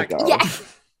 Behind it's their just a back. giggle. Yeah.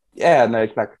 Yeah, no,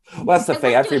 exactly. Well, that's the I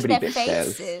thing. want to use Everybody their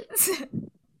bitches. faces.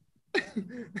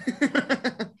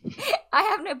 I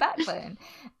have no backbone.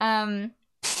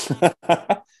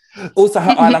 Also,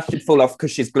 her eyelash should fall off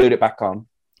because she's glued it back on.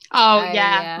 Oh,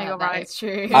 yeah. No, you're that right. is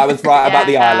true. I was right about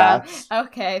the Yeah. eyelash.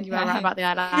 Okay, You are right about the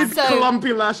eyelash. These So-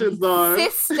 clumpy lashes, though.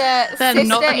 Sister They're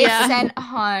not- is yeah. sent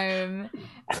home.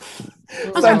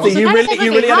 Also, Santi, you can I really, say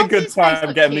you really quickly, had a how good does this face time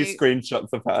look getting these cute? screenshots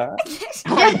of her.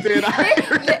 I did.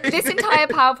 This entire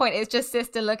PowerPoint is just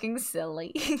sister looking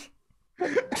silly.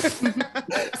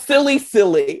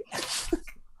 Silly.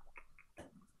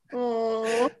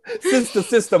 Oh.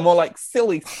 Sister, more like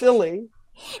silly.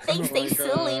 They Oh say my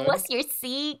silly. God. What's your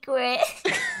secret?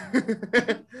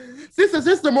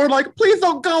 Sister, more like, please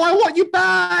don't go. I want you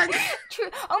back. True.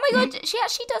 Oh my god, she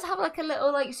actually does have like a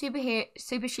little like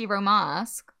superhero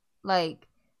mask. Like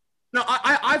No,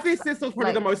 I think Sister's probably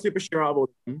Like- the most superhero of all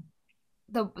them.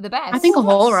 the best. I think a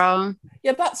horror.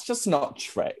 Yeah, that's just not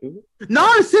true.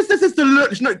 No, Sister,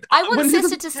 look. No, I want when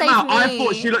Sister to came save out, I me.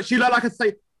 thought she looked like a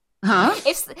safe. Huh?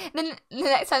 If then the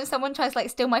next time someone tries like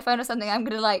steal my phone or something, I'm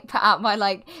gonna like put out my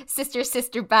like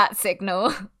sister bat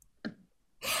signal.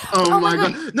 Oh, Oh my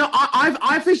my god. No,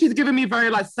 I think she's giving me very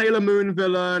like Sailor Moon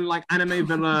villain, like anime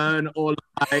villain, or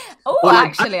like, Oh, or, like,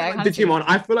 actually, I like can't see- Digimon.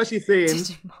 I feel like she's seeing.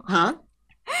 Digimon. Huh?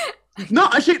 No,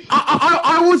 actually,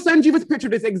 I will send you this picture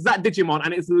of this exact Digimon,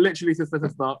 and it's literally sister.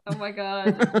 Oh my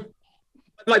god.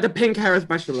 Like the pink hair,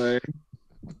 especially.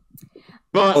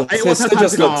 But Oh, it was her sister time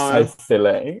just to looks go. so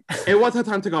silly. It was her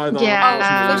time to go, though.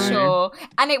 Yeah. Oh, for sure.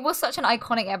 And it was such an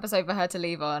iconic episode for her to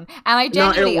leave on. And I No,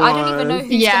 it genuinely, I don't even know was. who's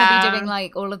going to Yeah. be doing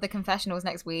like all of the confessionals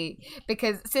next week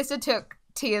because Sister took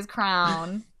Tia's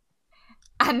crown.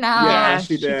 And now, Yeah,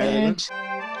 she did.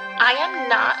 I am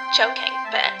not joking,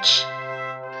 bitch.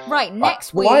 right,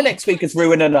 next week. Why next week is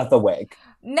ruin another wig?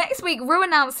 Next week, Rue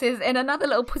announces in another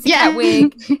little pussycat Yeah.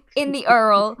 wig in the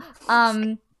Earl.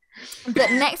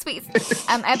 That next week's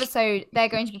episode, they're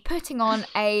going to be putting on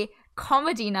a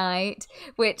comedy night,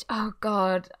 which, oh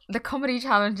god, the comedy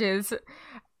challenges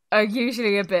are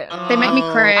usually a bit. They make me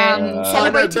cringe.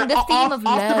 Celebrating the theme of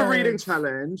after love. the reading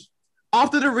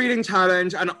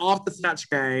challenge, and after Snatch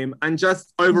Game, and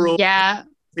just overall Yeah.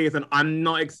 season, I'm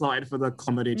not excited for the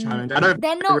comedy challenge. I don't.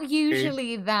 They're not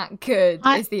usually that good,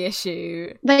 is the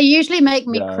issue. They usually make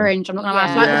me Yeah. cringe. I'm not gonna lie. I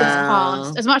feel like Yeah. this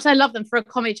past, as much as I love them, for a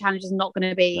comedy challenge is not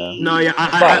gonna be. No, yeah,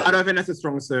 I don't think that's a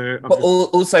strong suit. But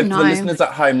also for No. the listeners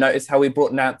at home, notice how we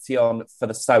brought Nancy on for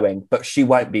the sewing, but she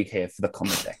won't be here for the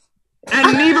comedy.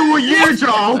 And neither will you,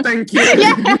 Joel. Thank you.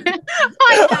 Yeah.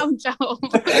 Hi down, Joel.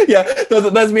 Yeah,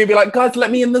 there's me be like, guys,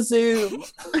 let me in the Zoom.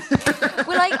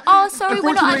 We're like, oh, sorry,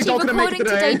 we're not Unfortunately, actually Joel couldn't make it recording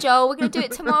today, today. Joel. We're going to do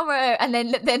it tomorrow. And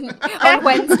then on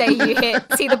Wednesday, you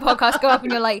see the podcast go up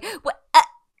and you're like, what?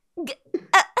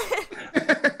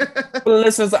 For the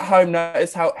listeners at home,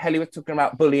 notice how Helly was talking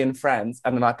about bullying friends,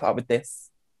 and then I put up with this.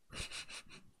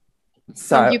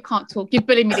 So You can't talk. You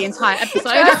bullied me the entire episode.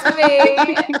 Trust me.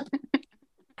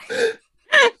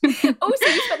 Also,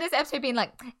 you spent this episode being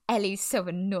like, Ellie's so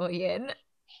annoying.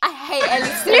 I hate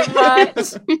Ellie so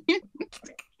much.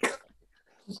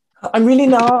 I'm really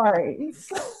nice.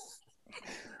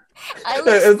 I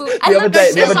No, it was love the other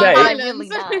day- the other day. really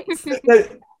nice.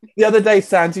 The other day,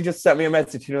 Santi just sent me a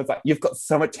message and I was like, "You've got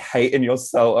so much hate in your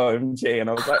soul, OMG." And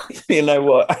I was like, "You know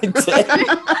what? I did."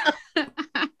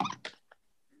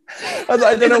 I was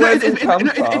like, I don't know where it's come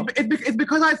from. It's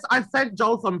because I sent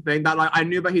Joel something that like I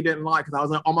knew but he didn't like, because I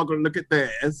was like, oh my god, look at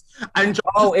this. And Joel,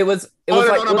 Oh, it was no,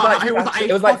 like no, but he was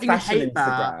like, I fucking fashion hate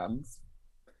that. Instagrams.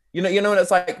 You know when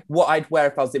it's like what I'd wear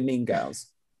if I was in Mean Girls.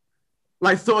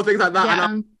 like sort of things like that. And Yeah.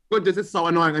 I'm like, this is so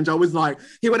annoying. And Joel was like,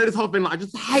 he went into this whole thing like, I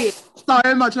just hate it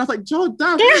so much. And I was like, Joel,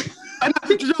 damn. And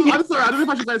Joel, I'm sorry, I don't know if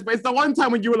I should say this, but it's the one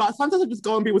time when you were like, sometimes I just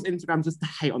go on people's Instagram just to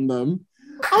hate on them.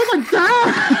 I was like,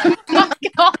 damn. Oh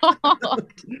my god.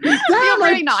 Damn, You're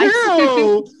like, really nice.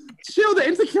 chill. chill. The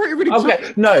insecurity really.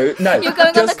 Okay, no. You're going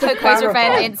on the just to Coco's clarify-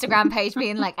 Revenge Instagram page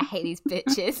being like, I hate these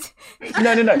bitches.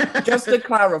 No. Just to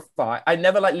clarify, I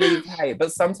never like leave hate,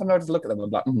 but sometimes I just look at them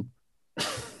and I'm like,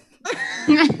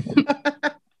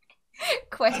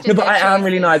 Question. no, but their I am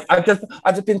really choices. nice.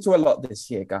 I've just been through a lot this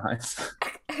year, guys.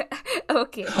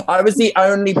 Okay. I was the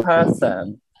only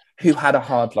person who had a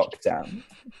hard lockdown.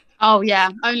 Oh yeah,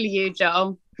 only you,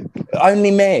 Joel.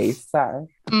 Only me. So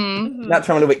Mm. that's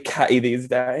why I'm a little bit catty these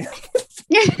days.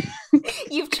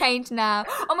 You've changed now.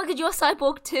 Oh my god, you're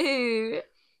cyborg too.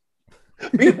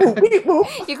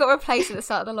 Beep-boop. You got replaced at the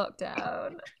start of the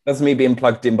lockdown. That's me being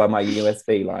plugged in by my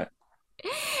USB light.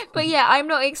 But yeah, I'm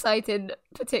not excited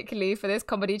particularly for this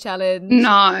comedy challenge. No,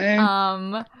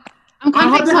 Um, I'm kind I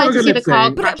of hope they have a excited to good see the lip sync.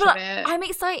 car but, crash but of it. I'm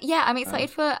excited. Yeah, I'm excited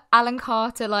for Alan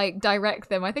Carr to like direct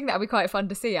them. I think that would be quite fun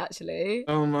to see actually.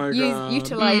 Oh my god.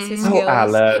 Utilize his Mm. Oh, skills,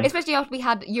 Alan. especially after we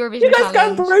had Eurovision You guys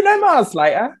challenge. going Bruno Mars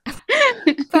later?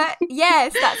 But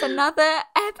yes, that's another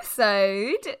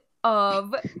episode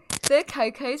of the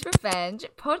Coco's Revenge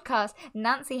podcast.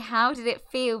 Nancy, how did it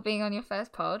feel being on your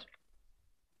first pod?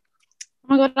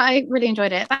 Oh my god, I really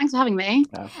enjoyed it. Thanks for having me.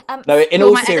 No, in All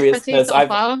all my expertise seriousness, to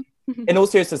offer.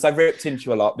 I've ripped into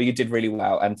you a lot, but you did really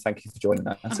well, and thank you for joining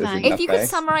us. It was Okay. really If you could lovely.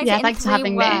 summarize Yeah, it in thanks for 3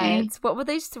 having me. words, what would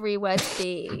those 3 words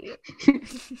be?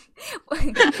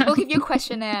 We'll give you a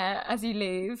questionnaire as you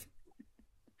leave.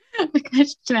 The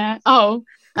questionnaire. Oh,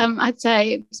 I'd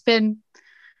say it's been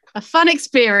a fun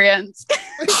experience.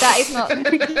 That is not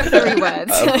 3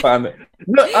 words.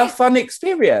 A fun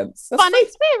experience. That's Fun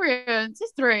experience.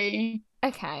 It's 3.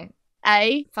 Okay.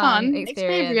 A Fun fun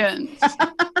experience.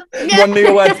 experience. One of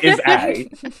your words is A.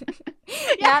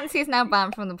 Nancy is now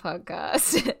banned from the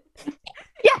podcast.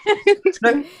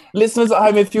 No, listeners at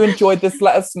home, if you enjoyed this,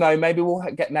 let us know. Maybe we'll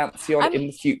get Nancy on in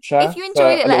the future. If you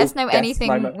enjoyed it, for a let little us know guest anything.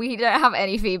 moment. We don't have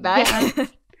any feedback.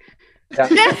 Yeah.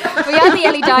 We are the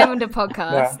Ellie Diamond of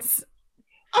podcasts.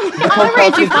 I'll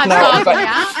rate you 5 now stars on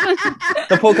that.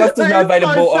 The podcast is now That is so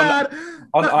available sad.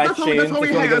 on That's why iTunes. we If you want to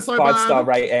hate give her us so a 5-star bad.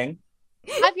 rating.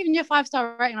 I've given you a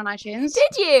 5-star rating on iTunes.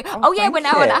 Did you? Oh, yeah, thank we're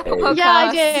now on you. Apple Podcasts. Yeah,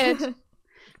 I did.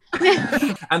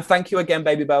 And thank you again,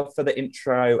 Baby Bell, for the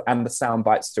intro and the sound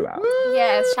bites throughout.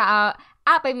 Yes, shout out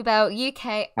at Baby Bell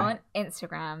UK on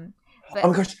Instagram. But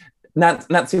Oh my gosh,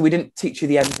 Nancy, we didn't teach you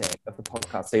the ending of the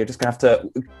podcast, so you're just gonna have to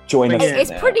join us.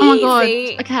 it's in pretty Oh my God.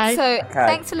 easy. Okay. So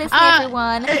thanks for listening,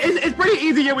 everyone. It's pretty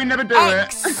easy, yeah, we never do it.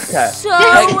 XO,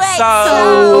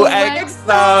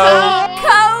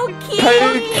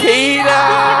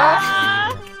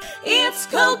 Coquina. It's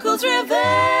Coco's Revenge.